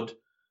for Wood.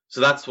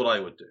 So that's what I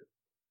would do.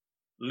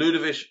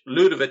 Ludovic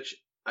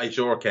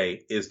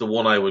Ajorque is the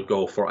one I would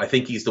go for. I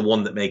think he's the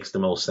one that makes the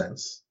most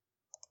sense.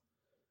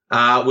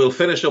 We'll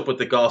finish up with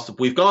the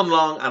gossip. We've gone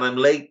long and I'm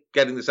late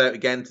getting this out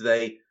again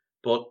today,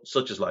 but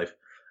such is life.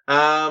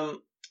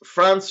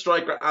 France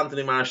striker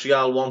Anthony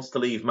Martial wants to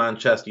leave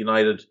Manchester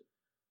United,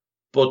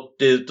 but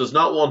does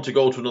not want to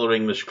go to another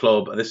English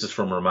club. And this is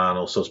from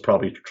Romano, so it's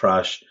probably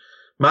trash.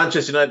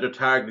 Manchester United are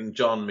targeting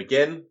John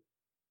McGinn.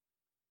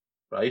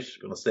 Right,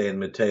 going to stay in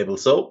mid-table.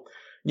 So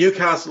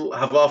Newcastle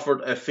have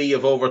offered a fee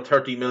of over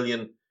 30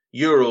 million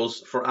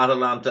euros for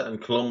Atalanta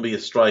and Colombia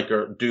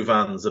striker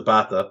Duvan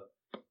Zapata.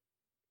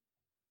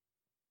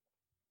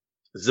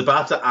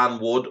 Zapata and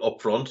Wood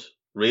up front,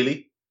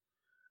 really.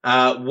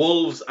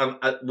 Wolves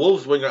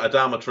winger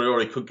Adama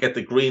Traore could get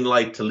the green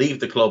light to leave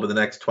the club in the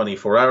next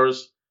 24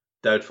 hours.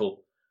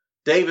 Doubtful.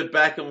 David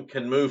Beckham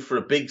can move for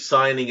a big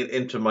signing at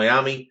Inter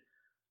Miami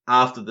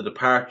after the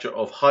departure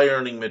of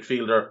high-earning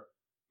midfielder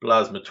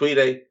Blas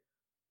Matuidi,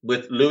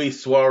 with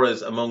Luis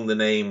Suarez among the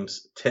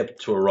names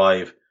tipped to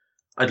arrive.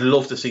 I'd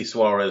love to see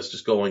Suarez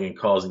just going and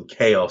causing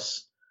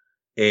chaos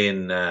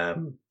in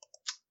the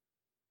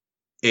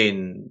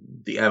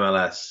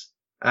MLS.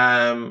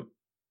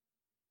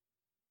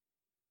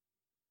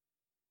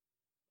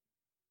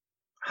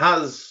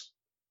 Has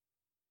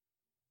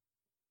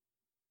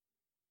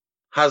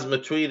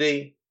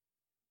Matuidi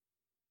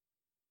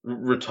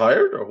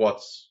retired or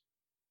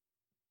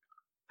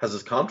has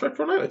his contract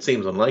run out? It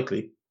seems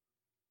unlikely.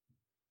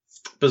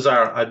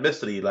 Bizarre. I'd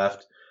missed that he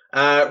left.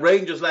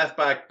 Rangers left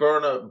back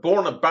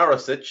Borna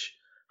Barisic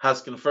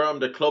has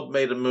confirmed a club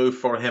made a move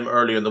for him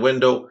earlier in the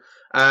window.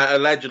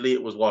 Allegedly,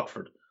 it was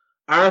Watford.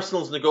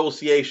 Arsenal's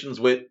negotiations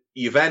with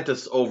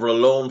Juventus over a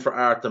loan for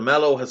Arthur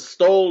Melo has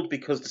stalled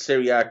because the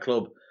Serie A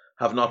club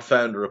have not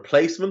found a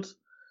replacement.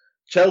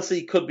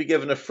 Chelsea could be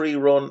given a free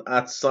run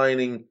at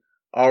signing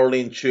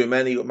Aurelien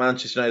Tchouameni, with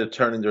Manchester United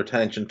turning their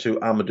attention to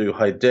Amadou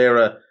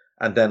Haidara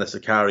and Dennis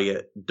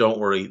Zakaria. Don't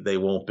worry, they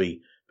won't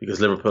be, because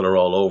Liverpool are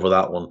all over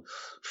that one.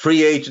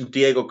 Free agent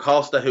Diego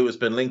Costa, who has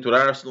been linked with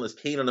Arsenal, is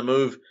keen on a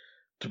move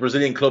to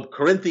Brazilian club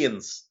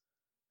Corinthians.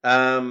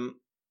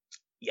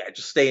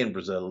 Just stay in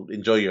Brazil.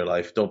 Enjoy your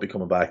life. Don't be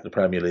coming back to the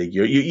Premier League.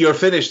 You're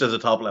finished as a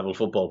top-level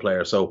football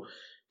player, so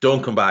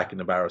don't come back and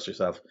embarrass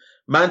yourself.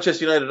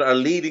 Manchester United are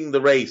leading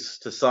the race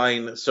to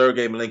sign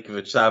Sergei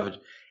Milinkovic-Savic.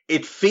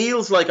 It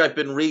feels like I've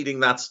been reading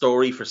that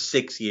story for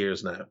 6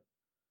 years now,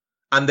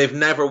 and they've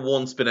never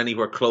once been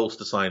anywhere close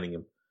to signing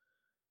him.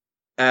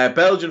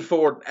 Belgian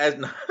forward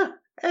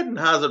Eden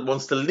Hazard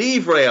wants to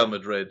leave Real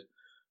Madrid,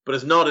 but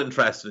is not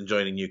interested in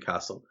joining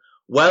Newcastle.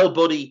 Well,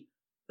 buddy,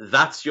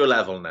 that's your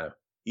level now.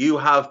 You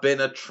have been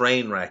a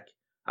train wreck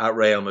at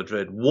Real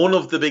Madrid, one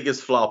of the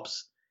biggest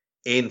flops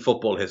in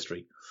football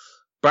history.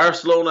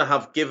 Barcelona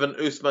have given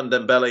Ousmane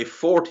Dembele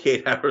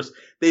 48 hours.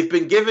 They've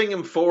been giving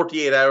him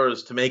 48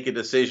 hours to make a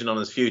decision on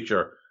his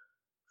future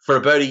for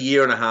about a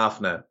year and a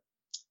half now.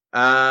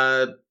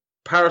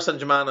 Paris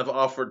Saint-Germain have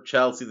offered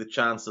Chelsea the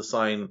chance to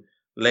sign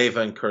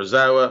Layvin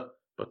Kurzawa,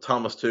 but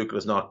Thomas Tuchel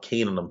is not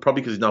keen on him,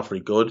 probably because he's not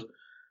very good.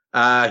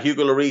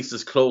 Hugo Lloris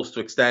is close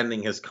to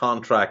extending his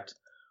contract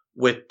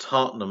with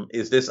Tottenham.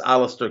 Is this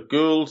Alistair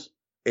Gould?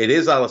 It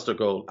is Alistair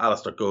Gould.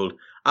 Alistair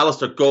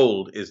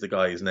Gould is the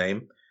guy's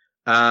name.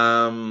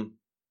 Look,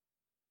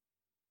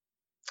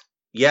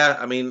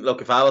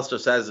 if Alistair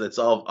says it, it's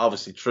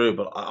obviously true,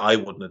 but I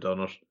wouldn't have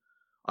done it.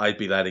 I'd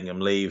be letting him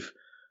leave.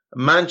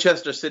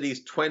 Manchester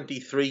City's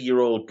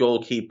 23-year-old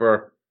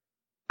goalkeeper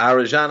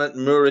Arajanet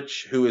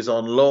Muric, who is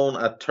on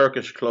loan at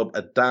Turkish club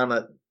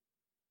Adana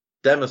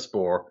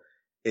Demirspor,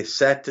 is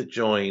set to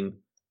join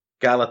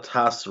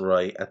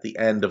Galatasaray at the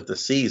end of the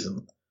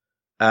season.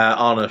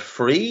 On a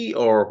free,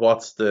 or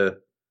what's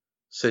the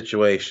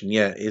situation?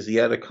 Yeah, is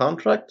he out of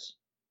contract?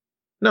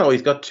 No,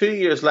 he's got 2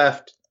 years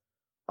left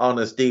on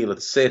his deal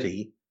at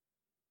City.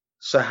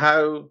 So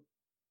how,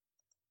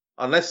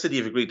 unless City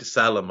have agreed to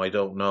sell him, I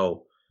don't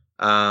know.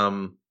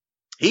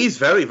 He's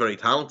very, very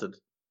talented.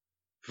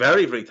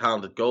 Very, very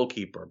talented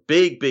goalkeeper.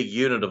 Big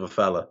unit of a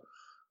fella.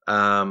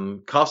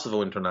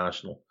 Kosovo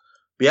international.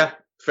 But yeah,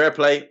 fair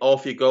play.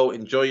 Off you go.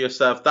 Enjoy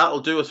yourself. That'll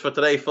do us for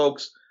today,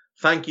 folks.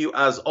 Thank you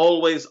as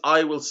always.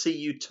 I will see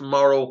you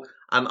tomorrow.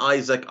 And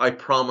Isaac, I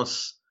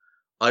promise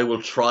I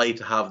will try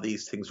to have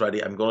these things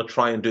ready. I'm going to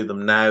try and do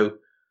them now.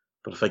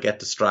 But if I get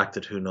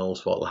distracted, who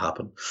knows what will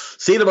happen.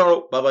 See you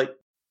tomorrow. Bye-bye.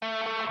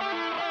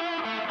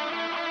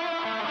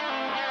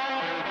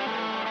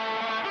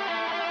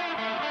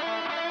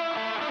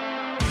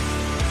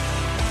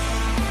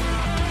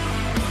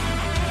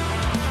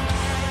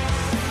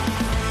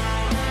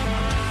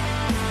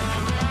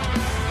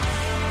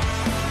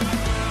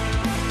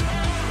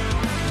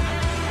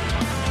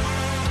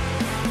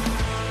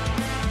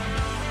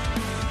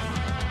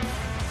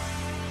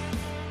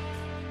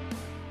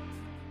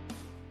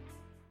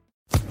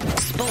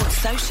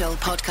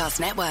 Podcast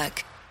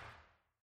Network.